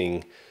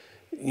painting,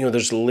 you know,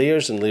 there's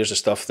layers and layers of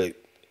stuff that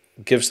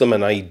gives them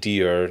an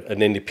idea,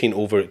 and then they paint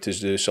over it to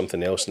do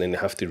something else, and then they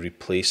have to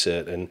replace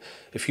it. And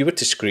if you were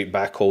to scrape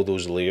back all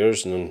those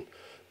layers and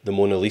the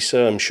Mona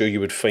Lisa, I'm sure you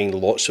would find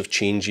lots of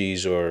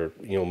changes or,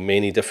 you know,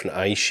 many different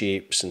eye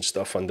shapes and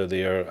stuff under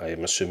there.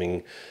 I'm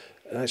assuming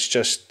that's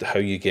just how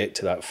you get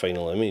to that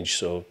final image.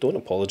 So don't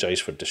apologize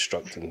for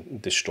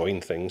destroying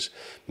things.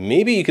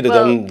 Maybe you could have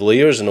done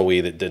layers in a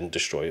way that didn't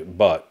destroy it,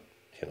 but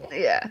you know.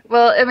 Yeah.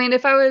 Well, I mean,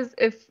 if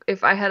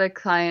I had a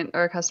client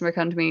or a customer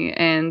come to me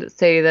and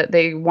say that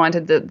they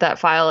wanted that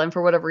file and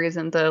for whatever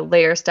reason the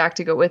layer stack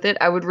to go with it,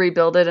 I would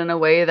rebuild it in a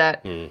way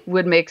that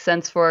would make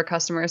sense for a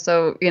customer.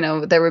 So, you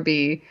know, there would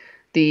be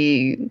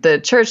the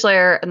church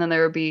layer and then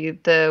there would be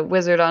the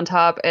wizard on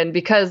top. And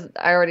because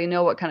I already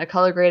know what kind of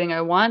color grading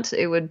I want,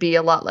 it would be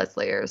a lot less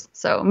layers.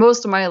 So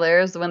most of my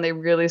layers, when they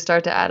really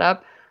start to add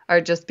up,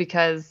 are just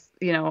because,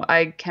 you know,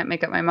 I can't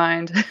make up my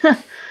mind.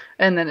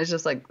 And then it's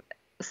just like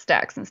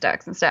stacks and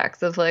stacks and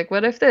stacks of like,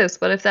 what if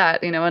this, what if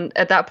that, you know, and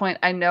at that point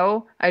I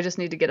know I just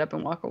need to get up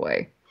and walk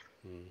away.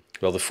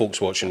 Well, the folks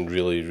watching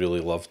really,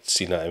 really loved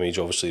seeing that image,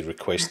 obviously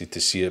requested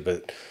to see it,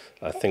 but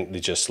I think they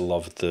just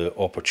loved the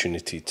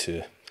opportunity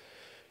to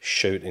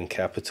shout in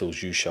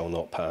capitals, "You shall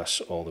not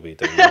pass," all the way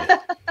down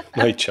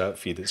my chat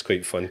feed. It's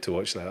quite fun to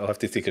watch that. I'll have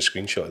to take a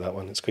screenshot of that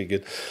one. It's quite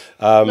good.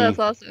 That's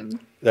awesome.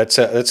 That's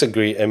a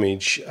great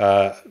image.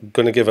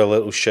 Going to give a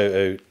little shout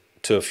out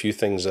to a few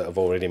things that I've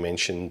already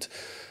mentioned.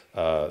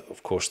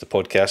 Of course, the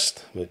podcast,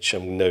 which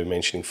I'm now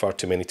mentioning far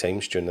too many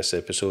times during this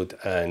episode,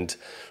 and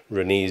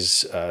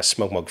Renee's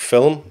SmugMug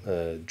film,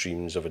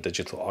 Dreams of a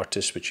Digital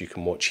Artist, which you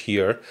can watch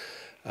here.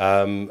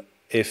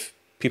 If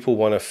people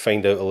want to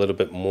find out a little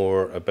bit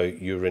more about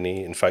you,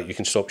 Renee, in fact, you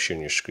can stop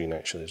sharing your screen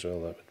actually as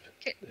well. That would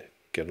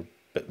get a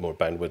bit more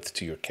bandwidth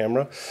to your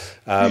camera.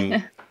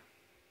 There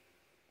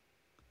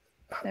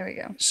we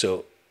go.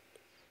 So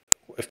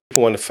if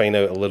people want to find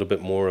out a little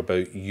bit more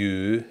about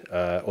you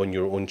on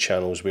your own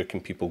channels, where can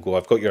people go?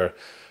 I've got your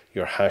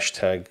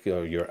hashtag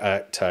or your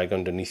 @ tag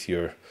underneath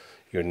your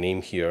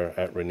name here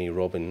at Renee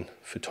Robyn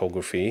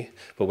Photography,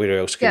 but where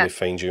else can they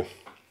find you?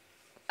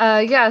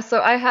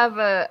 So I have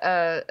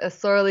a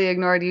sorely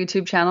ignored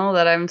YouTube channel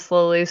that I'm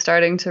slowly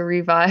starting to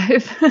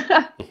revive.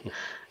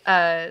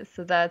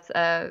 So that's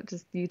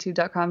just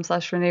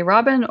youtube.com/Renee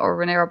Robyn or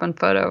Renee Robyn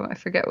Photo. I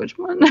forget which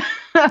one.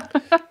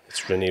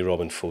 It's Renee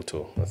Robyn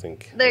Photo, I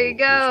think. There you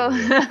go.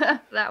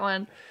 That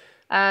one.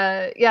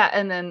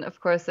 And then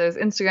of course there's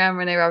Instagram,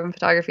 Renee Robyn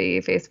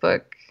Photography,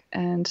 Facebook,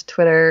 and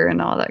Twitter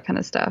and all that kind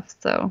of stuff.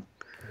 So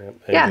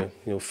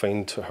you'll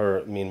find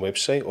her main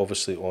website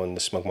obviously on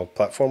the SmugMug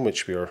platform,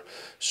 which we are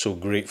so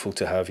grateful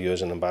to have you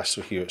as an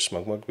ambassador here at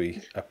SmugMug.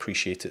 We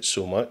appreciate it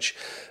so much.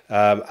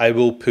 I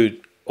will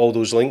put all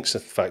those links,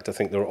 in fact I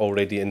think they're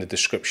already in the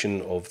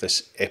description of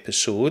this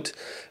episode.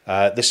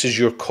 This is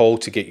your call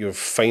to get your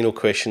final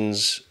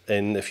questions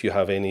in if you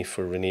have any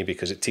for Renee,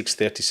 because it takes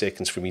 30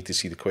 seconds for me to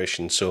see the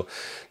questions, so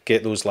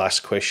get those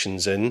last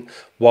questions in.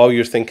 While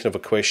you're thinking of a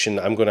question,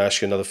 I'm going to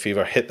ask you another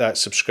favour. Hit that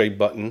subscribe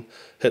button,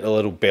 hit a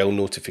little bell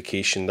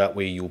notification, that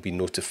way you'll be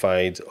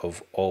notified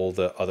of all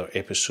the other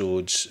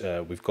episodes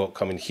we've got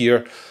coming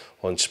here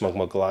on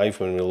SmugMug Live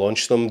when we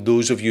launch them.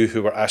 Those of you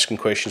who were asking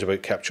questions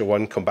about Capture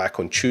One, come back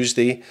on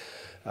Tuesday.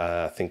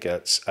 I think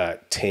that's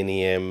at 10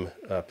 a.m.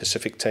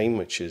 Pacific time,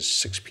 which is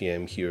 6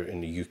 p.m. here in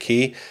the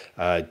UK.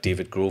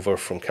 David Grover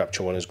from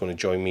Capture One is going to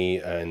join me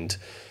and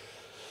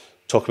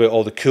talk about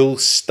all the cool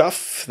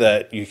stuff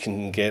that you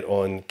can get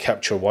on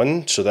Capture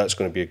One. So that's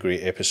going to be a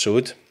great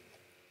episode.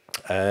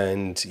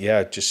 And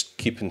yeah, just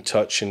keep in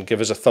touch and give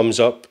us a thumbs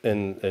up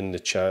in the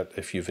chat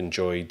if you've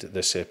enjoyed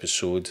this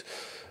episode.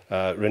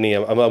 Renee,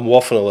 I'm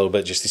waffling a little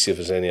bit just to see if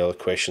there's any other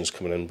questions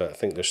coming in, but I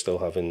think they're still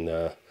having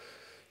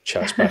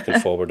chats back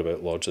and forward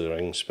about Lords of the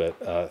Rings. But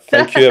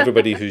thank you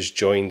everybody who's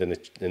joined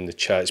in the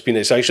chat.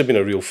 It's actually been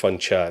a real fun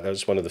chat. That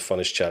was one of the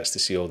funnest chats to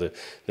see all the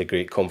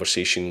great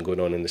conversation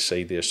going on the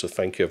side there. So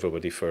thank you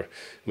everybody for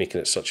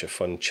making it such a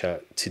fun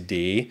chat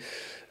today.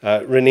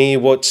 Renee,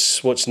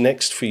 what's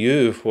next for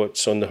you?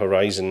 What's on the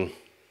horizon?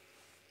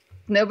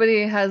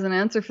 Nobody has an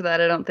answer for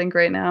that, I don't think,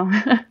 right now.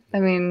 I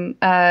mean,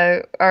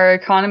 our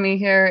economy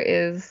here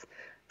is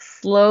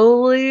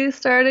slowly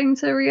starting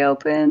to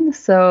reopen.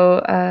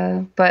 So,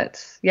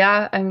 but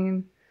yeah, I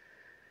mean,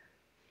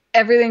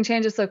 everything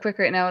changes so quick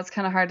right now. It's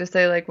kind of hard to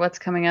say like what's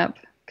coming up.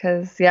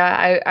 Because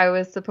yeah, I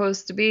was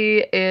supposed to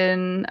be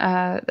in.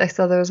 I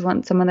saw there was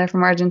someone there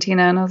from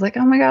Argentina, and I was like,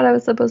 oh my god, I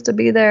was supposed to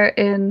be there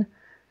in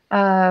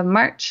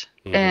March,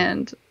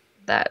 and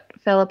that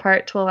fell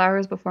apart 12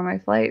 hours before my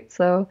flight.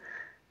 So.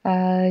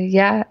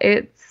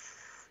 I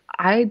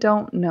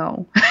don't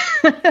know.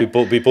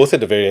 we both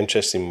had a very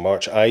interesting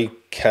March. I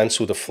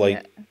cancelled a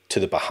flight to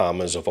the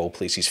Bahamas of all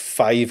places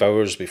 5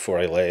 hours before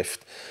I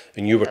left,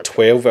 and you were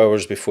 12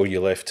 hours before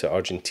you left to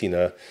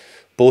Argentina.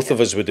 Both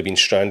of us would have been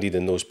stranded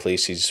in those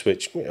places,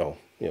 which, you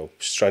know,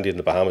 stranded in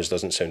the Bahamas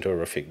doesn't sound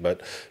horrific, but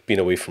being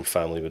away from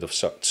family would have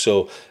sucked.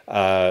 So,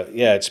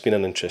 it's been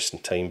an interesting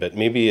time, but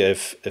maybe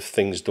if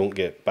things don't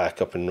get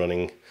back up and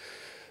running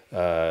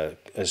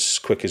as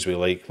quick as we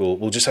like,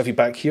 we'll just have you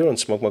back here on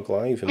SmugMug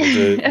Live, and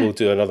we'll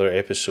do another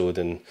episode,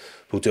 and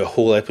we'll do a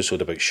whole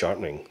episode about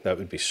sharpening. That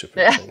would be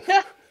super exciting.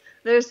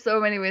 There's so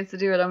many ways to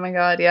do it. Oh my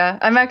God, yeah.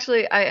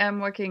 I am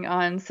working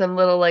on some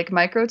little like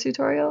micro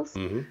tutorials.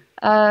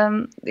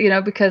 You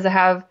know, because I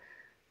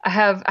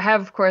have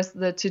of course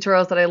the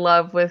tutorials that I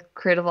love with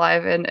Creative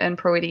Live and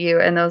Pro EDU,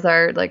 and those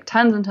are like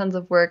tons and tons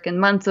of work and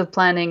months of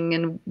planning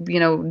and, you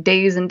know,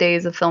 days and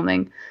days of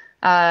filming.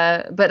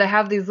 But I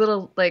have these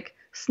little like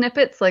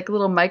snippets, like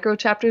little micro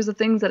chapters of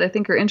things that I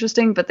think are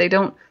interesting, but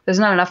there's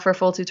not enough for a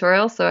full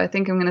tutorial. So I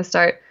think I'm going to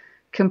start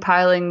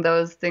compiling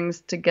those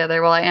things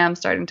together. Well, I am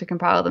starting to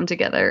compile them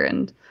together.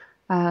 And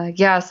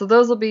yeah, so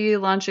those will be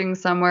launching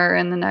somewhere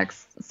in the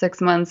next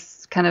 6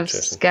 months, kind of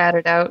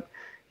scattered out.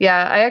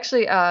 Yeah, I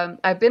actually,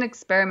 I've been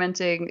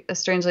experimenting,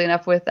 strangely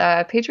enough, with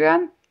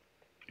Patreon.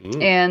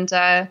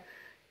 And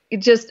it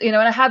just, you know,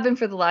 and I have been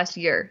for the last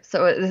year.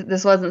 So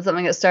this wasn't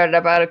something that started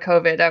up out of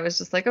COVID. I was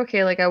just like,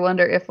 okay, like I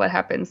wonder if what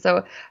happens.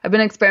 So I've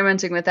been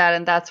experimenting with that,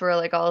 and that's where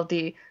like all of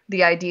the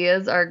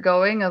ideas are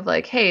going of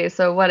like, hey,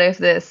 so what if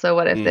this? So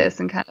what if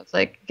this? And kind of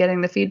like getting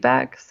the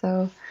feedback.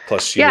 So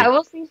plus, you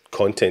we'll see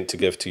content to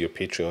give to your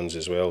Patreons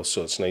as well.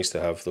 So it's nice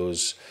to have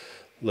those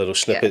little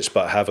snippets,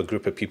 but have a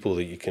group of people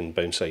that you can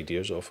bounce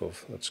ideas off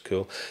of. That's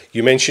cool.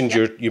 You mentioned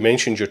your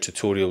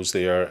tutorials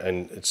there,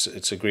 and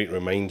it's a great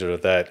reminder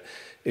of that.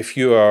 If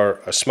you are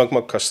a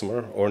SmugMug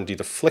customer, or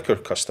indeed a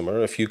Flickr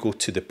customer, if you go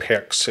to the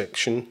perks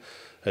section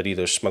at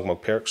either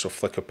SmugMug Perks or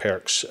Flickr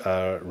Perks,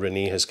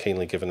 Renee has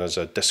kindly given us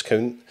a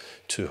discount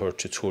to her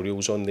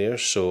tutorials on there.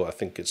 So I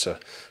think it's a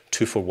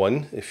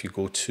 2-for-1 if you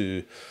go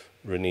to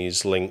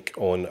Renee's link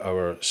on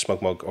our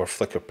SmugMug or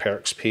Flickr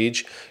Perks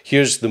page.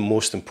 Here's the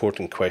most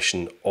important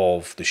question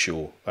of the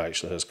show,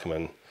 actually has come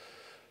in.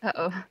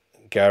 Uh-oh.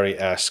 Gary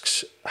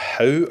asks,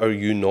 how are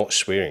you not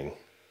swearing?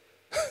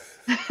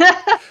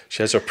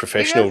 She has her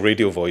professional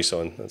radio voice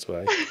on, that's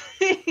why.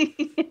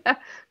 Yeah,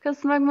 because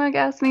SmugMug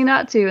asked me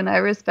not to, and I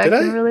respect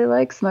and really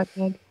like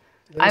SmugMug.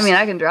 I mean,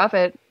 I can drop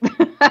it.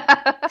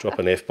 Drop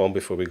an F-bomb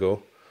before we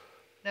go.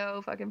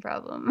 No fucking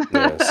problem.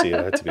 Yeah, see,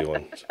 I had to be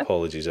one.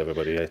 Apologies,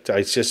 everybody.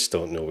 I just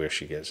don't know where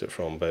she gets it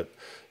from, but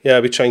yeah,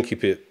 we try and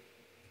keep it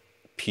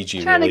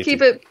PG trying related. To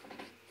keep it,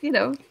 you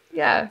know,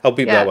 yeah. I'll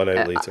beep that one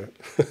out later.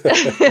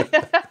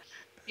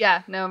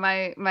 Yeah, no,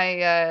 my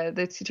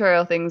the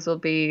tutorial things will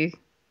be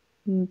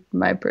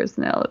my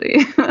personality.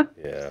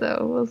 Yeah.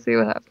 So we'll see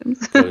what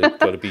happens. Got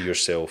to be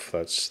yourself.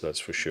 That's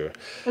for sure.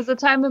 There's a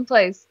time and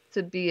place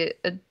to be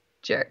a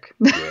jerk.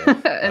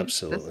 Yeah,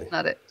 absolutely. That's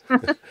not it.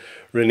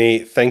 Renee,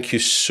 thank you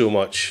so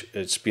much.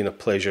 It's been a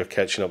pleasure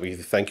catching up with you.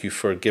 Thank you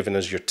for giving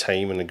us your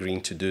time and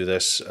agreeing to do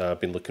this.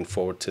 I've been looking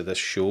forward to this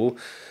show.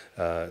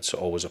 It's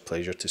always a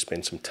pleasure to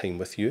spend some time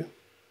with you.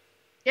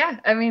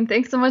 Yeah, I mean,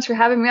 thanks so much for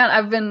having me on.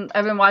 I've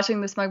been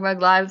watching the SmugMug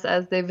lives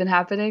as they've been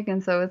happening,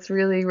 and so it's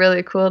really,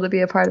 really cool to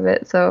be a part of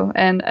it. So,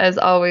 and as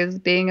always,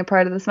 being a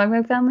part of the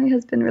SmugMug family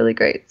has been really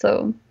great.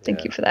 So,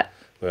 thank you for that.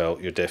 Well,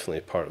 you're definitely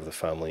a part of the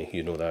family.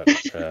 You know that,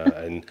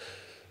 and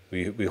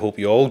we hope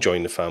you all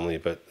join the family.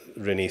 But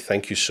Renee,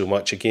 thank you so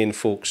much again,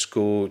 folks.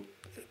 Go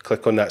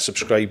click on that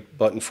subscribe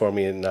button for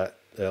me and that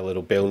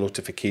little bell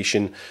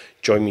notification.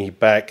 Join me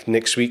back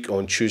next week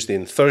on Tuesday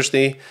and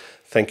Thursday.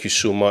 Thank you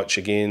so much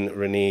again,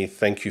 Renee.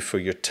 Thank you for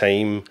your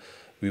time.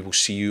 We will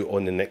see you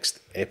on the next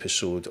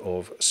episode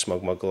of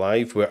SmugMug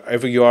Live.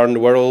 Wherever you are in the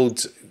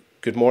world,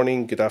 good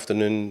morning, good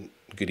afternoon,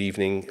 good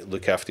evening.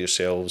 Look after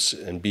yourselves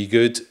and be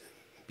good,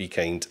 be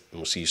kind, and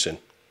we'll see you soon.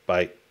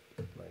 Bye.